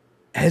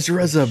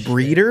 Ezra's a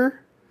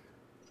breeder?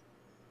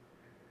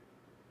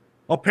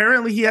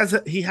 Apparently, he has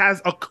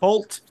a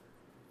cult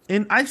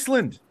in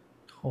Iceland.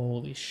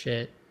 Holy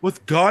shit!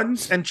 With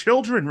guns and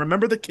children.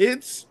 Remember the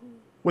kids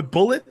with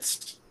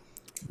bullets?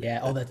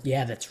 Yeah. Oh,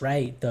 that's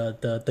right.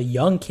 The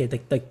young kid,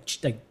 like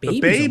babies. The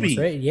baby, almost,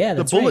 right? Yeah,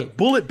 that's the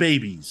bullet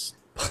babies.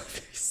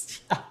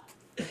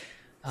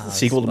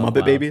 Sequel to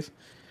Muppet Babies.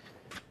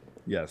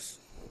 Yes.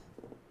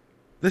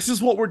 This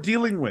is what we're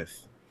dealing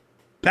with.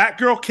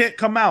 Batgirl can't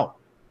come out,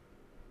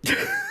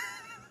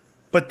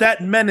 but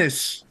that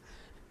menace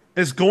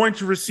is going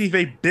to receive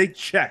a big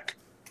check.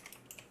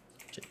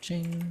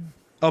 Cha-ching.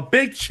 A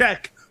big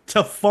check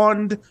to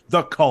fund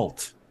the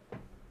cult.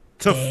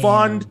 To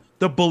fund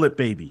the bullet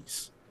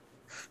babies.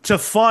 To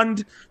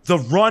fund the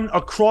run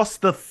across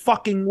the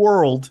fucking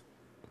world.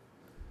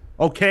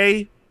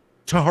 Okay?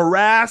 To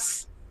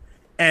harass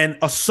and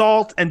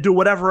assault and do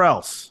whatever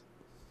else.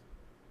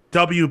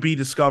 WB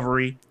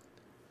Discovery.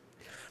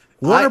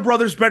 Warner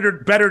Brothers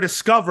better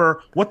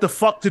discover what the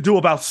fuck to do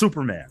about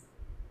Superman.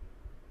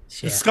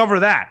 Yeah.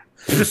 Discover that.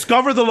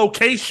 Discover the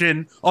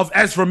location of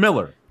Ezra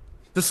Miller.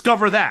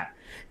 Discover that.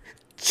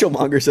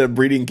 Chillmonger said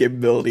breeding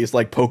capabilities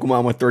like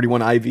Pokemon with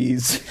 31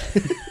 IVs.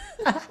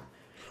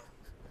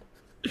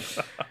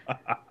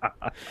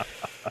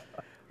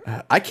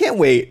 I can't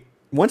wait.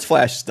 Once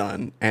Flash is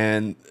done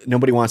and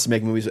nobody wants to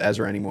make movies with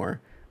Ezra anymore,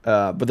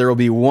 but there will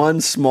be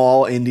one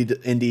small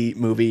indie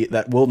movie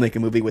that will make a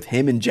movie with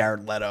him and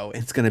Jared Leto.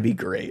 It's going to be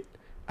great.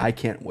 I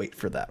can't wait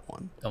for that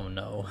one. Oh,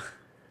 no.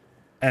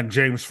 And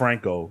James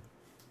Franco.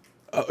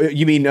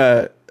 You mean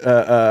what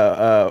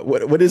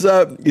is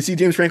you see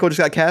James Franco just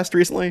got cast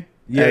recently?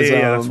 Yeah,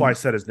 that's why I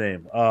said his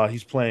name.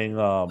 He's playing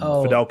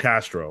Fidel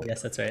Castro.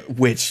 Yes, that's right.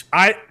 Which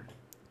I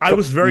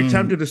was very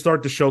tempted to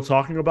start the show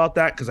talking about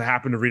that because I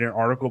happened to read an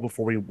article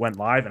before we went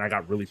live and I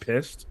got really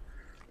pissed.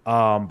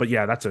 But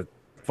yeah, that's a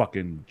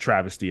fucking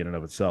travesty in and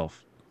of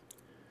itself.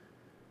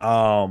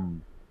 But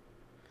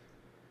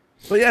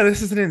yeah,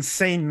 this is an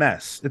insane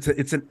mess.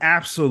 It's an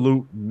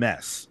absolute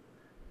mess.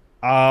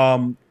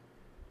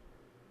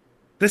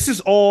 This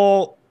is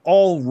all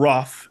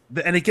rough,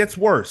 and it gets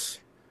worse.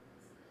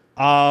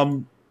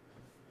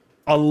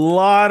 A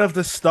lot of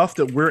the stuff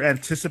that we're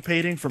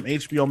anticipating from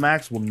HBO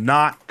Max will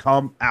not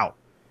come out.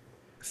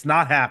 It's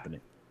not happening.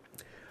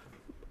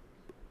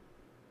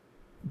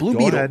 Blue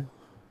Beetle. Ahead.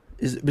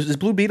 Is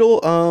Blue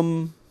Beetle?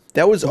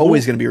 That was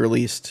always going to be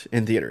released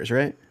in theaters,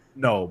 right?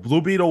 No,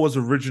 Blue Beetle was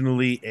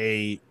originally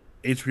a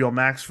HBO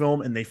Max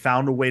film, and they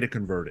found a way to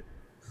convert it,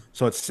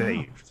 so it's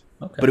saved.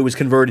 Okay. But it was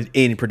converted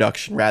in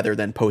production rather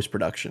than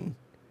post-production.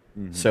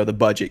 Mm-hmm. So the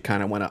budget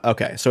kind of went up.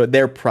 Okay, so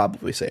they're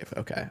probably safe.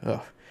 Okay.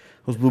 Ugh.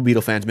 Those Blue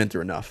Beetle fans been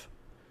through enough.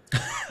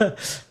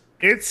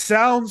 It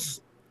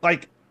sounds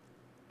like,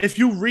 if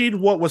you read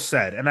what was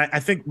said, and I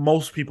think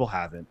most people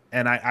haven't,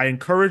 and I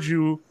encourage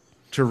you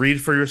to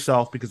read for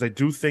yourself because I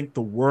do think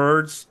the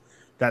words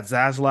that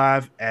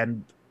Zaslav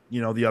and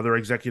the other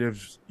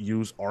executives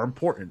use are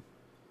important.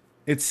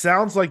 It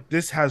sounds like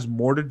this has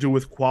more to do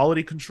with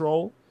quality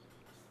control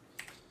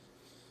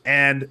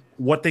and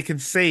what they can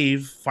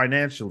save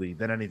financially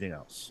than anything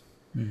else.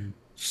 Mm-hmm.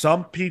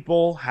 Some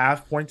people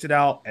have pointed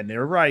out, and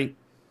they're right,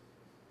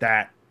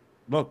 that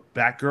look,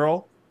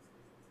 Batgirl,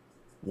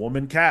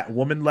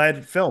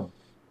 woman-led film.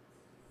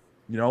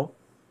 We're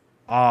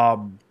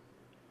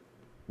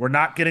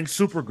not getting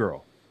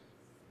Supergirl.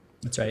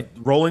 That's right.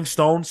 Rolling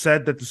Stone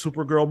said that the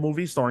Supergirl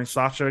movie starring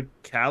Sasha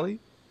Calle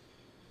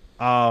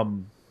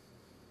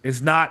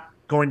is not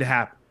going to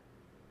happen.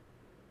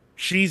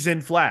 She's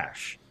in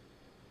Flash.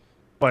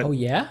 But Oh,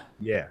 yeah?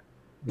 Yeah.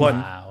 But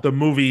Wow. the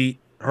movie,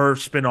 her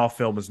spin-off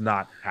film is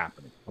not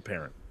happening,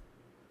 apparently.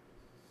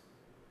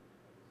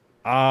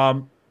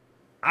 I'm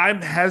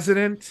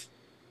hesitant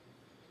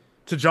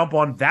to jump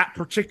on that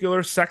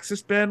particular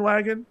sexist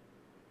bandwagon,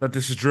 that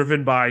this is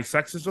driven by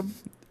sexism.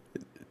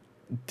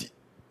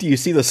 Do you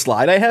see the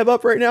slide I have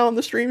up right now on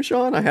the stream,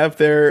 Sean? I have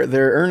their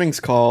earnings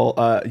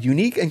call,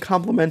 unique and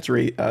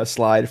complimentary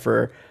slide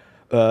for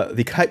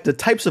the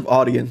types of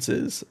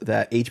audiences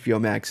that HBO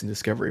Max and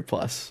Discovery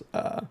Plus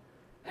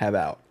have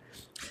out.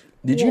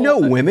 Did you know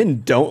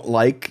women don't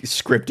like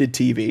scripted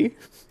TV?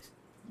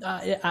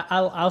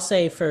 I'll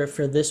say for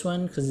this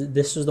one, because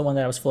this was the one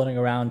that I was floating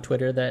around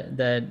Twitter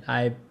that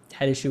I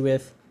had issue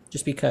with,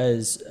 just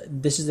because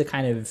this is the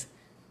kind of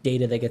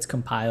data that gets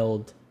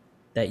compiled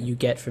that you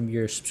get from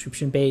your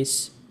subscription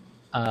base,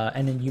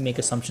 and then you make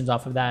assumptions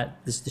off of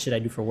that. This is the shit I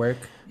do for work,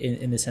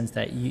 in the sense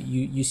that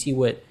you see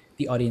what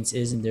the audience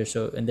is, and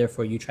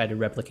therefore you try to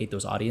replicate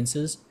those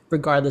audiences,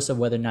 regardless of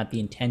whether or not the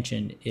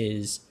intention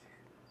is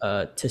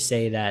to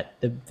say that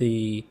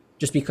the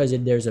just because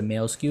there's a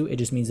male skew, it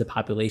just means the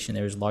population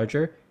there is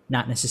larger,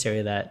 not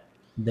necessarily that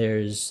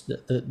there's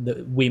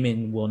the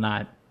women will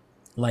not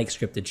like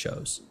scripted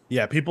shows.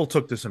 Yeah, people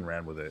took this and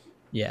ran with it.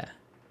 Yeah.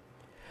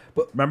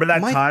 But remember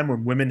that time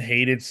when women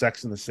hated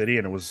Sex in the City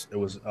and it was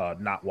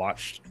not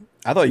watched?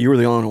 I thought you were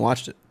the only one who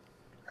watched it.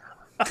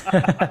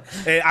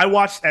 Hey, I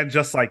watched And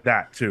Just Like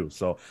That too.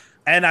 So,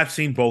 and I've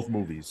seen both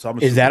movies. So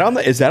is that on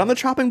the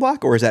chopping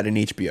block, or is that an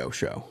HBO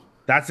show?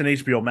 That's an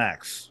HBO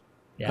Max.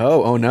 Yeah.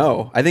 Oh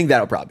no! I think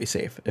that'll probably be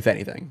safe, if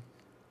anything.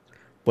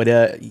 But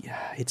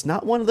it's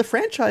not one of the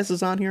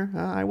franchises on here.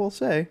 I will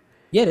say.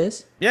 Yeah, it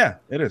is. Yeah,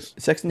 it is.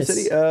 Sex and the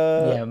City.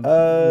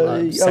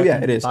 Second,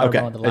 yeah, it is. bottom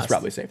Okay, one of the it's last.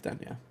 probably safe then.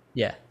 Yeah.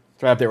 Yeah.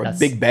 It's right up there with That's-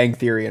 Big Bang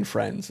Theory and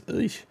Friends.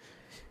 Eesh.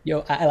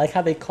 Yo, I like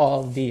how they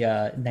call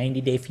the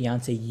 90 Day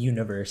Fiance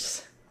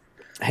universe.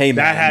 Hey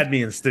man, That had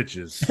me in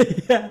stitches.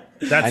 That's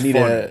I need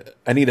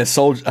a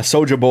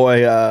Soulja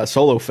Boy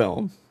solo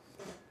film.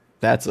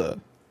 That's a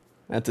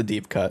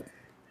deep cut.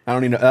 I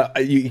don't even know.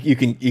 You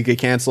can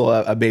cancel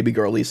a Baby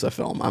Girl Lisa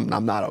film.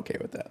 I'm not okay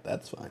with that.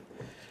 That's fine.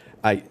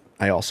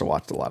 I also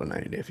watched a lot of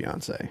 90 Day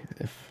Fiance.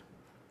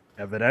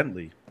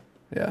 Evidently.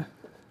 Yeah.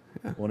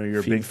 One of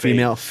your big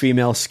female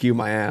skew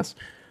my ass.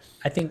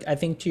 I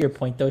think to your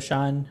point though,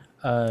 Sean,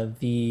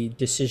 the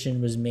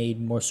decision was made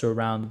more so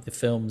around the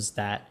films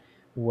that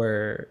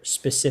were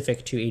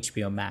specific to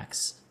HBO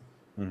Max.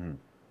 Mm-hmm.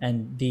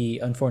 And the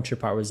unfortunate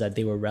part was that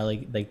they were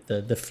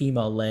the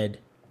female led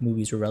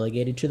movies were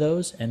relegated to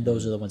those, and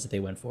those are the ones that they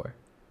went for.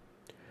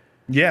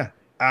 Yeah,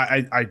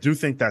 I do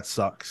think that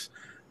sucks.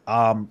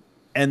 And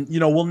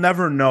we'll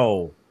never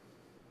know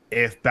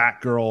if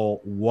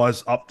Batgirl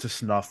was up to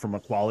snuff from a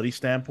quality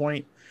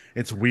standpoint.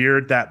 It's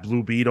weird that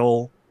Blue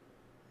Beetle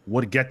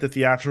would get the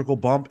theatrical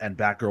bump and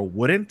Batgirl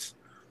wouldn't.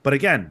 But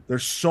again,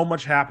 there's so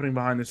much happening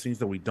behind the scenes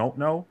that we don't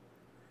know.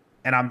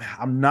 And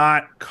I'm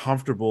not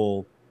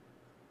comfortable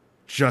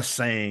just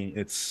saying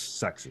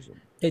it's sexism.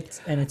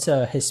 It's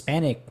a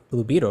Hispanic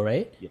Blue Beetle,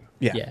 right? Yeah.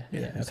 Okay.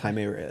 It's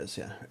Jaime Reyes,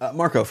 yeah.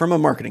 Marco, from a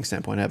marketing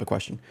standpoint, I have a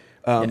question.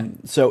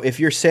 So if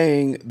you're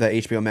saying that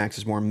HBO Max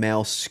is more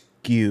male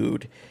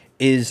skewed,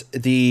 is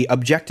the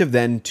objective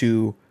then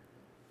to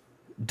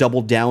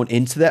double down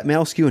into that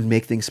male skew and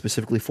make things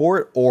specifically for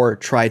it, or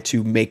try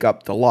to make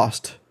up the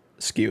lost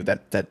skew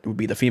that would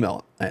be the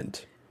female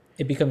end?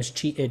 It becomes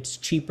it's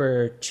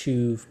cheaper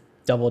to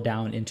double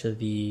down into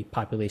the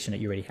population that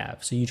you already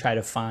have. So you try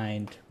to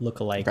find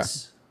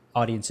lookalikes,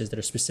 audiences that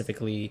are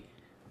specifically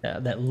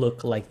that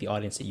look like the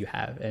audience that you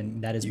have,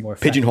 and that is more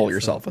pigeonhole effective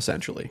yourself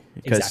essentially,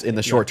 because Exactly, in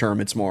the short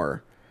term it's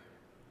more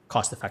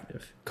cost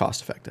effective.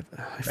 cost effective.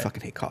 I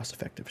fucking hate cost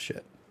effective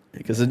shit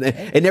because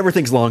it never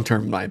thinks long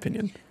term, in my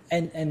opinion.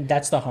 And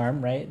that's the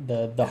harm, right?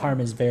 The harm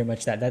is very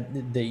much that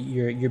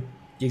you're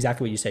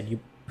exactly what you said. You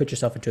put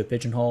yourself into a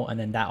pigeonhole, and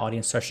then that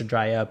audience starts to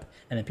dry up,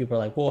 and then people are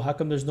like, well, how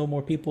come there's no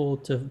more people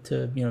to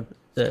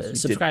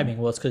subscribing?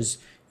 Well, it's because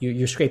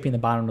you're scraping the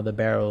bottom of the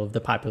barrel of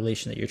the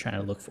population that you're trying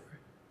to look for.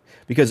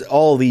 Because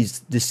all these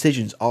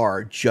decisions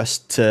are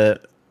just to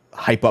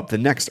hype up the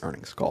next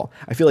earnings call.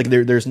 I feel like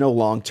there's no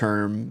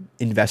long-term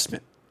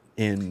investment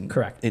in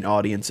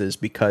audiences,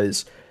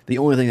 because the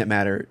only thing that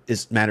matters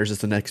is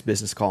the next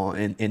business call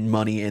and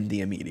money in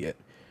the immediate,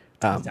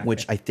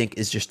 which I think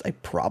is just a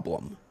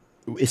problem,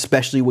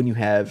 especially when you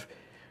have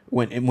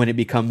when it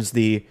becomes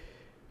the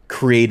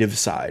creative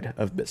side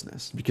of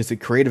business, because the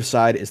creative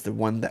side is the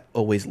one that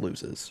always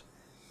loses.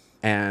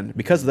 And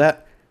because of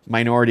that,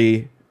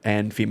 minority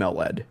and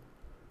female-led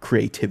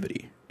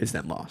creativity is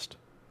then lost.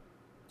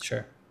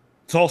 Sure.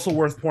 It's also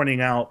worth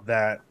pointing out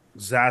that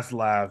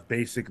Zaslav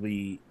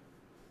basically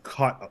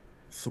cut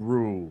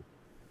through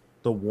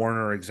the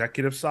Warner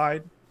executive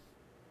side,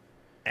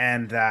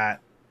 and that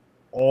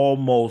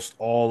almost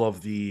all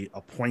of the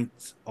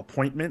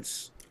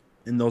appointments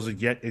in those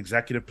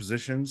executive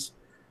positions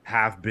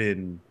have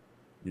been,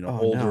 Oh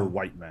older no.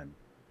 white men.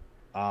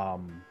 I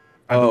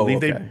Oh,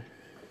 believe okay.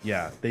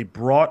 they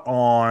brought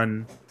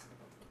on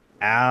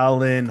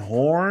Alan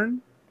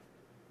Horn.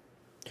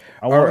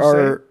 I Are want to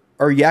say,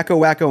 are Yakko,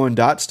 Wacko, and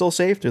Dot still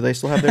safe? Do they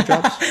still have their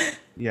jobs?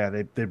 yeah,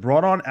 they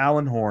brought on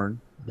Alan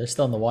Horn. They're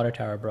still in the water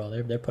tower, bro.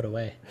 They're put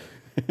away.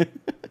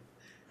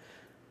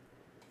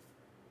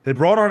 They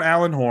brought on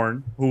Alan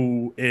Horn,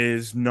 who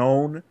is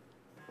known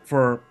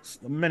for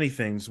many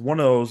things. One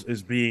of those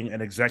is being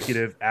an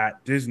executive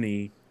at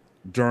Disney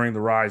during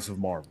the rise of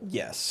Marvel.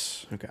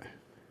 Yes.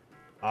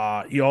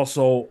 Okay. He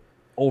also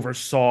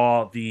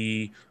oversaw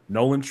the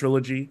Nolan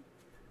trilogy,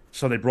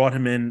 so they brought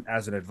him in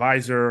as an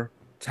advisor,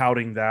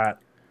 touting that.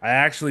 I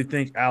actually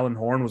think Alan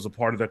Horn was a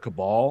part of the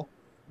cabal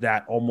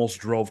that almost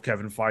drove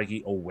Kevin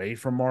Feige away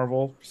from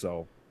Marvel.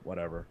 So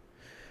whatever.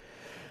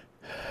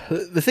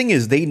 The thing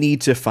is, they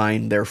need to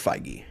find their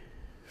Feige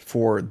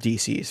for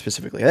DC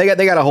specifically.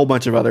 They got a whole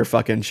bunch of other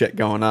fucking shit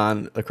going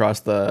on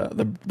across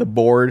the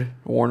board,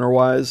 Warner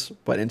wise.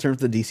 But in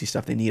terms of the DC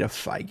stuff, they need a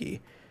Feige.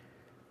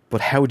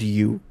 But how do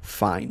you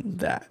find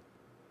that?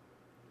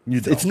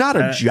 It's not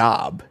a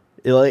job.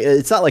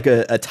 It's not like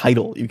a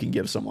title you can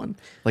give someone.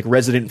 Like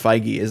Resident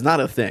Feige is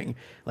not a thing.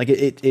 Like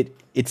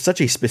it's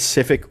such a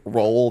specific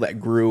role that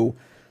grew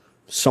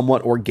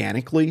somewhat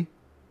organically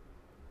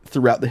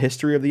throughout the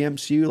history of the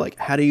MCU. Like,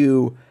 how do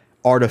you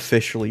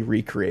artificially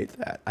recreate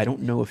that? I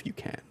don't know if you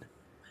can.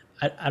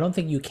 I don't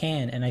think you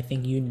can, and I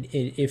think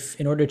if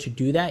in order to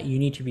do that, you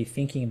need to be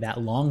thinking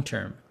that long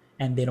term,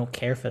 and they don't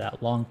care for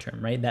that long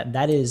term, right?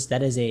 That is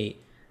a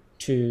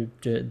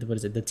what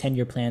is it, the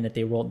 10-year plan that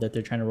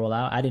they're trying to roll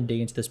out. I didn't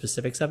dig into the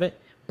specifics of it,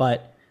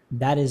 but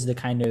that is the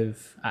kind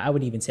of, I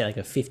would even say like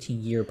a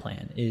 15-year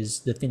plan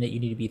is the thing that you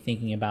need to be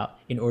thinking about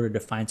in order to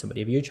find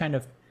somebody. If you're trying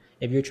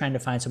to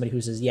find somebody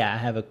who says, yeah, I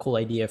have a cool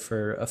idea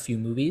for a few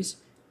movies,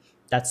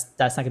 that's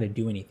not going to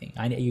do anything.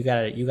 You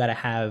gotta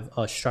have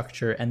a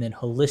structure and then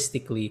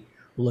holistically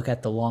look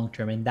at the long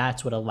term, and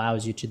that's what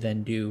allows you to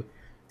then do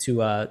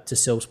to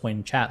Sylph's point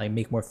in chat, like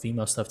make more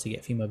female stuff to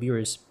get female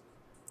viewers.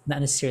 Not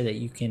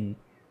necessarily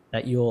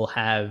that you'll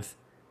have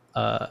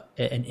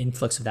an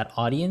influx of that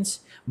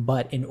audience,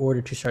 but in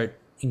order to start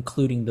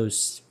including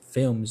those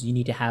films, you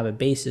need to have a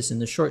basis in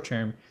the short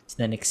term to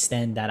then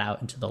extend that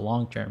out into the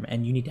long term,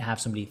 and you need to have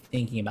somebody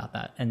thinking about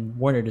that. And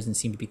Warner doesn't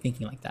seem to be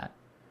thinking like that.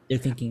 They're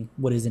thinking,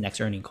 what is the next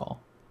earning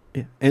call?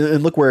 Yeah.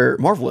 And look where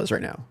Marvel is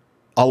right now.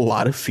 A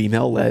lot of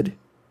female-led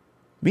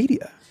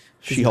media.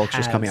 She-Hulk's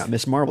just coming out.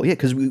 Miss Marvel. Yeah,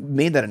 because we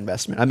made that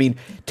investment. I mean,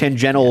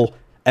 tangential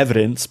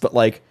evidence, but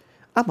like,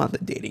 I'm on the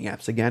dating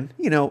apps again.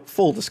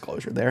 Full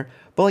disclosure there.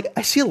 But like,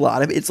 I see a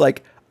lot of it. It's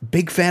like,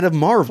 big fan of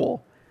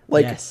Marvel.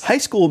 Like, Yes. High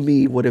school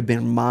me would have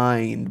been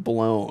mind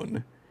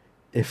blown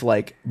if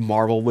like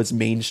Marvel was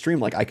mainstream.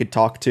 Like, I could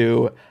talk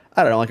to,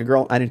 I don't know, like a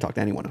girl. I didn't talk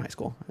to anyone in high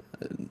school.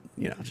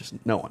 Just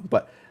no one.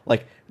 But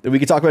like, we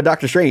could talk about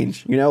Doctor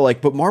Strange,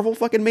 but Marvel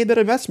fucking made that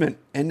investment.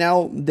 And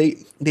now they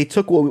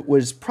took what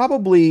was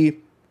probably,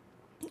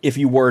 if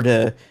you were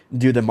to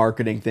do the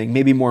marketing thing,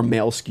 maybe more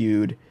male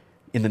skewed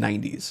in the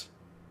 90s.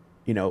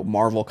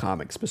 Marvel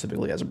Comics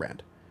specifically as a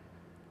brand.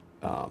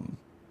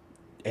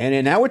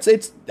 And now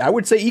it's I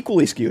would say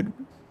equally skewed.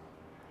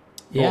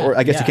 Yeah, or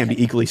I guess it can't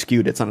be equally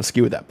skewed. It's not a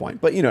skew at that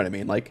point. But you know what I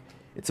mean? Like,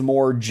 it's a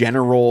more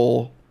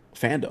general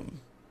fandom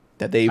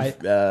that they've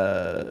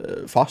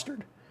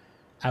fostered.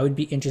 I would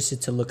be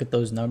interested to look at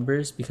those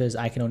numbers because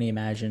I can only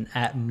imagine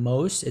at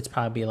most it's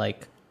probably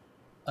like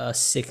a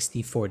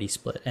 60-40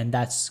 split, and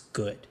that's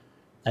good.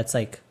 That's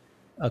like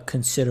a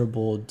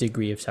considerable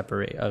degree of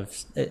separate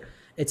of it.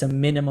 It's a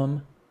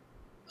minimum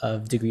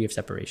of degree of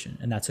separation,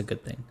 and that's a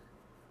good thing.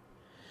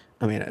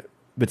 I mean,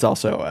 it's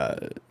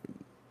also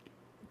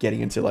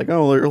getting into like,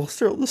 oh,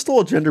 there's still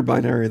a gender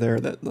binary there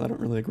that I don't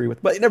really agree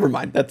with. But never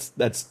mind. That's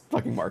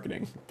fucking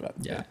marketing. But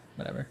Yeah,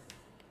 whatever.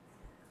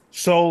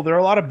 So there are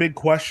a lot of big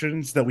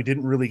questions that we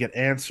didn't really get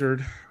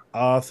answered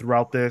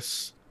throughout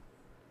this.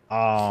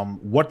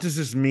 What does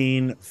this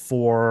mean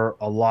for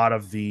a lot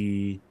of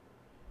the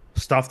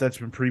stuff that's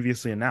been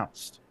previously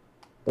announced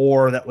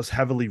or that was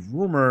heavily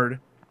rumored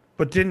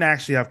but didn't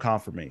actually have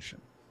confirmation?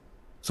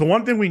 So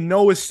one thing we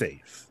know is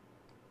safe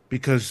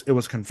because it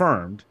was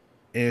confirmed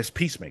is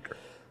Peacemaker.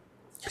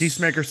 Yes.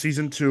 Peacemaker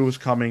season 2 is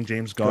coming.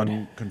 James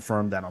Gunn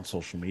confirmed that on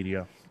social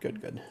media.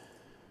 Good.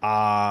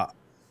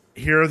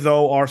 Here,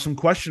 though, are some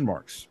question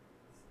marks.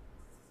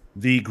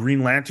 The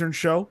Green Lantern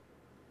show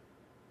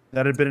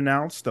that had been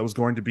announced that was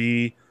going to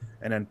be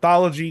an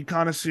anthology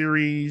kind of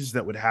series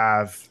that would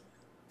have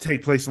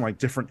take place in like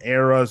different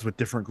eras with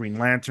different Green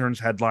Lanterns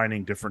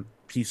headlining different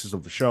pieces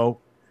of the show.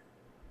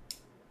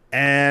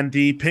 And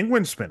the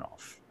Penguin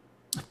spinoff.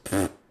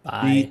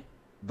 Bye.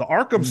 The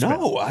Arkham spinoff.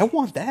 No, I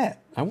want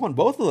that. I want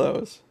both of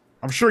those.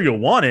 I'm sure you'll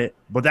want it,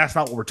 but that's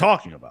not what we're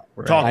talking about.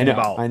 We're talking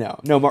about. I know.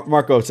 No,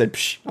 Marco said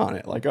psh on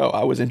it. Like, oh,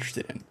 I was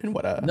interested in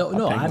what a No.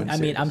 Penguin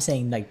series. I'm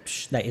saying like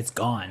it's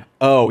gone.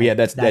 Oh yeah,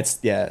 that's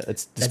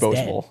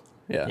disposable.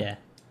 Dead. Yeah,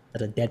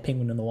 that's a dead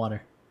penguin in the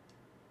water.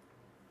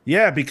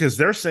 Yeah, because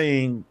they're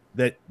saying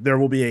that there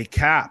will be a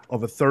cap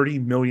of a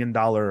 $30 million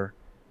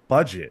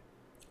budget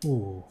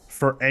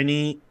for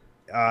any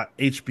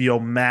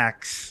HBO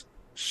Max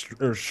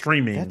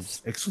streaming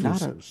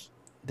exclusives.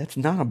 That's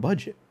not a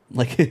budget.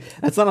 Like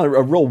that's not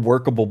a real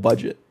workable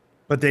budget.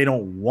 But they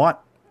don't want.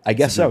 I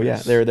guess so. Yeah,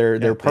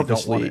 they're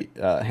purposely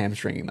they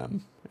hamstringing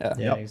them.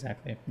 Yeah,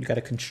 exactly. You got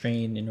to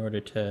constrain in order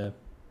to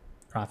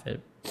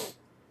profit.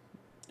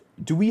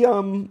 Do we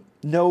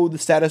know the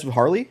status of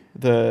Harley,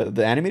 the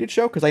animated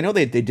show? Because I know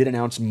they did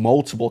announce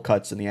multiple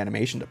cuts in the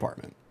animation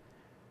department.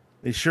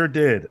 They sure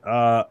did.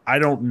 I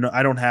don't know.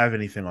 I don't have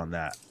anything on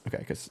that. Okay,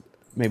 because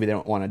maybe they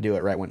don't want to do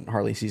it right when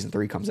Harley season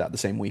 3 comes out the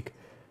same week.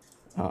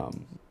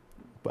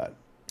 But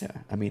yeah,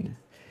 I mean,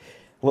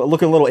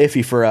 looking a little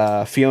iffy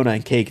for Fiona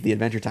and Cake, the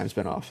Adventure Time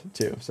spinoff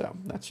too. So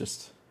that's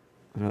just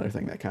another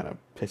thing that kind of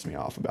pissed me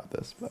off about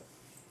this. But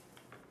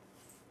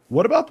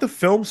what about the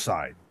film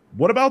side?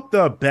 What about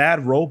the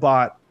Bad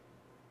Robot,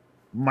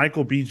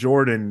 Michael B.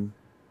 Jordan,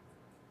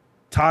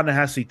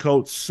 Ta-Nehisi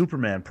Coates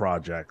Superman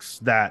projects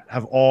that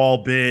have all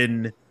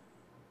been,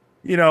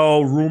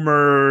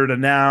 rumored,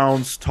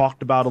 announced,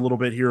 talked about a little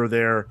bit here or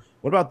there?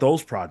 What about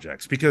those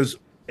projects? Because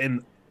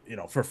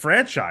for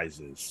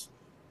franchises,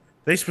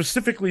 they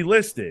specifically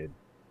listed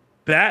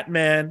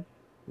Batman,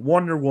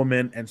 Wonder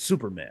Woman, and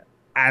Superman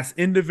as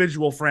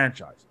individual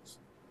franchises.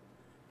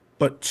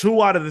 But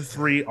 2 out of the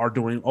 3 are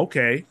doing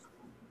okay.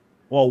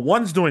 Well,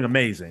 one's doing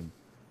amazing,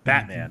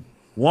 Batman.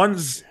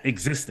 One's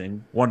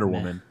existing, Wonder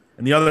Woman.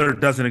 And the other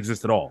doesn't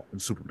exist at all in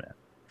Superman.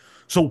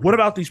 So what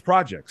about these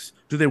projects?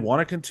 Do they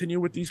want to continue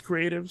with these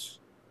creatives?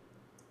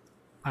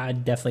 I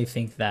definitely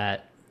think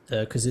that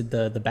because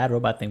the Bad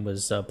Robot thing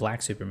was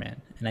Black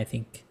Superman, and I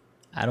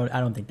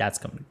don't think that's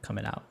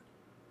coming out.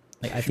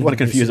 Like, I think you want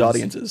to confuse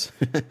audiences.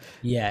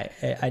 Yeah,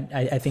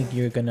 I think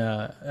you're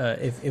gonna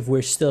if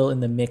we're still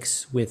in the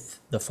mix with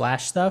the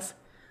Flash stuff,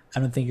 I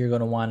don't think you're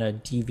gonna want to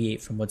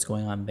deviate from what's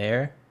going on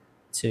there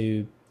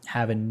to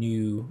have a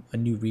new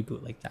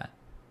reboot like that.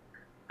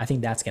 I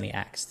think that's getting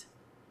axed.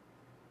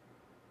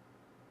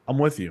 I'm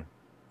with you.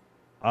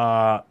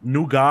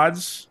 New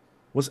Gods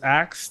was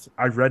axed.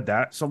 I read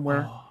that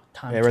somewhere. Oh,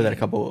 I read that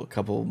a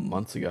couple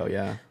months ago.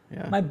 Yeah.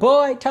 My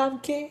boy Tom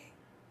King.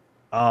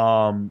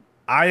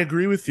 I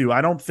agree with you. I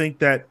don't think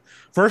that.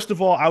 First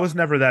of all, I was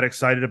never that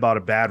excited about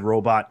a Bad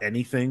Robot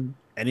anything,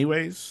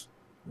 anyways.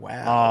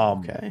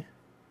 Wow. Okay.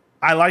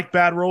 I like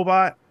Bad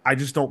Robot. I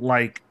just don't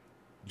like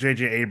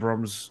J.J.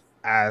 Abrams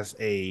as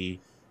a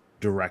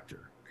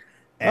director.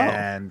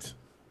 And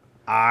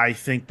I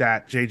think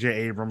that J.J.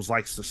 Abrams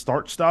likes to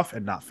start stuff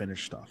and not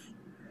finish stuff.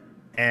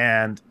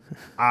 And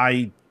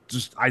I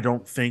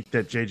don't think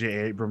that J.J.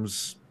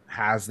 Abrams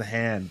has the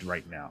hand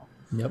right now.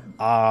 Yep.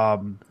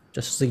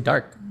 Justice League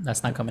Dark.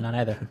 That's not coming on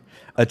either.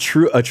 A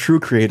true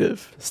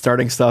creative,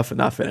 starting stuff and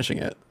not finishing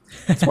it.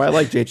 That's why I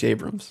like J.J.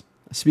 Abrams.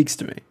 It speaks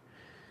to me.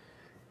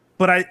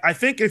 But I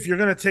think if you're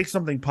going to take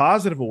something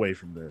positive away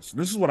from this, and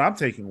this is what I'm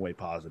taking away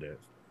positive,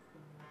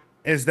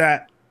 is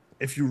that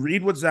if you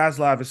read what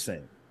Zaslav is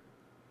saying,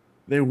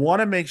 they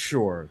want to make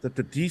sure that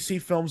the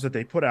DC films that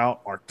they put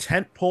out are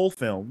tentpole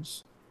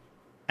films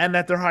and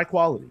that they're high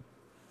quality.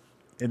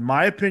 In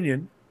my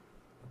opinion,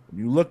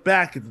 when you look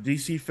back at the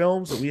DC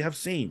films that we have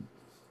seen,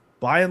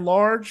 by and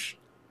large,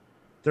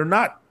 they're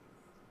not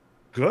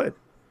good.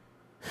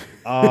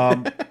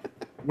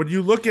 When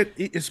you look at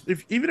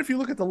even if you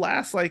look at the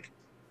last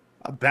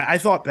I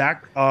thought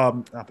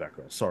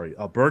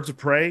Birds of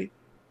Prey,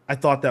 I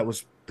thought that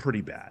was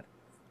pretty bad.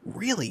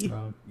 Really?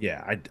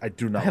 Yeah, I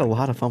do not. I had a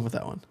lot of fun with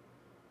that one.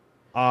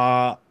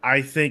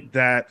 I think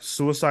that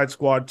Suicide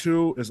Squad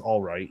 2 is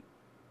all right.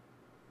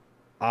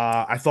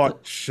 I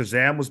thought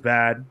Shazam was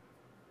bad.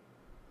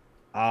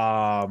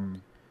 I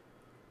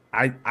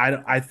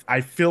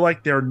feel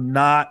like they're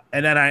not,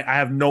 and then I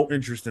have no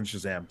interest in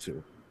Shazam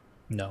 2.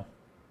 No.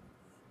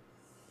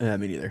 Me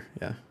neither.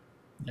 Yeah.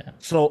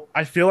 So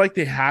I feel like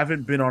they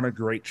haven't been on a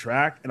great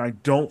track, and I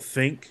don't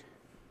think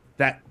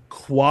that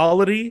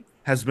quality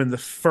has been the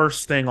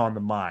first thing on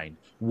the mind.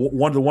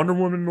 One of the Wonder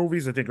Woman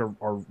movies, I think,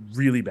 are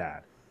really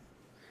bad.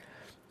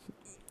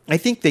 I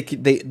think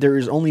there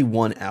is only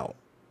one out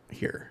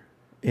here,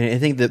 and I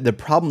think that the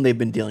problem they've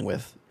been dealing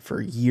with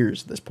for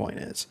years at this point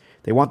is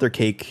they want their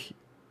cake.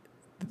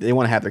 They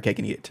want to have their cake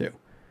and eat it too.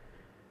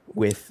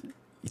 With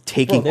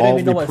taking they don't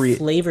even know what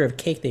flavor of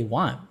cake they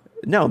want.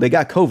 No, they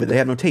got COVID. They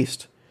have no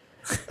taste.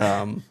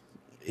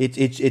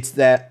 It's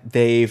that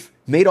they've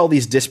made all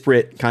these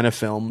disparate kind of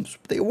films.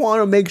 They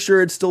want to make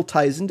sure it still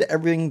ties into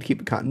everything to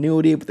keep a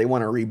continuity, but they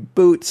want to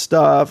reboot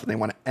stuff, and they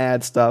want to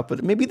add stuff.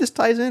 But maybe this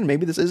ties in.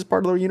 Maybe this is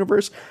part of their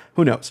universe.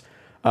 Who knows?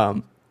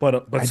 But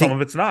some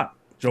of it's not.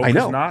 Joker's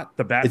not.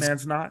 The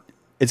Batman's not.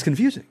 It's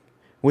confusing.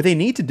 What they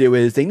need to do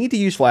is they need to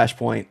use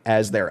Flashpoint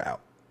as their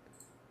out.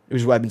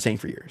 Which is what I've been saying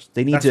for years.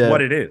 That's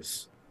what it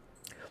is.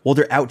 Well,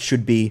 their out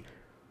should be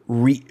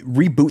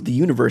reboot the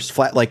universe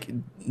flat, like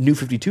New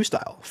 52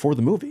 style for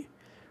the movie.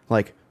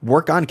 Like,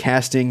 work on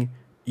casting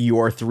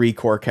your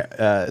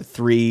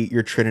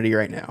your Trinity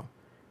right now,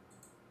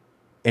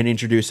 and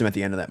introduce them at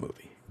the end of that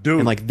movie. Dude,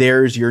 and like,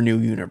 there's your new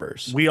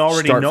universe. We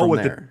already know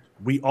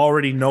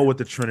what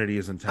the Trinity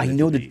is intended. I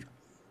know to be.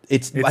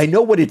 I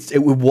know what it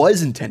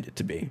was intended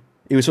to be.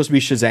 It was supposed to be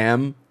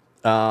Shazam,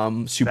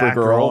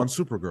 Supergirl, and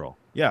Supergirl.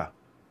 Yeah.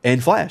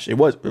 And Flash. It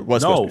was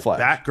supposed to be Flash.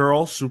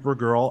 Batgirl,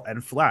 Supergirl,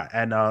 and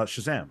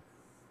Shazam.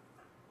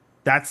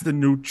 That's the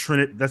new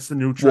Trinity.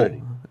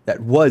 Well, that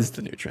was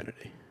the new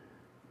Trinity.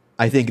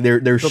 I think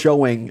they're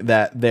showing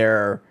that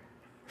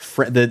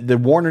the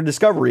Warner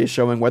Discovery is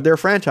showing what their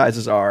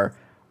franchises are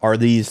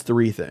these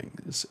three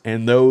things,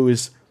 and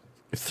those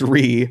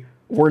three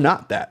were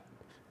not that.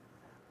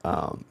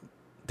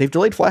 They've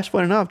delayed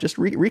Flashpoint enough. Just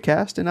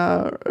recast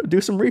and do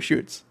some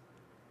reshoots.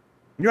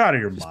 You're out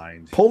of your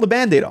mind. Pull the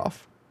Band-Aid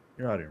off.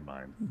 You're out of your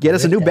mind. Get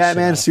us a new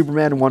Batman,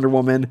 Superman, and Wonder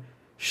Woman.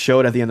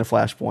 Show it at the end of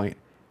Flashpoint.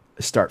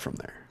 Start from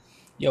there.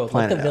 Yo,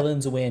 let the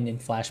villains win in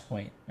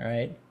Flashpoint. All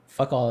right,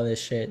 fuck all of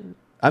this shit.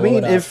 I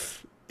mean,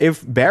 if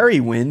Barry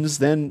wins,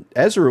 then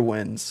Ezra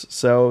wins.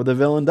 So the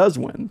villain does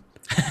win.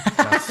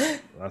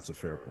 That's a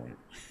fair point.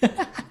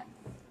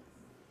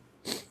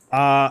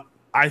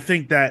 I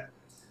think that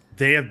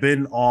they have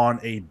been on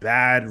a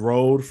bad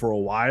road for a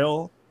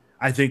while.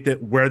 I think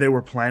that where they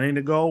were planning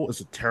to go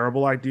is a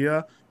terrible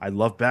idea. I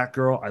love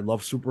Batgirl. I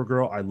love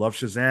Supergirl. I love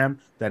Shazam.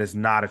 That is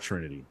not a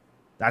Trinity.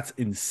 That's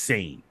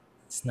insane.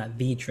 It's not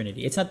the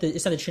Trinity. It's not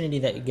the Trinity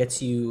that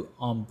gets you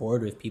on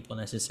board with people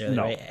necessarily,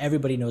 right?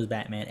 Everybody knows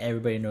Batman.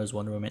 Everybody knows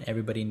Wonder Woman.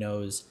 Everybody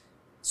knows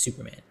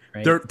Superman,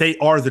 right? They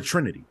are the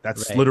Trinity.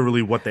 That's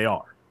literally what they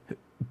are.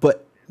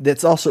 But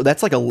that's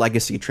like a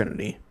legacy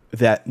Trinity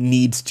that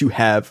needs to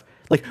have,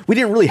 like, we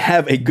didn't really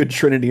have a good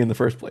Trinity in the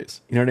first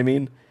place. You know what I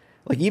mean?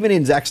 Like, even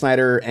in Zack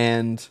Snyder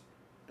and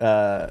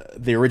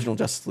the original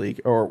Justice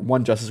League, or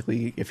one Justice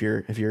League, if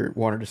you're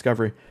Warner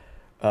Discovery,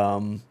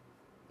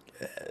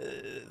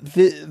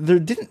 there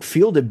didn't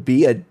feel to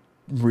be a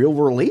real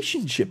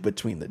relationship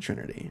between the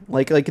Trinity.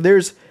 Like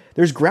there's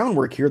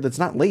groundwork here that's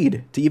not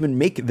laid to even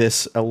make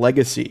this a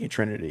legacy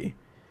Trinity.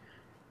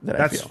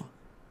 I feel.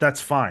 That's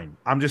fine.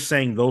 I'm just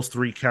saying those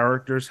three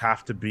characters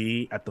have to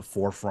be at the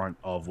forefront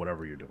of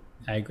whatever you're doing.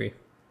 I agree.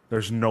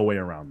 There's no way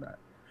around that.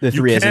 The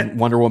three as in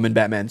Wonder Woman,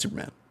 Batman,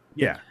 Superman.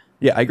 Yeah.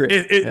 Yeah, I agree.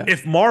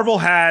 If Marvel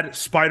had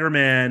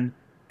Spider-Man,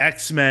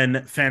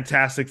 X-Men,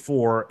 Fantastic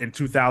Four in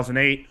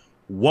 2008,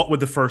 what would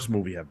the first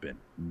movie have been?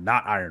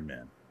 Not Iron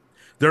Man.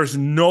 There's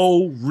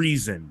no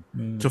reason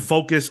to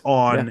focus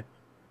on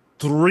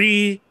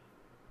three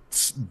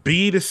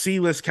B to C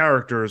list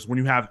characters when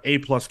you have A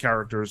plus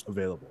characters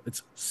available.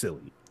 It's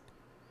silly.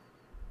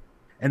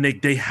 And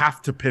they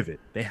have to pivot.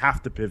 They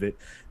have to pivot.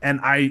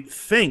 And I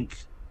think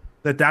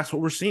that that's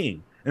what we're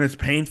seeing. And it's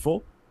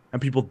painful.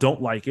 And people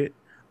don't like it.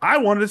 I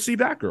wanted to see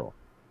Batgirl.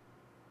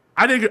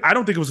 I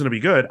don't think it was going to be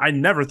good. I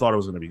never thought it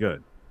was going to be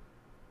good.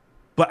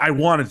 But I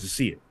wanted to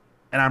see it.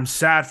 And I'm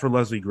sad for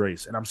Leslie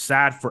Grace. And I'm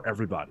sad for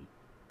everybody.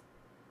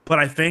 But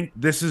I think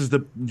this is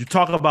you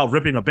talk about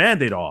ripping a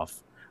Band-Aid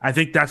off. I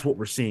think that's what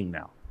we're seeing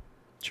now.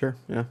 Sure,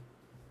 yeah.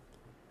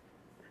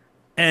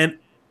 And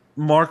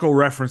Marco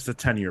referenced the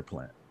 10-year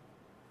plan.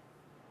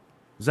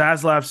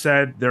 Zaslav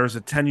said there is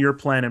a 10-year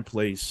plan in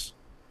place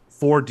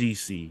for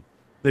DC.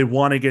 They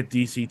want to get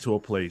DC to a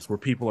place where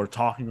people are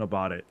talking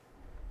about it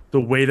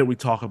the way that we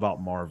talk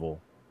about Marvel.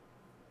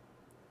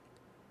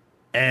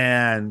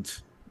 And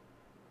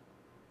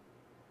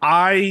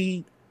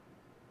I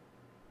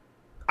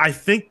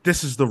think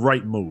this is the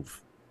right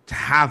move, to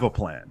have a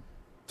plan,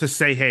 to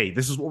say, hey,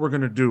 this is what we're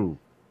going to do.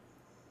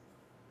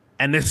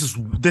 And this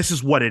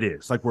is what it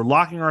is. Like, we're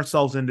locking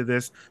ourselves into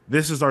this.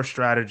 This is our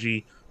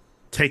strategy.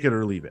 Take it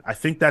or leave it. I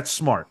think that's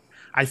smart.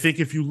 I think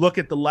if you look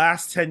at the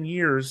last 10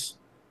 years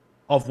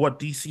of what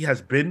DC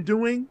has been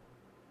doing,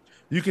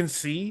 you can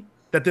see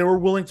that they were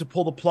willing to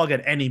pull the plug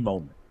at any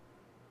moment.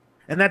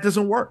 And that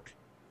doesn't work.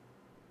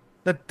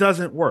 That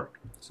doesn't work.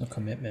 It's no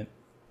commitment.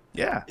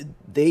 Yeah.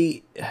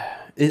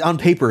 On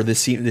paper, this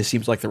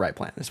seems like the right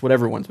plan. It's what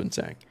everyone's been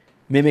saying.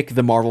 Mimic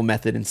the Marvel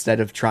method instead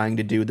of trying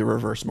to do the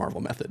reverse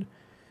Marvel method.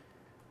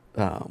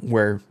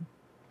 Where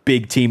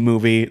big team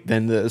movie,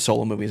 then the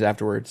solo movies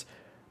afterwards.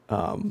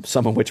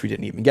 Some of which we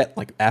didn't even get,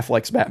 like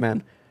Affleck's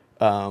Batman.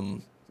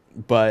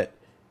 But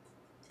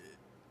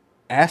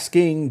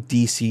asking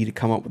DC to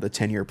come up with a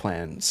 10-year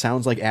plan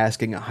sounds like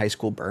asking a high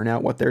school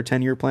burnout what their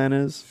 10-year plan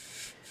is.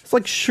 It's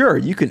like, sure,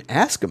 you can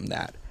ask them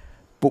that,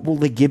 but will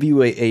they give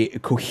you a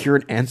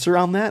coherent answer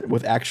on that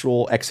with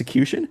actual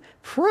execution?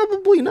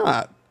 Probably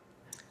not.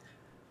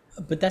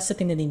 But that's the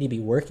thing that they need to be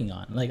working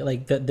on.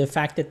 Like the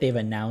fact that they've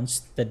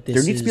announced that There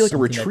this needs is to be like a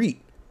something that-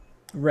 retreat.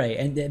 right,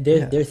 and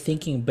they're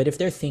thinking. But if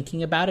they're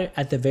thinking about it,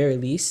 at the very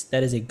least,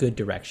 that is a good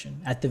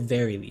direction. At the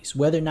very least,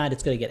 whether or not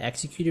it's going to get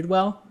executed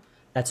well,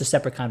 that's a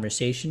separate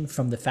conversation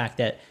from the fact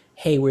that,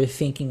 hey, we're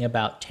thinking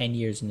about 10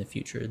 years in the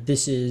future.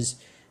 This is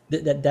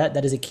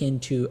that is akin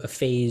to a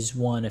phase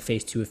 1, a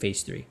phase 2, a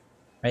phase 3,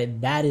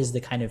 right? That is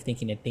the kind of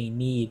thinking that they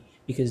need,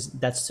 because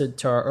that's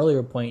to our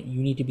earlier point.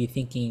 You need to be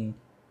thinking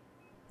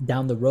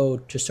down the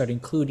road to start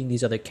including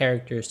these other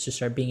characters, to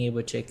start being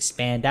able to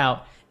expand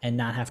out and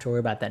not have to worry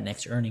about that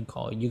next earning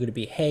call. You're going to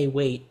be, hey,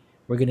 wait,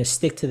 we're going to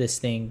stick to this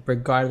thing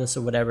regardless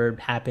of whatever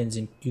happens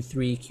in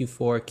Q3,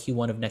 Q4,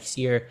 Q1 of next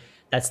year.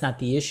 That's not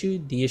the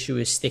issue. The issue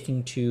is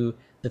sticking to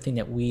the thing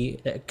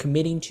that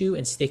committing to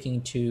and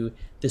sticking to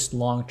this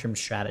long-term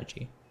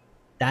strategy.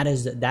 That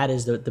is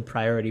the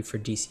priority for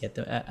DC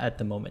at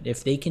the moment.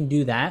 If they can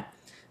do that,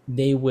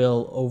 they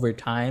will over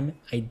time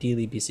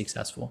ideally be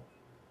successful.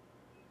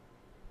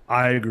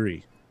 I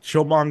agree.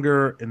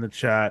 Chillmonger in the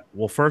chat.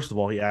 Well, first of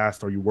all, he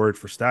asked, "Are you worried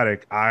for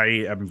Static?"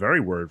 I am very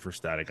worried for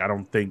Static. I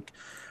think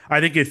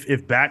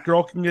if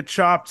Batgirl can get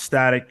chopped,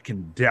 Static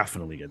can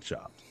definitely get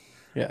chopped.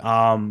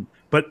 Yeah.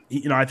 But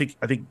I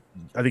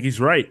think he's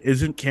right.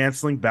 Isn't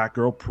canceling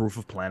Batgirl proof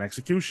of plan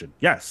execution?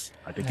 Yes,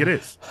 I think it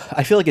is.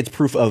 I feel like it's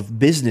proof of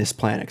business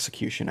plan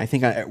execution. I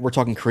think we're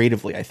talking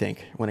creatively, I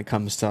think, when it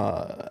comes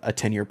to a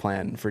 10-year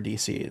plan for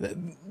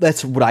DC.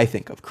 That's what I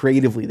think of.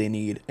 Creatively, they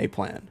need a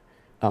plan.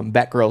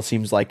 Batgirl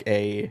seems like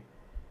a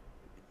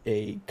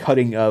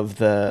cutting of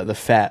the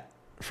fat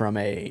from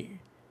a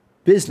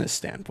business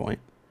standpoint.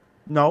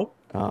 No.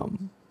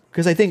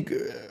 Because I think,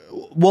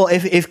 well,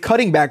 if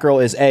cutting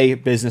Batgirl is a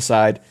business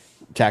side,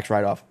 tax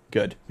write-off,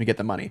 good, we get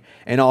the money.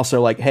 And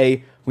also like,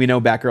 hey, we know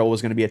Batgirl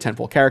was going to be a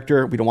tentpole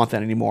character. We don't want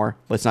that anymore.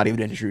 Let's not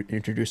even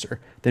introduce her.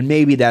 Then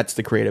maybe that's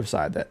the creative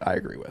side that I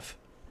agree with,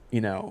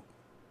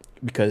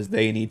 because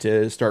they need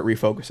to start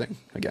refocusing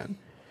again.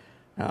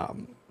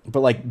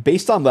 But like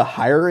based on the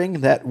hiring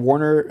that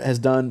Warner has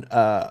done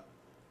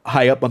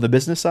high up on the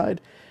business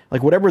side,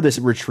 like whatever this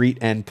retreat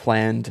and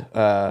planned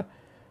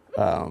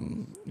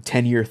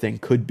 10-year thing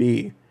could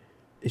be,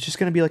 it's just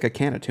going to be like a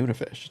can of tuna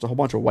fish. Just a whole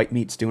bunch of white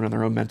meats doing on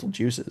their own mental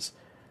juices.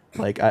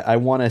 Like I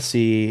want to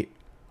see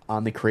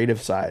on the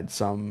creative side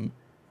some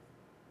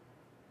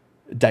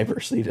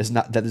diversity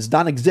that does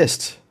not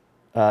exist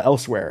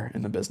elsewhere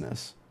in the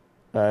business.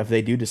 If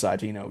they do decide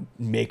to,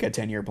 make a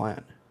 10-year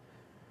plan.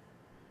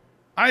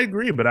 I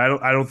agree, but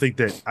I don't think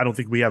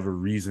we have a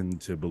reason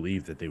to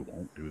believe that they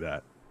won't do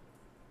that.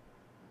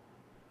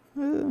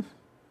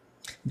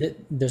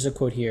 There's a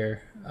quote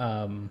here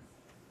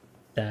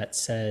that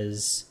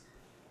says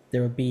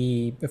there will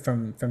be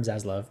from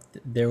Zaslav.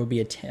 There will be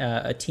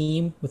a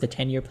team with a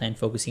 10-year plan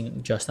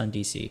focusing just on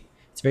DC.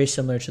 It's very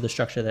similar to the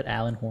structure that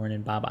Alan Horn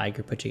and Bob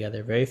Iger put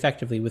together very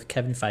effectively with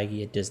Kevin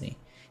Feige at Disney.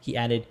 He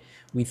added,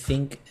 "We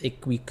think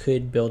we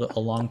could build a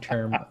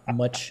long-term,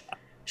 much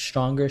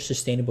stronger,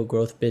 sustainable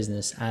growth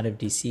business out of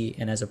DC,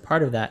 and as a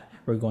part of that,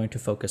 we're going to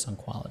focus on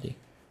quality."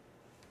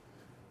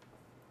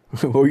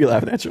 What were you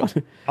laughing at, Sean?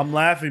 I'm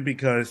laughing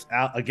because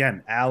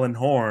Alan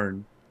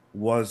Horn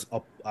was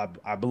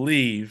I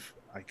believe,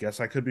 I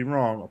guess I could be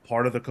wrong, a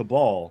part of the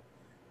cabal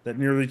that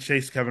nearly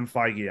chased Kevin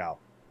Feige out.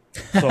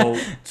 So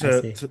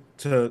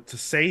to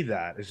say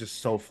that is just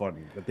so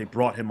funny that they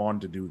brought him on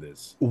to do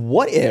this.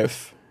 What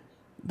if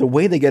the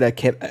way they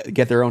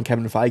get their own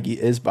Kevin Feige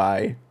is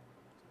by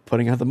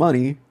putting out the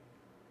money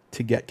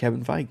to get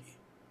Kevin Feige?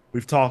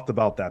 We've talked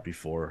about that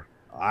before.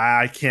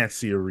 I can't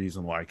see a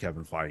reason why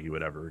Kevin Feige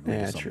would ever agree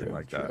to something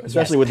like that.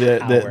 Especially with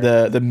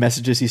the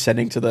messages he's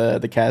sending to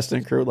the cast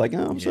and crew, like,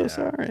 "Oh, I'm so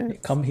sorry."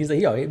 He's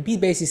like, he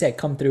basically said,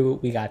 "Come through,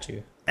 we got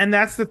you." And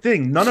that's the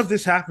thing. None of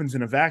this happens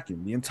in a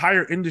vacuum. The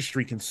entire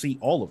industry can see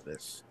all of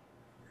this.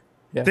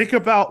 Yeah. Think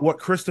about what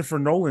Christopher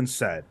Nolan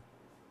said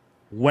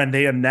when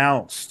they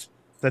announced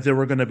that they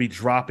were going to be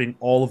dropping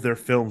all of their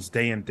films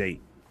day and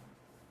date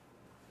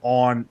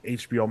on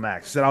HBO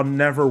Max. He said, "I'll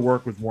never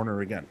work with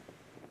Warner again."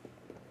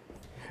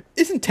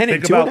 Isn't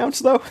Tenet 2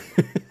 announced, though?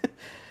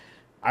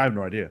 I have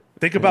no idea.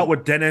 Think about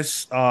what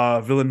Denis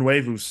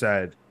Villeneuve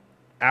said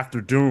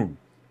after Dune.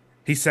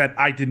 He said,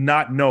 "I did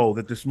not know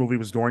that this movie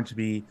was going to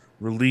be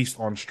released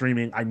on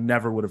streaming. I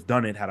never would have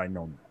done it had I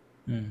known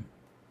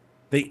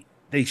that."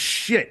 They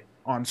shit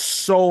on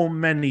so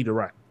many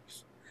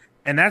directors.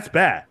 And that's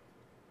bad.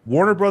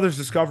 Warner Brothers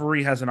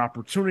Discovery has an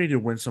opportunity to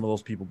win some of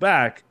those people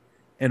back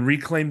and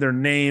reclaim their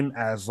name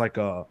as like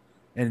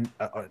an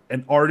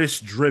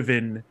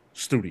artist-driven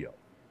studio.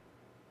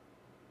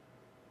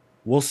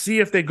 We'll see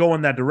if they go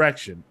in that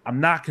direction. I'm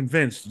not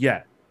convinced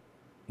yet.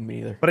 Me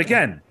either. But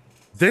again,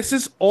 this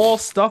is all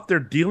stuff they're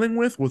dealing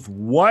with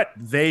what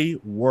they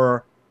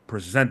were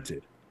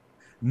presented,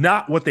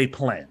 not what they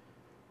planned.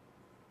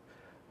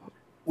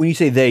 When you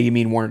say they, you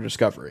mean Warner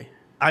Discovery?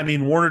 I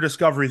mean Warner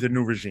Discovery, the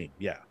new regime.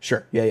 Yeah.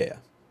 Sure. Yeah.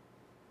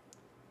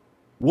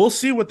 We'll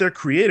see what their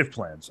creative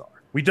plans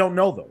are. We don't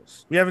know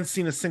those. We haven't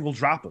seen a single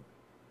drop of it.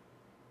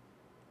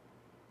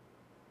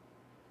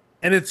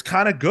 And it's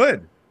kind of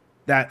good.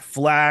 that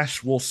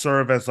Flash will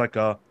serve as like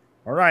all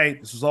right,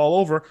 this is all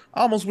over.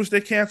 I almost wish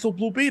they canceled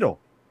Blue Beetle.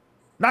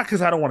 Not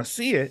because I don't want to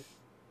see it,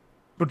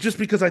 but just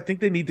because I think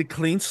they need to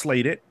clean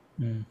slate it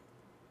and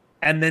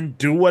then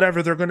do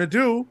whatever they're going to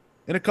do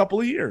in a couple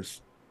of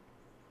years.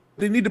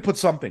 They need to put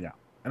something out.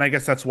 And I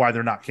guess that's why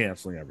they're not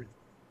canceling everything.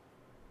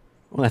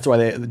 Well, that's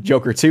why the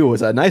Joker 2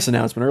 was a nice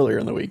announcement earlier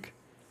in the week.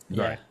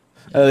 Yeah.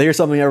 Right. Here's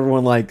something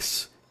everyone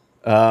likes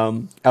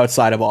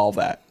outside of all of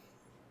that.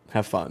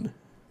 Have fun.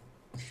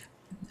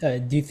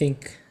 Do you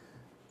think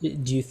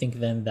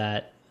then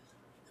that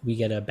we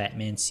get a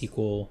Batman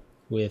sequel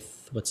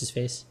with what's his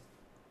face?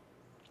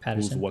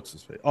 Patterson. What's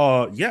his face?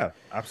 Yeah,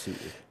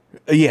 absolutely.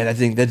 Yeah, I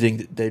think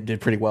they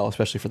did pretty well,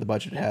 especially for the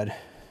budget it had.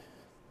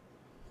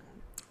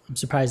 I'm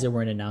surprised there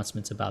weren't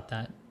announcements about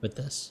that with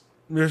this.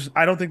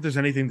 I don't think there's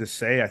anything to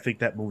say. I think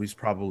that movie's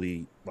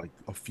probably like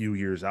a few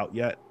years out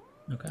yet.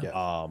 Okay.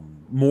 Yeah.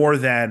 More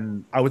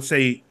than, I would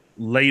say,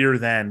 later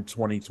than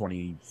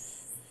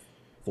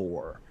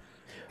 2024.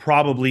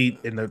 Probably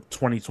in the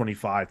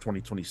 2025,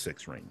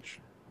 2026 range.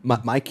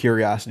 My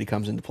curiosity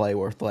comes into play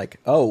with like,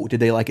 oh,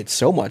 did they like it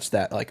so much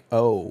that like,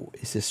 oh,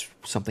 is this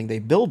something they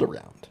build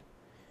around?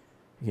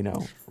 You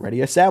know,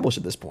 already established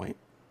at this point.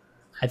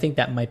 I think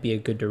that might be a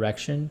good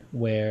direction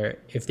where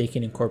if they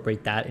can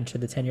incorporate that into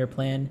the 10-year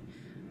plan,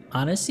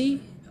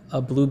 honestly, a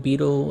Blue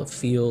Beetle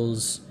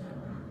feels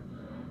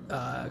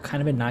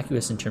kind of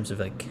innocuous in terms of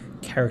like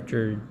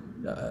character,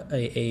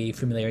 a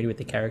familiarity with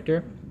the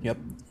character. Yep.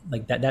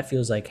 Like that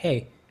feels like,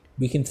 hey,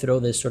 we can throw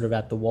this sort of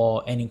at the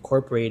wall and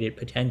incorporate it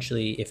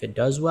potentially if it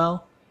does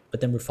well, but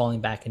then we're falling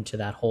back into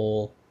that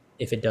whole,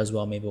 if it does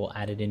well, maybe we'll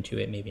add it into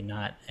it, maybe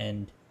not.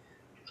 And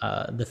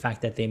the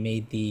fact that they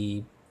made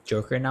the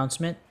Joker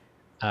announcement,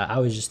 I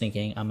was just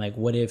thinking, I'm like,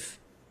 what if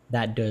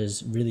that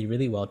does really,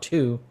 really well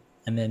too?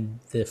 And then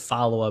the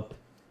follow-up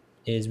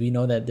is we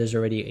know that there's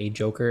already a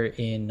Joker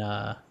in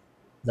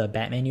the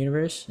Batman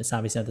universe. It's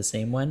obviously not the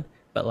same one,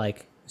 but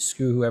like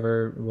screw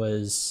whoever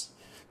was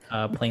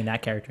playing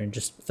that character and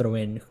just throw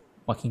in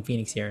Joaquin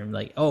Phoenix here and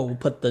like, oh, we'll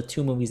put the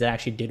two movies that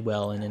actually did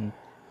well and then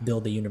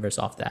build the universe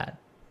off that.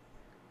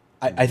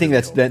 I think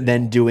that's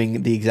then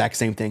doing the exact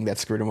same thing that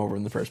screwed him over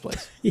in the first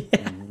place. Yeah.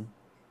 Mm-hmm.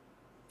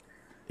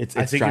 It's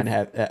trying to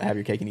have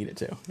your cake and eat it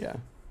too. Yeah.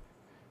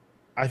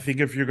 I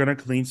think if you're gonna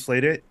clean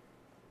slate it,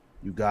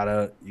 you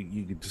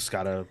just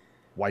gotta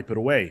wipe it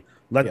away.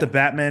 Let the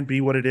Batman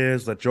be what it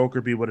is. Let Joker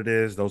be what it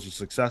is. Those are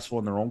successful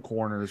in their own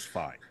corners.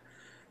 Fine.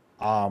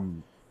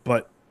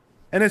 But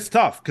it's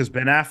tough because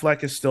Ben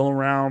Affleck is still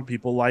around.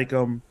 People like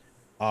him.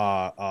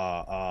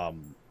 Gal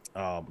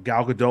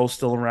Gadot's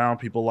still around.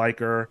 People like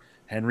her.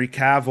 Henry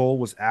Cavill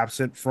was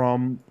absent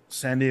from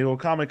San Diego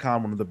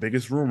Comic-Con. One of the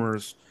biggest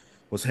rumors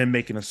was him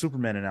making a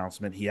Superman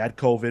announcement. He had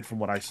COVID from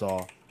what I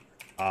saw.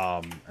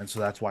 And so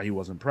that's why he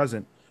wasn't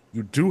present.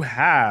 You do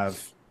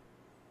have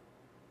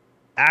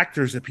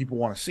actors that people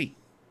want to see.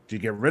 Do you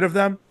get rid of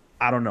them?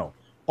 I don't know.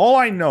 All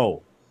I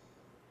know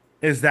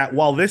is that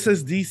while this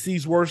is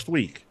DC's worst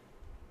week,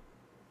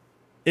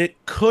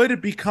 it could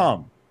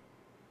become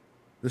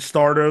the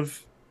start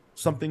of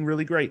something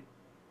really great.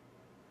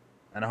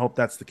 And I hope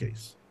that's the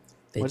case.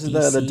 What's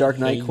the Dark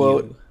Knight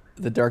quote?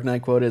 The Dark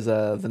Knight quote is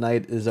the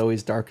night is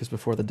always darkest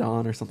before the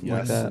dawn or something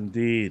like that. Yes,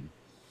 indeed.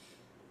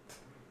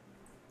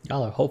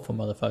 Y'all are hopeful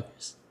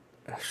motherfuckers.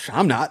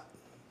 I'm not.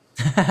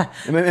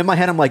 In my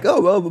head, I'm like,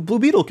 oh, well, Blue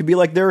Beetle could be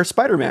like their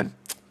Spider-Man.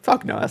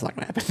 Fuck no, that's not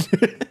going to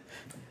happen.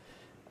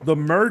 The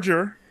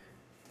merger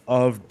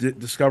of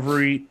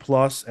Discovery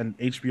Plus and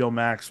HBO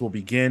Max will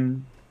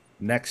begin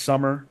next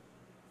summer.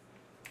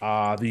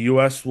 The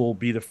U.S. will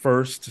be the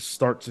first to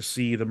start to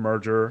see the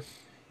merger,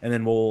 and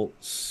then we'll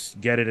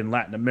get it in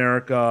Latin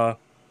America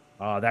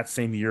that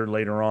same year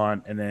later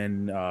on, and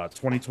then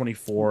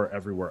 2024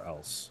 everywhere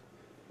else.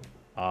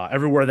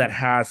 Everywhere that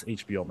has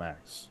HBO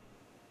Max.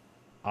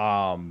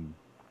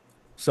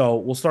 So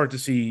we'll start to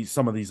see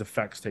some of these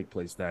effects take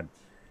place then.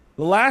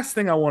 The last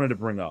thing I wanted to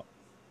bring up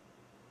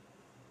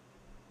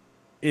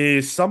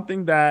is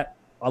something that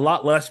a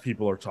lot less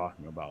people are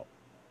talking about,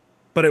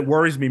 but it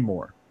worries me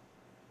more.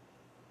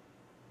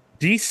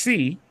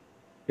 DC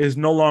is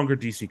no longer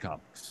DC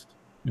Comics.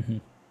 Mm-hmm.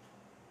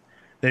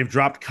 They've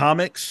dropped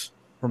comics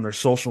from their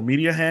social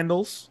media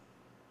handles.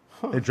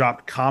 They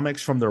dropped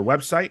comics from their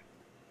website.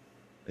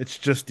 It's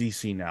just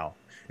DC now.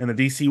 And the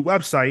DC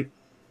website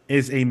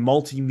is a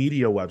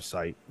multimedia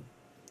website,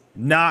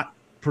 not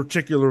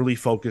particularly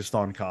focused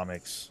on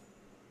comics.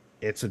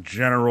 It's a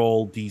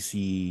general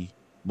DC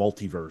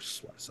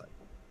multiverse website.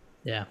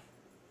 Yeah.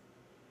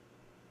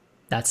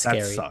 That's scary.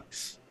 That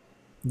sucks.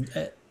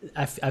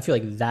 I feel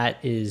like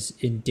that is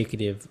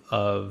indicative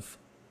of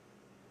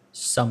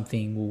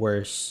something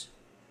worse.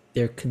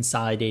 They're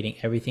consolidating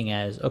everything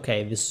as,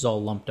 okay, this is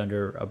all lumped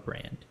under a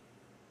brand.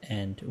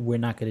 And we're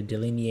not going to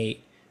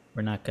delineate.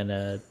 We're not going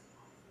to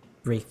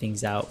break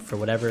things out for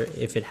whatever.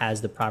 If it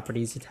has the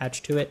properties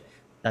attached to it,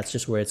 that's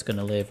just where it's going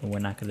to live. And we're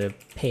not going to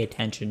pay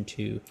attention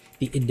to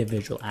the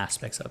individual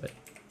aspects of it.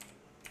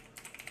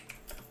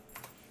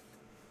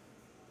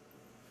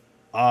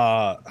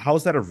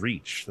 How's that a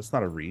reach? That's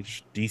not a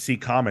reach. DC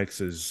Comics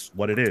is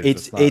what it is.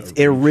 It's That's not a it's reach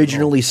at all.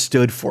 originally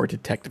stood for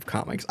Detective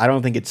Comics. I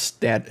don't think it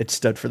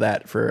stood for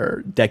that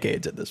for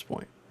decades at this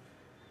point.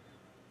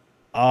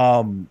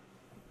 Um,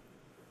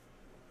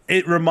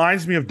 it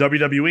reminds me of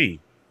WWE.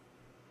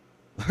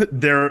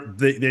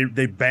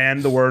 They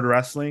banned the word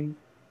wrestling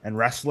and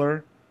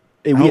wrestler.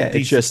 I Yeah, hope it's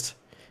DC just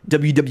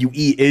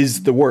WWE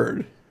is the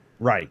word.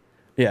 right.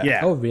 Yeah.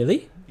 Yeah. Oh,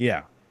 really?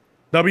 Yeah.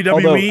 Although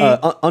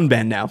WWE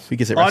unbanned now, we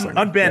can say wrestler.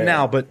 Now. unbanned Yeah,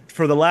 now, yeah. but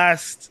for the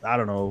last, I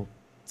don't know,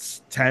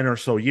 10 or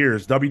so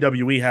years,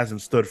 WWE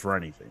hasn't stood for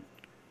anything.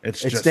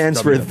 It's It just stands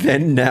for WWE.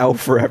 then, now,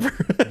 forever.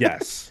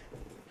 Yes.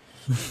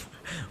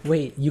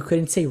 Wait, you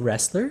couldn't say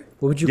wrestler?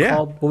 What would you Yeah.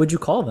 call? What would you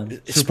call them?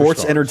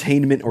 Sports Superstars.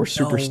 entertainment or No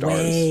superstars.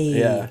 way.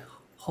 Yeah.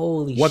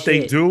 Holy What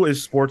shit. they do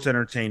is sports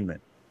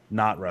entertainment,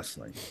 not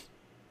wrestling.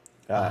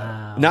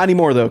 Wow. Not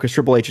anymore though, because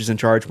Triple H is in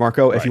charge.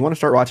 Marco, if Right. you want to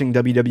start watching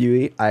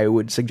WWE, I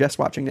would suggest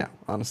watching now.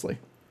 Honestly.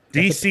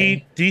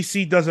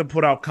 DC doesn't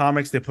put out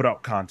comics, they put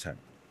out content.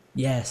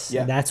 Yes,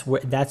 Yeah. that's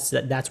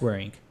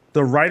worrying.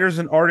 The writers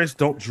and artists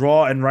don't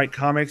draw and write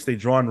comics, they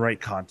draw and write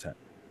content.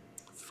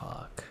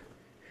 Fuck.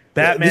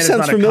 Batman This is sounds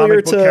not a familiar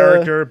comic book to-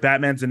 character,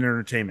 Batman's an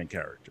entertainment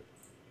character.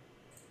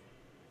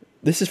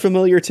 This is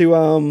familiar to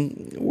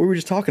we were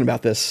just talking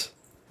about this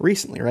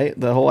recently, right?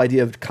 The whole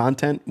idea of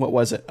content. What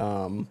was it?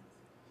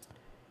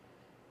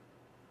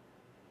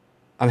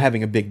 I'm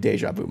having a big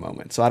deja vu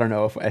moment, so I don't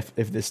know if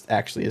this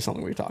actually is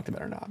something we talked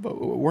about or not.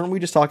 But weren't we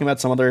just talking about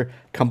some other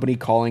company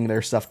calling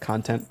their stuff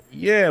content?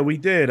 Yeah, we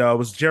did. It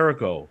was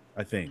Jericho,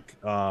 I think,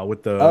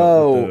 with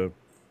the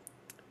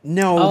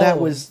No, that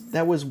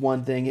Oh. was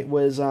one thing. It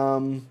was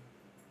The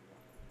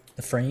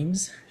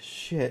frames?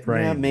 shit.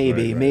 Frames, Yeah,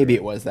 maybe right.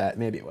 it was that.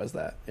 Maybe it was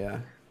that. Yeah.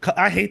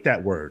 I hate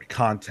that word,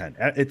 content.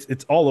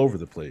 It's all over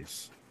the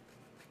place.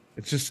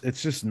 It's just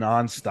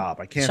nonstop.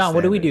 I can't. Sean,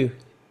 what do stand we it. do?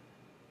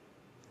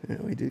 Yeah,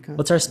 we do.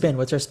 What's our spin?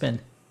 What's our spin?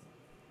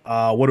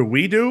 What do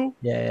we do?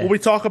 Yeah. Well, we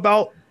talk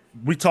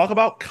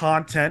about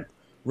content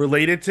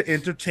related to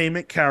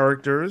entertainment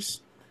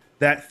characters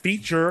that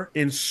feature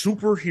in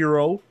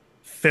superhero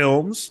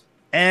films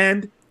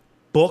and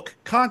book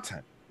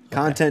content.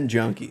 Content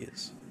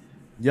junkies.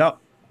 Yep.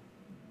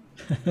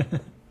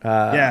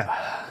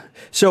 Yeah.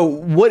 So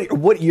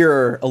what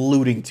you're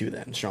alluding to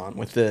then, Sean,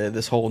 with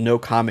this whole no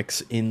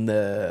comics in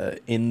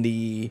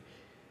the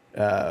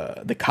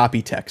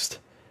copy text,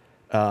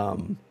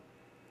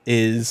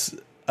 is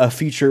a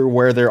feature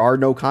where there are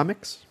no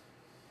comics?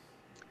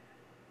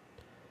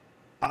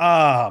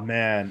 Ah,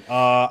 man.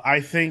 I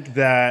think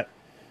that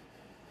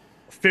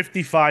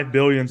 55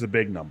 billion is a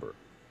big number.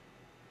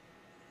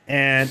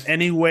 And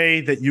any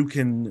way that you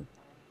can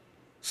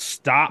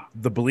stop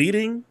the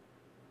bleeding,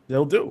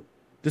 they'll do.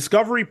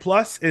 Discovery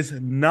Plus is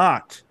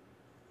not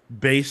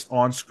based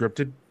on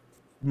scripted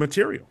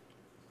material.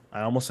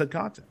 I almost said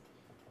content.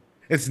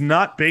 It's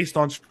not based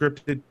on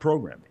scripted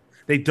programming.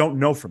 They don't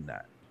know from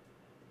that.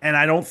 And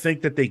I don't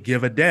think that they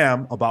give a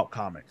damn about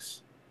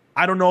comics.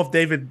 I don't know if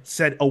David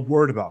said a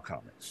word about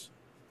comics.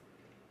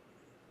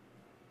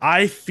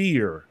 I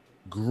fear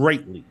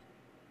greatly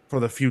for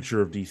the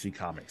future of DC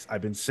Comics.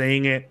 I've been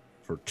saying it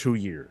for 2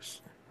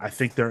 years. I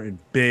think they're in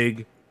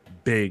big,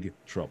 big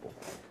trouble.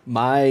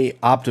 My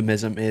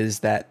optimism is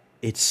that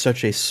it's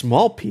such a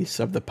small piece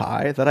of the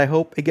pie that I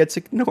hope it gets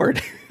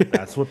ignored.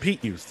 That's what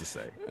Pete used to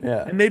say.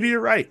 Yeah. And maybe you're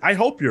right. I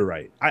hope you're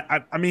right.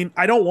 I mean,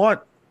 I don't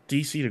want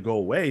DC to go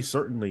away,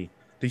 certainly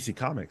DC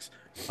Comics.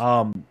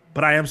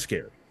 But I am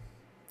scared.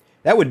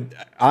 That would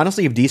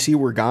honestly, if DC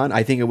were gone,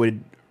 I think it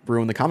would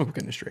ruin the comic book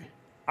industry.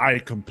 I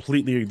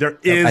completely there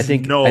is I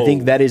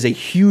think that is a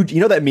huge.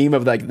 You know that meme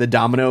of like the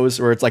dominoes,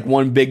 where it's like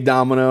one big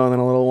domino and then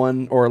a little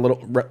one, or a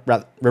little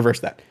reverse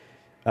that.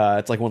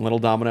 It's like one little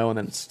domino and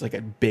then it's like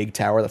a big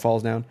tower that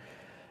falls down.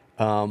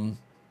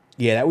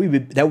 Yeah, that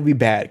would be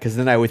bad, because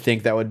then I would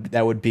think that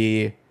would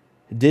be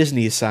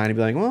Disney's sign to be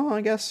like, well,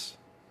 I guess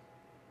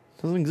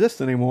it doesn't exist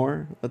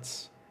anymore.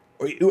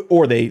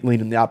 Or they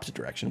lean in the opposite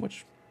direction,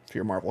 which if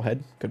you're a Marvel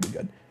head could be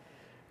good.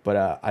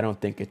 But I don't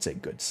think it's a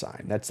good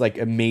sign. That's like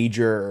a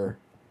major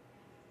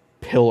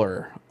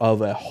pillar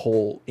of a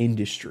whole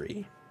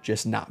industry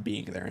just not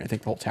being there, and I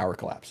think the whole tower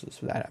collapses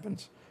if that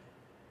happens.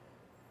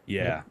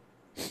 Yeah.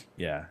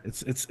 Yeah,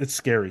 it's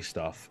scary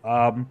stuff.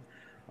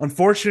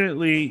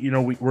 Unfortunately,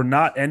 we're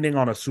not ending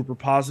on a super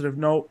positive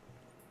note.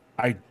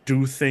 I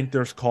do think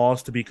there's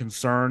cause to be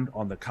concerned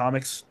on the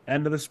comics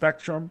end of the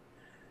spectrum.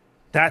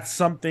 That's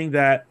something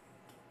that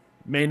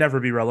may never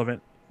be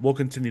relevant. We'll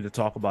continue to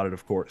talk about it,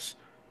 of course.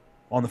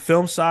 On the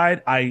film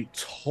side, I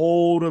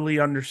totally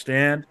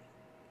understand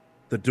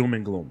the doom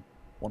and gloom,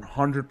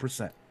 100%.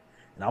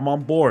 And I'm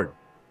on board.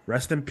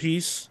 Rest in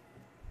peace,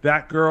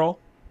 Batgirl.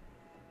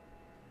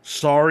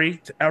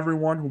 Sorry to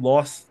everyone who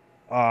lost,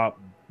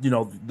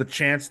 the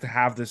chance to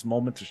have this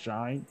moment to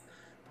shine.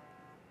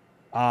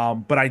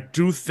 But I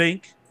do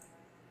think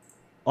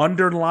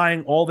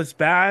underlying all this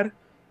bad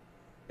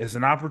is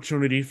an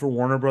opportunity for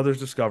Warner Brothers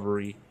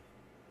Discovery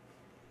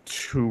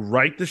to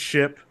right the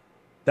ship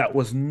that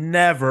was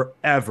never,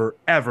 ever,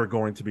 ever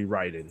going to be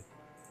righted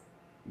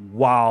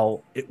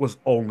while it was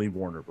only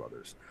Warner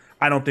Brothers.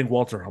 I don't think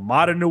Walter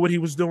Hamada knew what he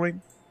was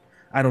doing.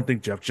 I don't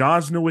think Jeff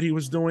Johns knew what he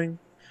was doing.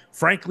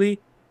 Frankly,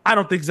 I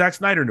don't think Zack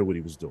Snyder knew what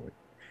he was doing.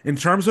 In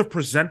terms of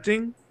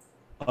presenting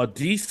a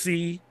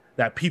DC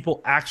that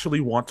people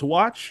actually want to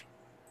watch,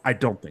 I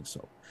don't think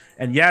so.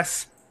 And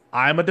yes,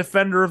 I'm a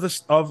defender of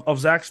this of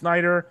Zack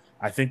Snyder.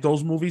 I think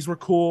those movies were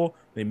cool.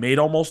 They made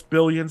almost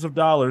billions of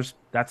dollars.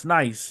 That's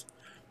nice.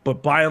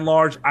 But by and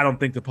large, I don't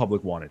think the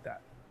public wanted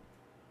that.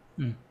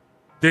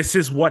 This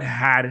is what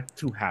had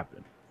to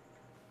happen.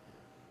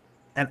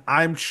 And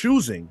I'm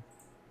choosing,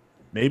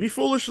 maybe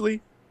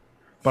foolishly,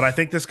 but I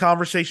think this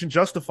conversation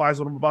justifies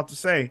what I'm about to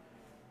say.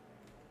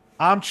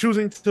 I'm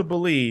choosing to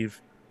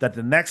believe that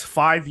the next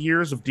 5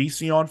 years of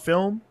DC on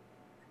film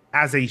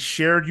as a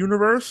shared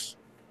universe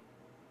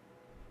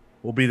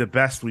will be the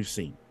best we've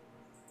seen.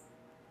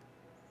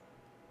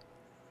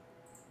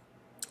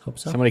 Hope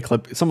so.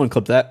 Someone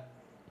clip that.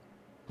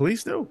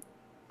 Please do.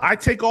 I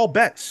take all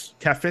bets,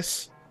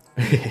 Kefis.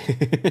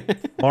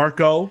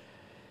 Marco.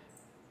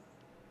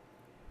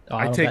 Oh,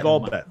 I don't take bet all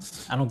no more.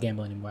 bets. I don't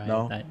gamble anymore.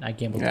 No? I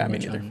gambled Yeah, too me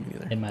much neither, me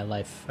neither. in my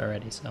life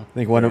already. So I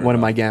think one of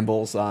my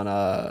gambles on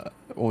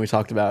when we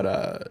talked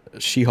about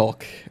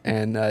She-Hulk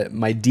and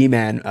my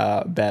D-Man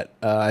bet,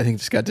 I think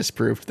just got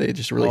disproved. They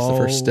just released the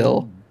first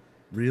still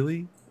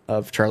Really?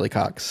 of Charlie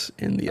Cox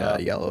in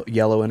the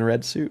yellow and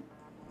red suit.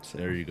 So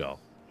There you go.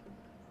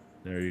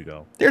 There you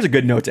go. there's a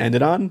good note to end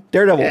it on.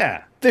 Daredevil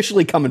Yeah.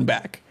 officially coming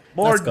back.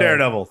 More Let's go.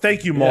 Daredevil.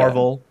 Thank you,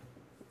 Marvel.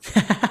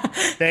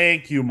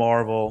 Thank you,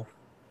 Marvel.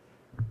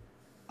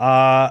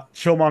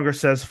 Showmonger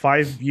says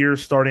 5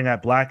 years starting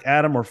at Black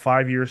Adam or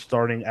 5 years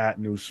starting at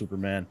New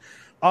Superman.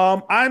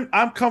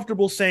 I'm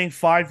comfortable saying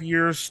 5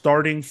 years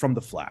starting from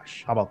the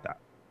Flash. How about that?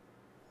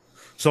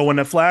 So when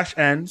the Flash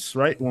ends,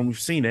 right, when we've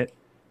seen it,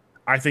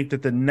 I think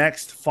that the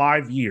next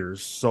 5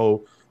 years,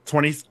 so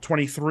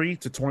 2023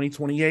 to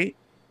 2028,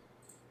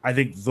 I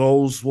think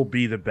those will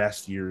be the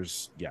best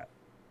years yet.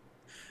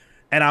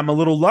 And I'm a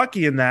little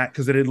lucky in that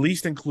because it at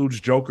least includes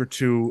Joker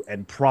 2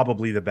 and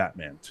probably the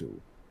Batman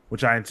 2,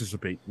 which I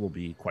anticipate will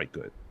be quite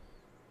good.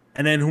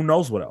 And then who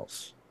knows what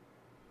else.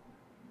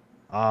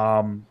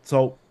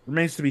 So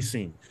remains to be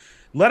seen.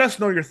 Let us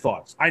know your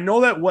thoughts. I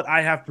know that what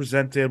I have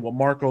presented, what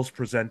Marco's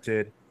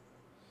presented,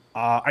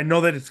 I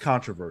know that it's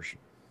controversial.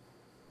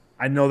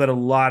 I know that a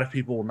lot of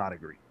people will not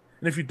agree.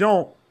 And if you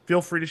don't,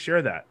 feel free to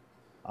share that.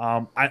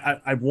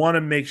 I want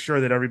to make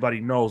sure that everybody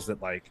knows that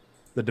like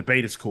the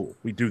debate is cool.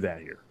 We do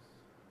that here.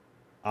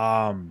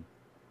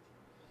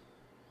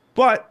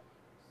 But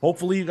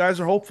hopefully you guys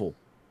are hopeful.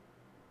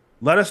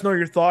 Let us know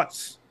your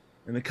thoughts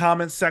in the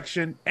comments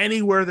section.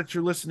 Anywhere that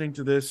you're listening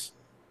to this,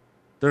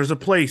 there's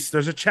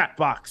a chat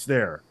box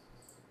there.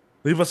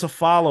 Leave us a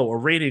follow, a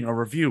rating, a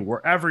review,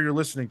 wherever you're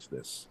listening to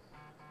this.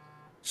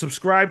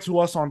 Subscribe to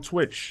us on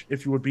Twitch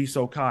if you would be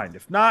so kind.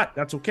 If not,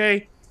 that's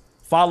okay.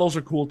 Follows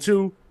are cool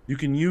too. You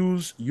can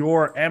use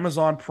your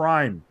Amazon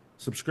Prime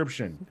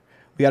subscription.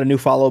 We got a new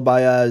follow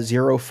by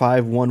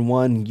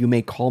 0511. You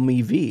may call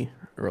me V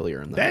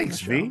earlier in the Thanks,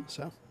 show, V.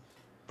 So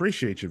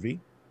Appreciate you, V.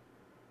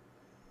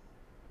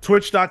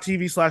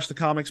 Twitch.tv/The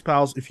Comics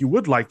Pals if you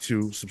would like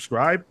to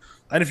subscribe.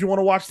 And if you want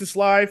to watch this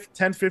live,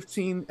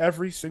 10:15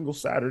 every single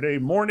Saturday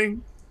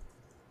morning,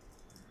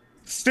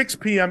 6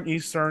 p.m.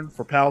 Eastern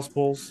for Pals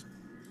Pulls.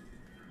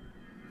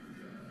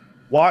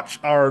 Watch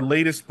our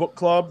latest book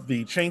club,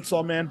 the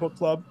Chainsaw Man Book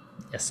Club.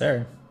 yes,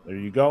 sir. There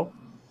you go.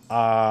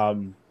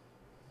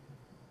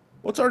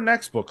 What's our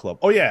next book club?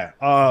 Oh, yeah.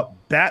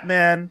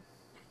 Batman,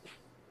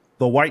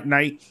 The White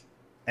Knight,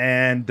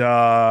 and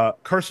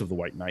Curse of the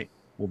White Knight.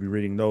 We'll be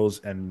reading those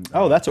and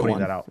that's putting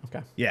one. that out.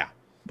 Okay. Yeah,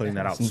 putting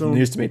that out It's soon.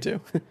 news to me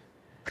too.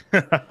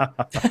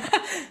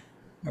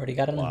 Already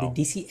got it on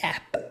the DC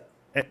app.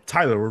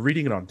 Tyler, we're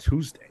reading it on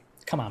Tuesday.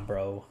 Come on,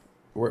 bro.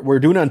 We're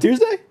doing it on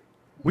Tuesday.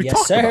 We Yes,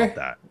 talked sir. about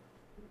that.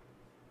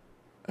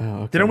 Oh,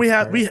 okay. Didn't we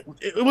have it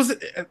was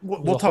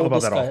we'll a talk whole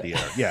about that off the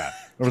air. Yeah.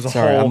 There was a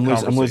Sorry, whole I'm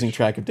losing conversation.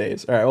 track of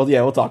days. All right. Well,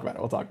 yeah, we'll talk about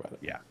it.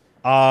 Yeah.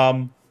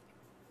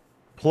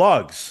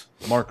 Plugs,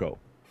 Marco.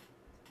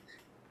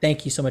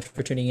 Thank you so much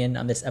for tuning in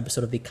on this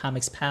episode of the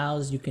Comics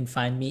Pals. You can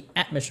find me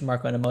at Mr.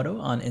 Marco Enomoto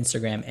on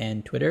Instagram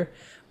and Twitter.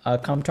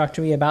 Come talk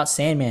to me about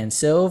Sandman.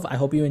 Sylv, I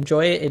hope you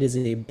enjoy it. It is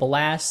a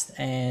blast,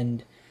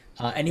 and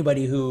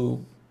anybody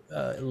who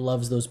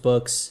loves those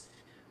books,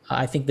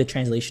 I think the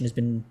translation has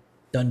been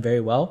done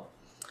very well.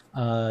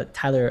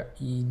 Tyler,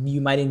 you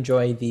might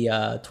enjoy the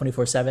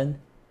 24/7,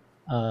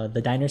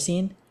 the diner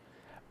scene.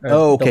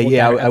 Oh, okay.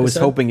 Yeah, I was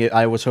episode. hoping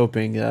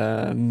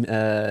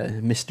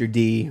Mr.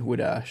 D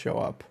would show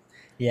up.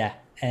 Yeah,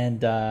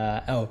 and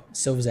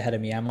Sylva's ahead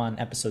of me. I'm on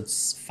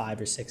episodes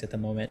 5 or 6 at the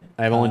moment.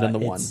 I've only done the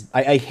one.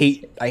 I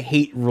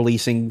hate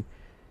releasing.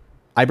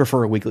 I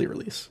prefer a weekly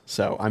release,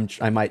 so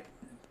I might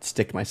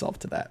stick myself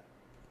to that.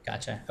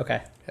 Gotcha.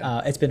 Okay.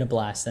 Yeah. It's been a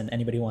blast, and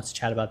anybody who wants to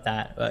chat about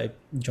that,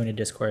 join a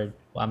Discord.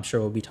 Well, I'm sure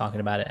we'll be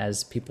talking about it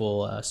as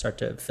people start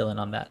to fill in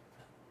on that.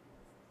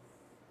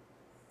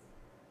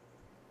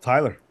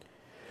 Tyler.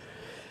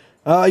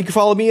 You can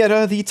follow me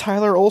at the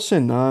Tyler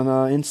Olson on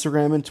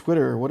Instagram and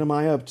Twitter. What am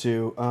I up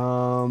to?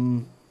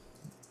 I'm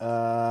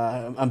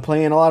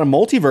playing a lot of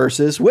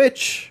multiverses.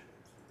 Which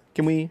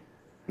can we?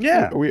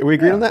 Yeah, we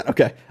agreed on that.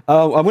 Okay.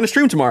 I'm going to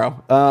stream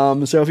tomorrow.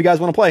 So if you guys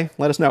want to play,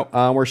 let us know.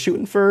 We're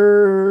shooting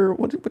for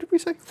what did we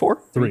say?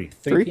 4? 3.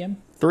 3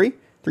 p.m. 3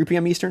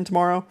 p.m. Eastern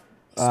tomorrow.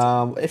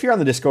 If you're on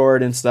the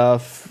Discord and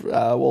stuff,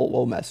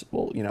 we'll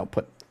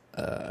put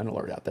an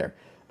alert out there.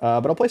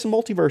 But I'll play some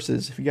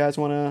multiverses if you guys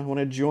want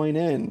to join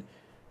in.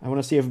 I want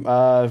to see if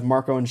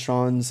Marco and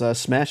Sean's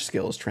Smash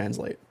skills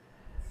translate.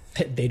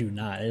 They do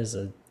not. It is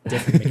a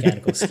different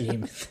mechanical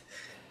scheme.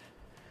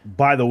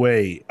 By the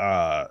way,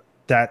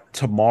 that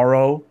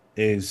tomorrow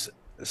is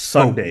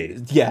Sunday.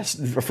 Oh, yes,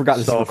 I forgot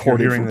this So is if you're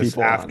recorded hearing for this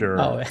people after,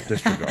 Oh.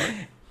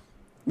 disregard.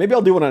 Maybe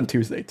I'll do it on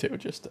Tuesday too,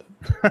 just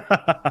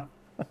to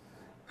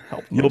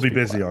help. You'll most be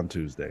people busy out. on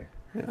Tuesday.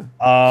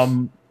 Yeah.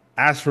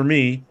 As for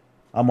me,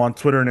 I'm on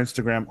Twitter and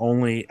Instagram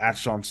only at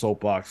Sean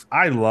Soapbox.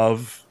 I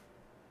love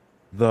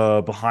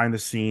the behind the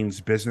scenes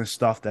business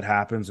stuff that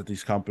happens at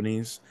these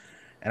companies,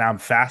 and I'm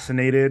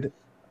fascinated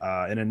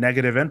in a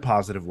negative and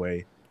positive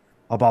way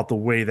about the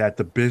way that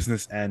the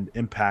business end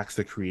impacts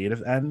the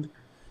creative end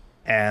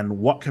and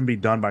what can be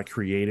done by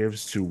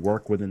creatives to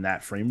work within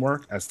that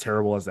framework, as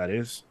terrible as that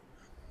is.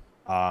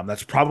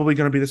 That's probably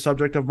going to be the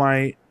subject of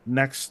my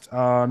next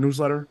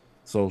newsletter,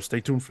 so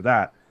stay tuned for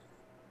that.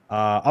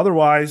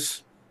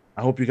 Otherwise,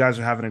 I hope you guys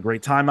are having a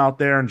great time out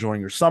there, enjoying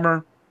your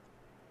summer.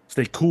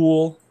 Stay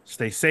cool,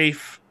 stay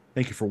safe.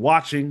 Thank you for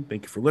watching.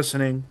 Thank you for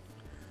listening.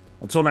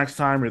 Until next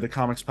time, we're the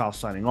Comics Pal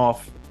signing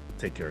off.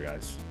 Take care,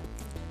 guys.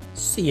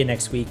 See you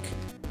next week.